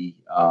can be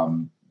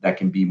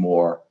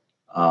more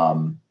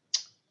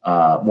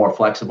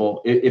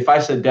flexible. If I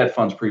said debt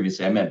funds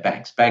previously, I meant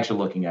banks. Banks are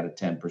looking at a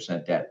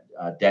 10%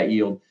 debt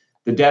yield.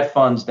 The debt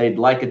funds, they'd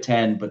like a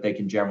 10, but they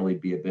can generally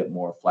be a bit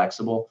more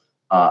flexible.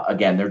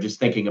 Again, they're just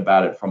thinking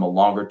about it from a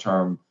longer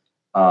term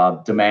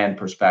demand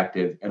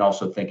perspective, and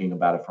also thinking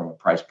about it from a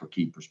price per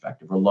key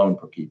perspective or loan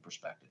per key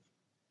perspective.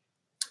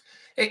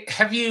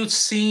 Have you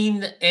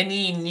seen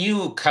any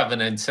new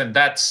covenants? And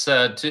that's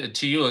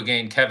to you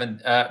again,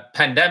 Kevin.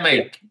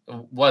 Pandemic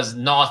was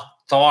not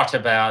thought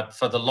about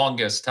for the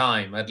longest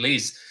time. At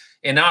least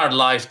in our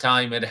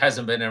lifetime, it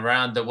hasn't been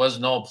around. There was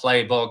no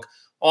playbook.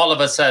 All of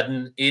a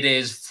sudden, it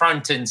is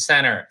front and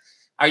center.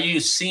 Are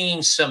you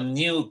seeing some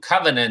new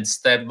covenants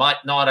that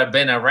might not have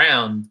been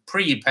around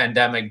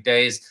pre-pandemic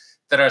days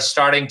that are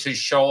starting to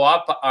show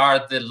up?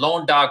 Are the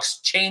loan docs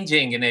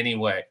changing in any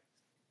way?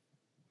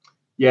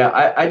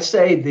 Yeah, I'd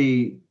say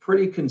the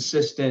pretty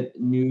consistent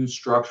new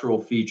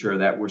structural feature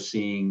that we're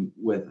seeing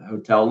with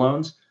hotel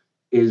loans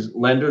is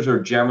lenders are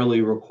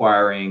generally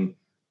requiring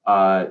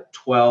a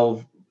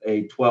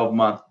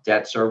 12-month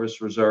debt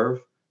service reserve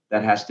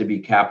that has to be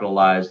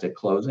capitalized at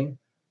closing.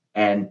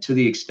 And to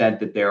the extent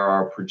that there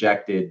are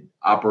projected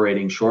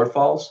operating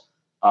shortfalls,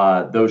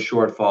 those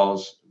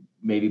shortfalls,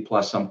 maybe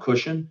plus some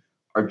cushion,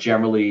 are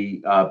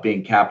generally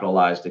being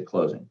capitalized at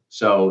closing.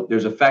 So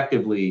there's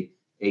effectively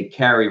a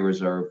carry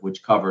reserve,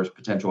 which covers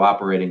potential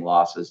operating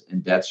losses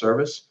and debt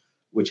service,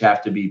 which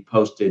have to be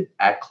posted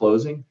at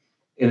closing.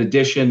 In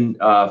addition,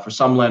 for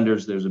some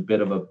lenders, there's a bit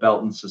of a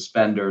belt and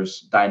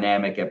suspenders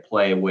dynamic at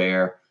play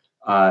where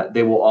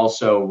they will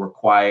also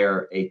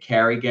require a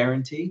carry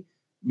guarantee,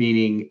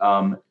 meaning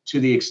to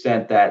the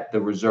extent that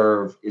the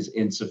reserve is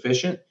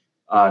insufficient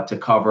to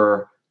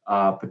cover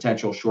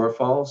potential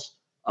shortfalls,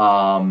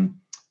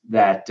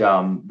 that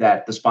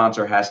the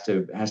sponsor has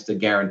to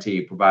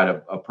guarantee, provide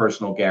a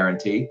personal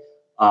guarantee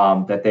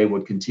that they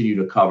would continue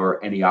to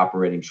cover any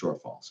operating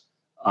shortfalls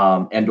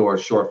and or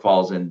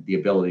shortfalls in the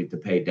ability to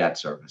pay debt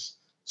service.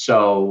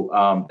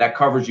 So that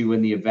covers you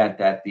in the event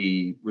that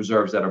the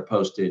reserves that are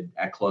posted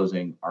at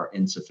closing are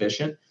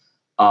insufficient.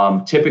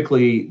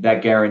 Typically,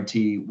 that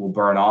guarantee will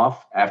burn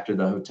off after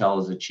the hotel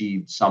has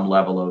achieved some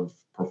level of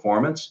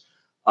performance.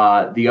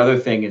 The other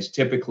thing is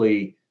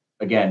typically,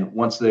 again,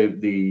 once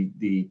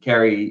the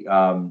carry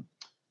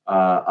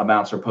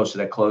amounts are posted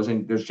at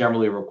closing, there's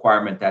generally a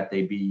requirement that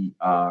they be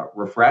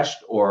refreshed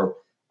or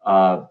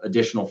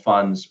additional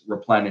funds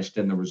replenished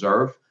in the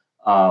reserve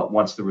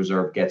once the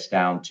reserve gets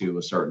down to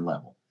a certain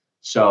level.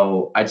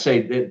 So I'd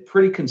say that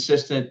pretty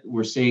consistent.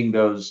 We're seeing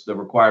the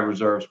required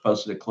reserves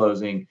posted at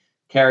closing,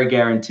 carry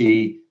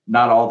guarantee,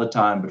 not all the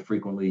time, but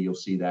frequently you'll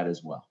see that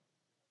as well.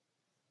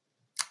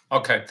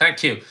 Okay,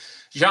 thank you.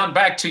 Jean,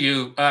 back to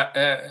you.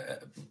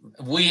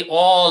 We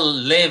all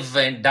live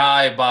and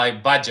die by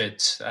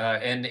budget,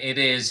 and it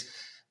is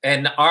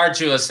an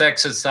arduous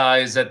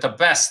exercise at the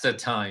best of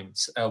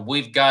times.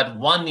 We've got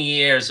 1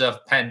 year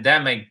of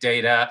pandemic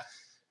data.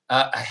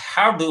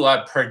 How do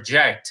I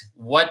project?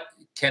 What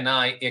can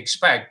I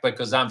expect?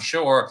 Because I'm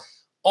sure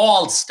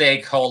all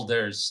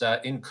stakeholders,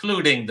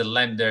 including the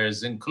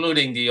lenders,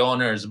 including the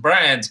owners,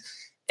 brands,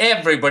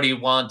 everybody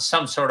wants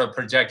some sort of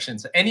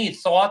projections. Any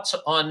thoughts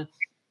on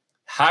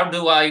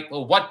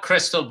what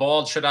crystal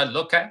ball should I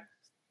look at?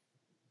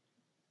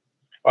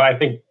 Well, I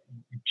think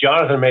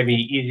Jonathan may be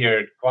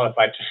easier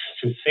qualified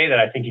to say that.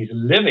 I think he's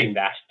living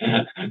that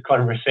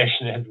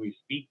conversation as we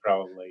speak,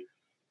 probably.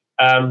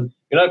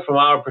 From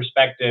our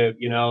perspective,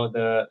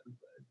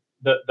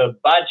 the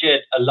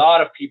budget, a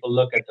lot of people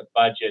look at the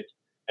budget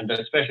and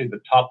especially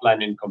the top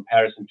line in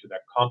comparison to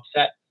their comp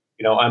set.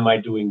 Am I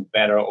doing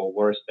better or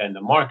worse than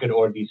the market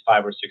or these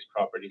 5 or 6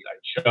 properties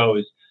I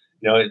chose?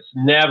 It's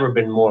never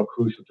been more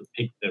crucial to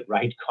pick the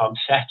right comp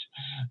set,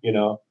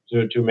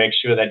 to make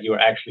sure that you're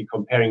actually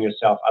comparing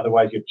yourself.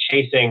 Otherwise, you're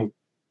chasing,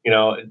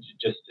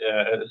 just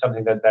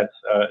something that's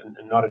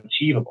not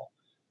achievable,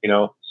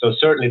 So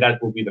certainly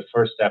that will be the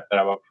first step that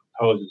I will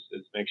propose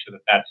is make sure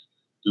that that's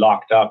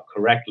locked up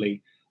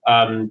correctly.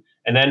 And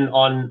then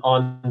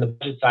on the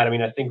budget side,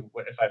 I think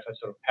if I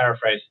sort of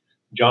paraphrase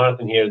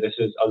Jonathan here,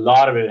 a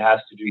lot of it has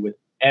to do with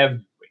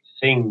every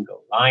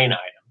single line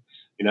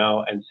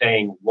item, and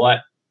saying what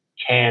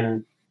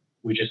can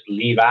we just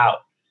leave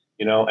out,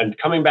 and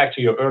coming back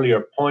to your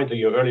earlier point or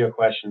your earlier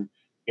question,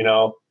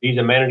 these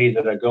amenities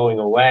that are going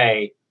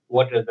away,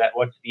 what's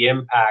the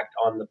impact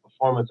on the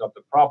performance of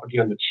the property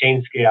on the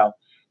chain scale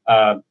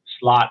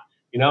slot?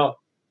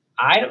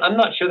 I'm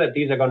not sure that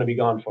these are going to be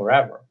gone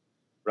forever,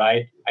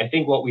 right? I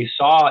think what we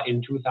saw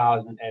in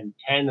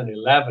 2010 and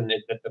 11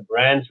 is that the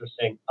brands were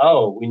saying,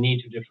 oh, we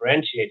need to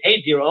differentiate.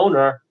 Hey, dear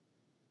owner,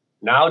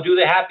 now do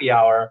the happy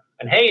hour.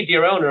 And hey,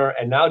 dear owner,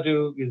 and now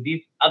do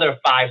these other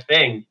 5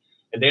 things.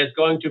 And there's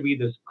going to be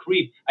this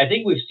creep. I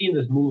think we've seen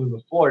this movie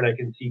before, and I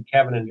can see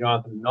Kevin and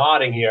Jonathan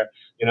nodding here,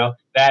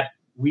 that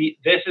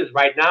this is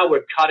right now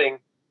we're cutting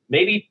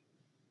maybe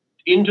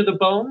to the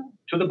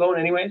bone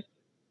anyways.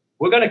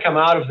 We're going to come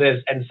out of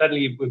this and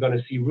suddenly we're going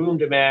to see room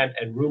demand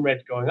and room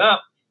rates going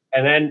up.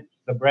 And then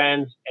the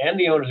brands and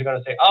the owners are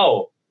going to say,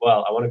 oh,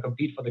 well, I want to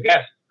compete for the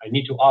guests. I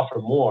need to offer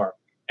more.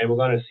 And we're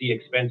going to see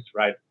expenses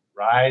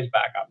rise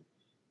back up.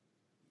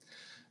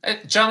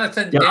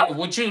 Jonathan,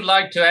 would you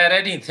like to add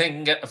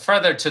anything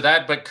further to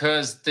that?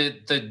 Because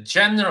the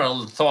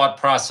general thought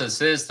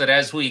process is that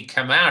as we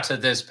come out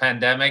of this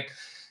pandemic,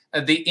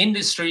 the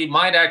industry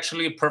might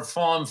actually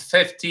perform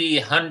 50,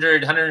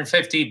 100,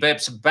 150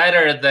 bips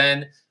better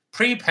than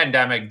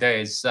pre-pandemic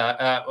days.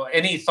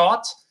 Any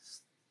thoughts?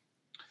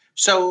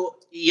 So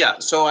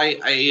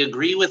I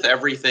agree with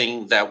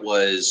everything that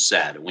was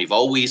said. We've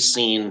always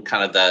seen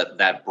kind of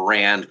that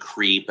brand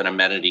creep and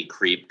amenity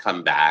creep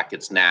come back.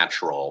 It's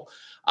natural.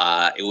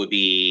 I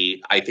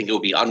think it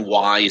would be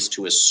unwise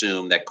to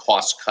assume that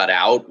cost cut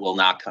out will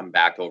not come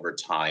back over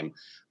time.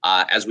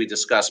 As we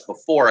discussed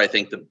before, I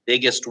think the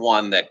biggest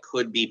one that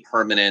could be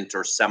permanent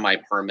or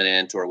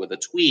semi-permanent or with a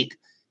tweak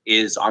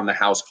is on the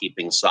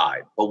housekeeping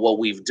side. But what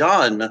we've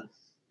done,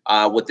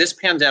 what this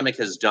pandemic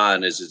has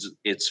done is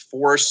it's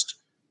forced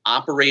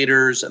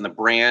operators and the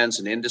brands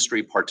and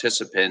industry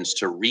participants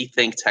to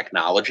rethink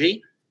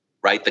technology,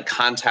 right? The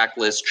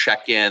contactless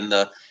check-in,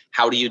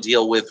 how do you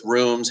deal with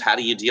rooms? How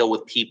do you deal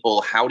with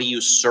people? How do you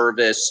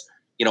service,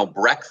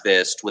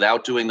 breakfast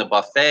without doing the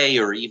buffet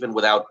or even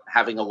without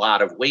having a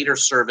lot of waiter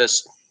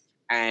service?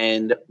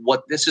 And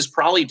what this has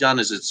probably done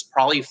is it's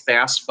probably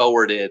fast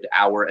forwarded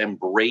our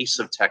embrace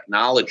of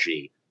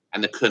technology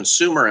and the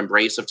consumer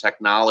embrace of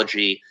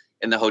technology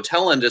in the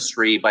hotel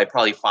industry by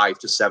probably 5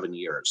 to 7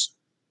 years,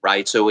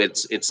 right? So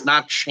it's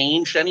not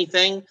changed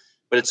anything,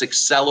 but it's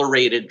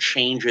accelerated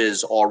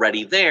changes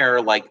already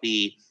there, like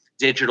the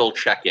digital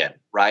check-in,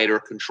 right? Or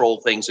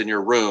control things in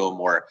your room,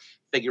 or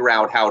figure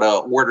out how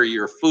to order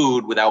your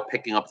food without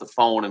picking up the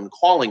phone and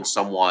calling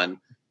someone,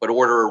 but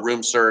order a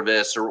room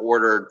service or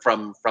order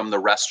from the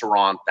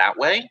restaurant that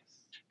way.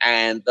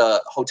 And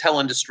the hotel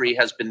industry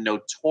has been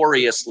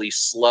notoriously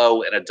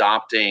slow at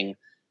adopting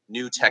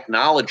new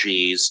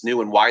technologies,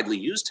 new and widely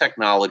used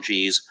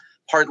technologies,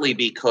 partly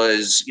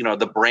because,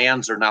 the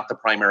brands are not the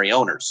primary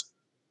owners.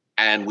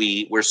 And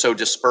we're so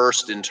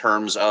dispersed in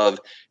terms of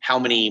how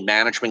many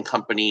management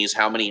companies,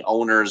 how many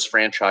owners,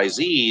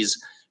 franchisees.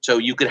 So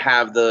you could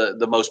have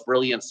the most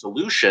brilliant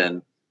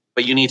solution,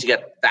 but you need to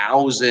get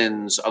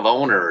thousands of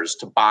owners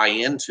to buy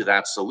into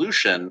that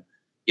solution,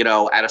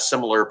 at a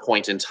similar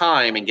point in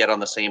time and get on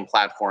the same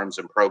platforms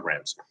and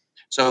programs.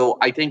 So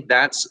I think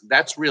that's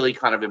really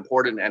kind of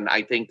important. And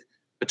I think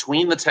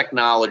between the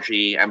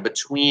technology and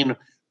between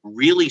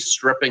really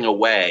stripping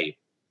away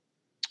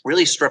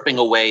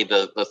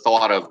the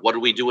thought of what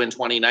did we do in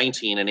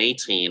 2019 and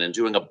 18 and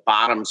doing a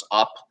bottoms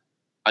up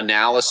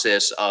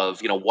analysis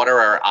of, what are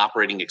our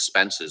operating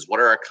expenses? What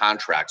are our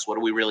contracts? What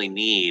do we really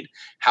need?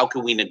 How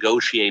can we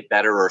negotiate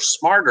better or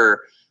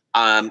smarter?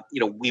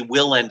 We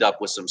will end up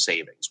with some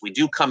savings. We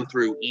do come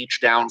through each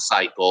down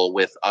cycle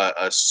with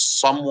a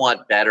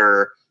somewhat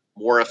better,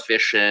 more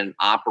efficient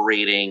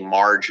operating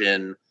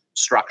margin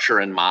structure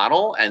and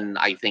model. And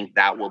I think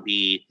that will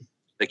be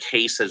the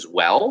case as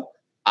well.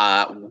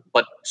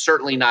 But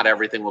certainly not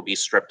everything will be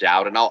stripped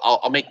out. And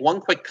I'll make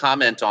one quick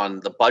comment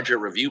on the budget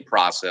review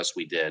process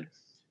we did.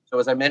 So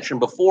as I mentioned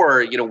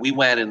before, we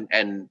went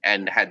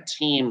and had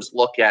teams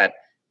look at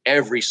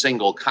every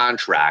single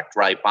contract,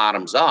 right,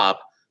 bottoms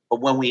up. But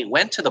when we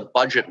went to the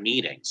budget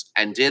meetings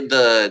and did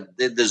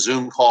the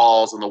Zoom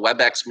calls and the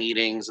WebEx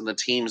meetings and the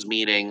Teams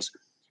meetings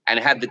and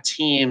had the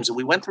teams,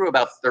 we went through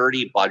about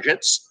 30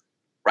 budgets,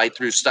 right,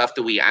 through stuff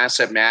that we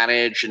asset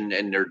manage and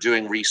they're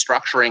doing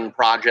restructuring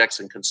projects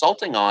and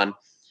consulting on.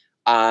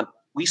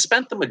 We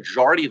spent the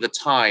majority of the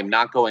time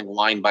not going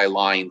line by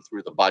line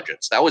through the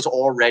budgets. That was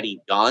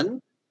already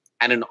done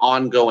and an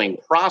ongoing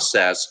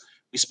process.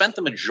 We spent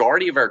the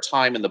majority of our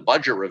time in the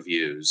budget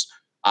reviews,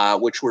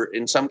 which were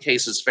in some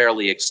cases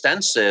fairly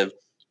extensive,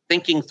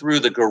 thinking through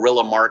the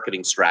guerrilla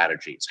marketing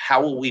strategies.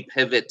 How will we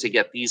pivot to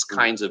get these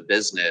kinds of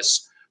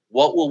business?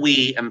 What will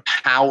we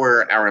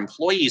empower our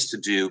employees to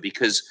do?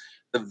 Because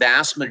the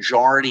vast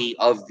majority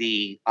of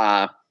the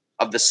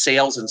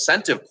sales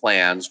incentive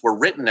plans were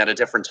written at a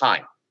different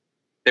time.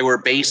 They were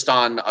based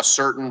on a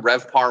certain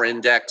RevPAR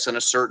index and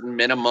a certain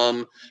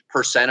minimum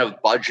percent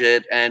of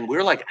budget. And we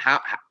were like,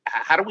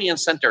 how do we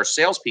incent our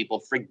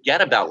salespeople?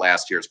 Forget about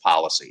last year's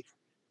policy.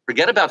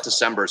 Forget about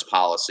December's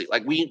policy.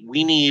 Like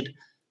we need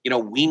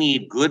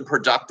good,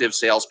 productive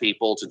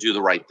salespeople to do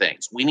the right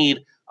things. We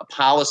need a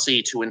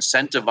policy to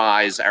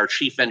incentivize our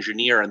chief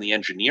engineer and the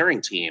engineering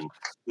team,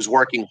 who's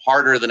working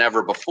harder than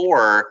ever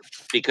before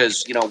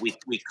because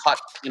we cut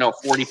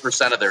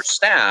 40% of their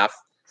staff,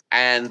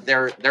 and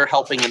they're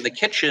helping in the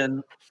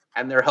kitchen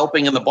and they're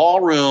helping in the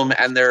ballroom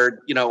and they're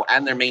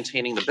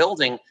maintaining the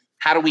building.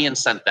 How do we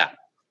incent them?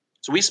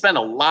 So we spend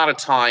a lot of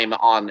time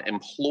on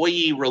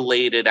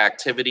employee-related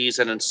activities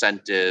and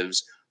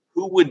incentives.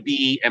 Who would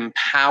be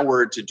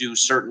empowered to do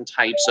certain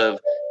types of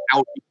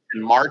outreach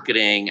and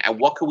marketing, and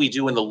what could we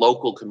do in the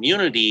local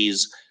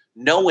communities,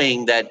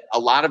 knowing that a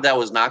lot of that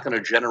was not going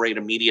to generate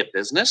immediate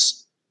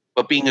business,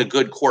 but being a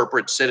good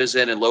corporate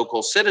citizen and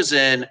local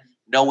citizen,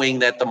 knowing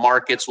that the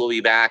markets will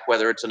be back,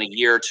 whether it's in a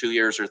year, 2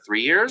 years, or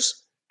 3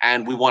 years,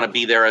 and we want to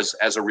be there as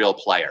a real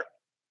player.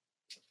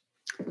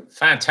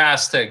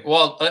 Fantastic.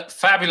 Well,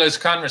 fabulous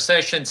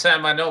conversation,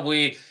 Sam. I know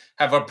we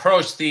have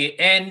approached the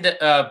end,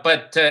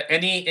 but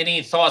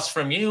any thoughts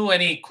from you?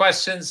 Any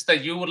questions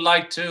that you would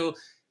like to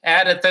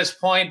add at this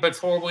point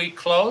before we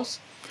close?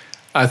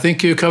 I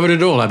think you covered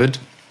it all, Abid.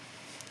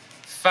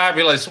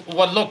 Fabulous.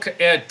 Well, look,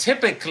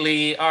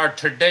 typically our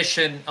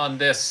tradition on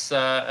this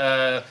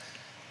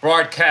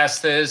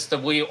broadcast is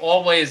that we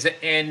always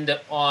end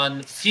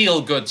on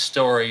feel-good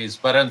stories.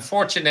 But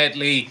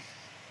unfortunately,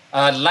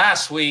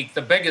 last week,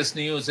 the biggest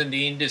news in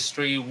the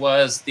industry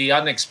was the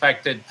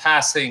unexpected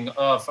passing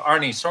of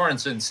Arne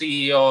Sorensen,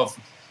 CEO of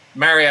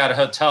Marriott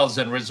Hotels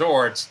and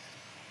Resorts.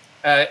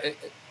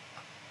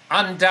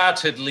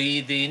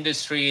 Undoubtedly, the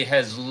industry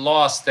has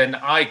lost an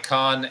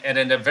icon and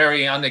in a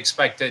very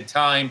unexpected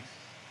time.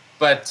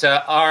 But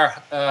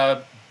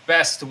our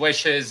best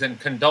wishes and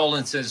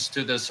condolences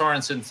to the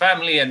Sorensen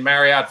family and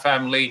Marriott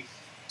family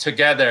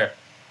together.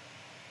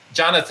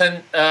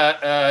 Jonathan,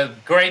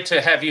 great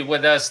to have you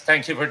with us.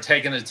 Thank you for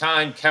taking the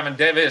time. Kevin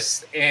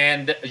Davis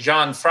and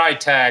John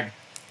Freitag,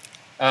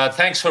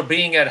 thanks for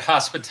being at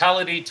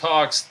Hospitality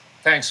Talks.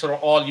 Thanks for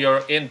all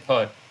your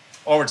input.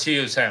 Over to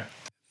you, Sam.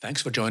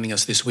 Thanks for joining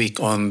us this week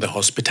on the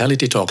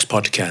Hospitality Talks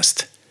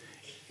podcast.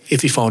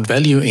 If you found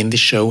value in this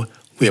show,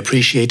 we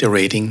appreciate a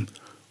rating.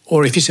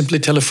 Or if you simply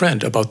tell a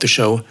friend about the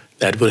show,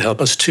 that will help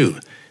us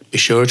too. Be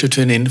sure to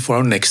tune in for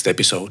our next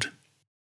episode.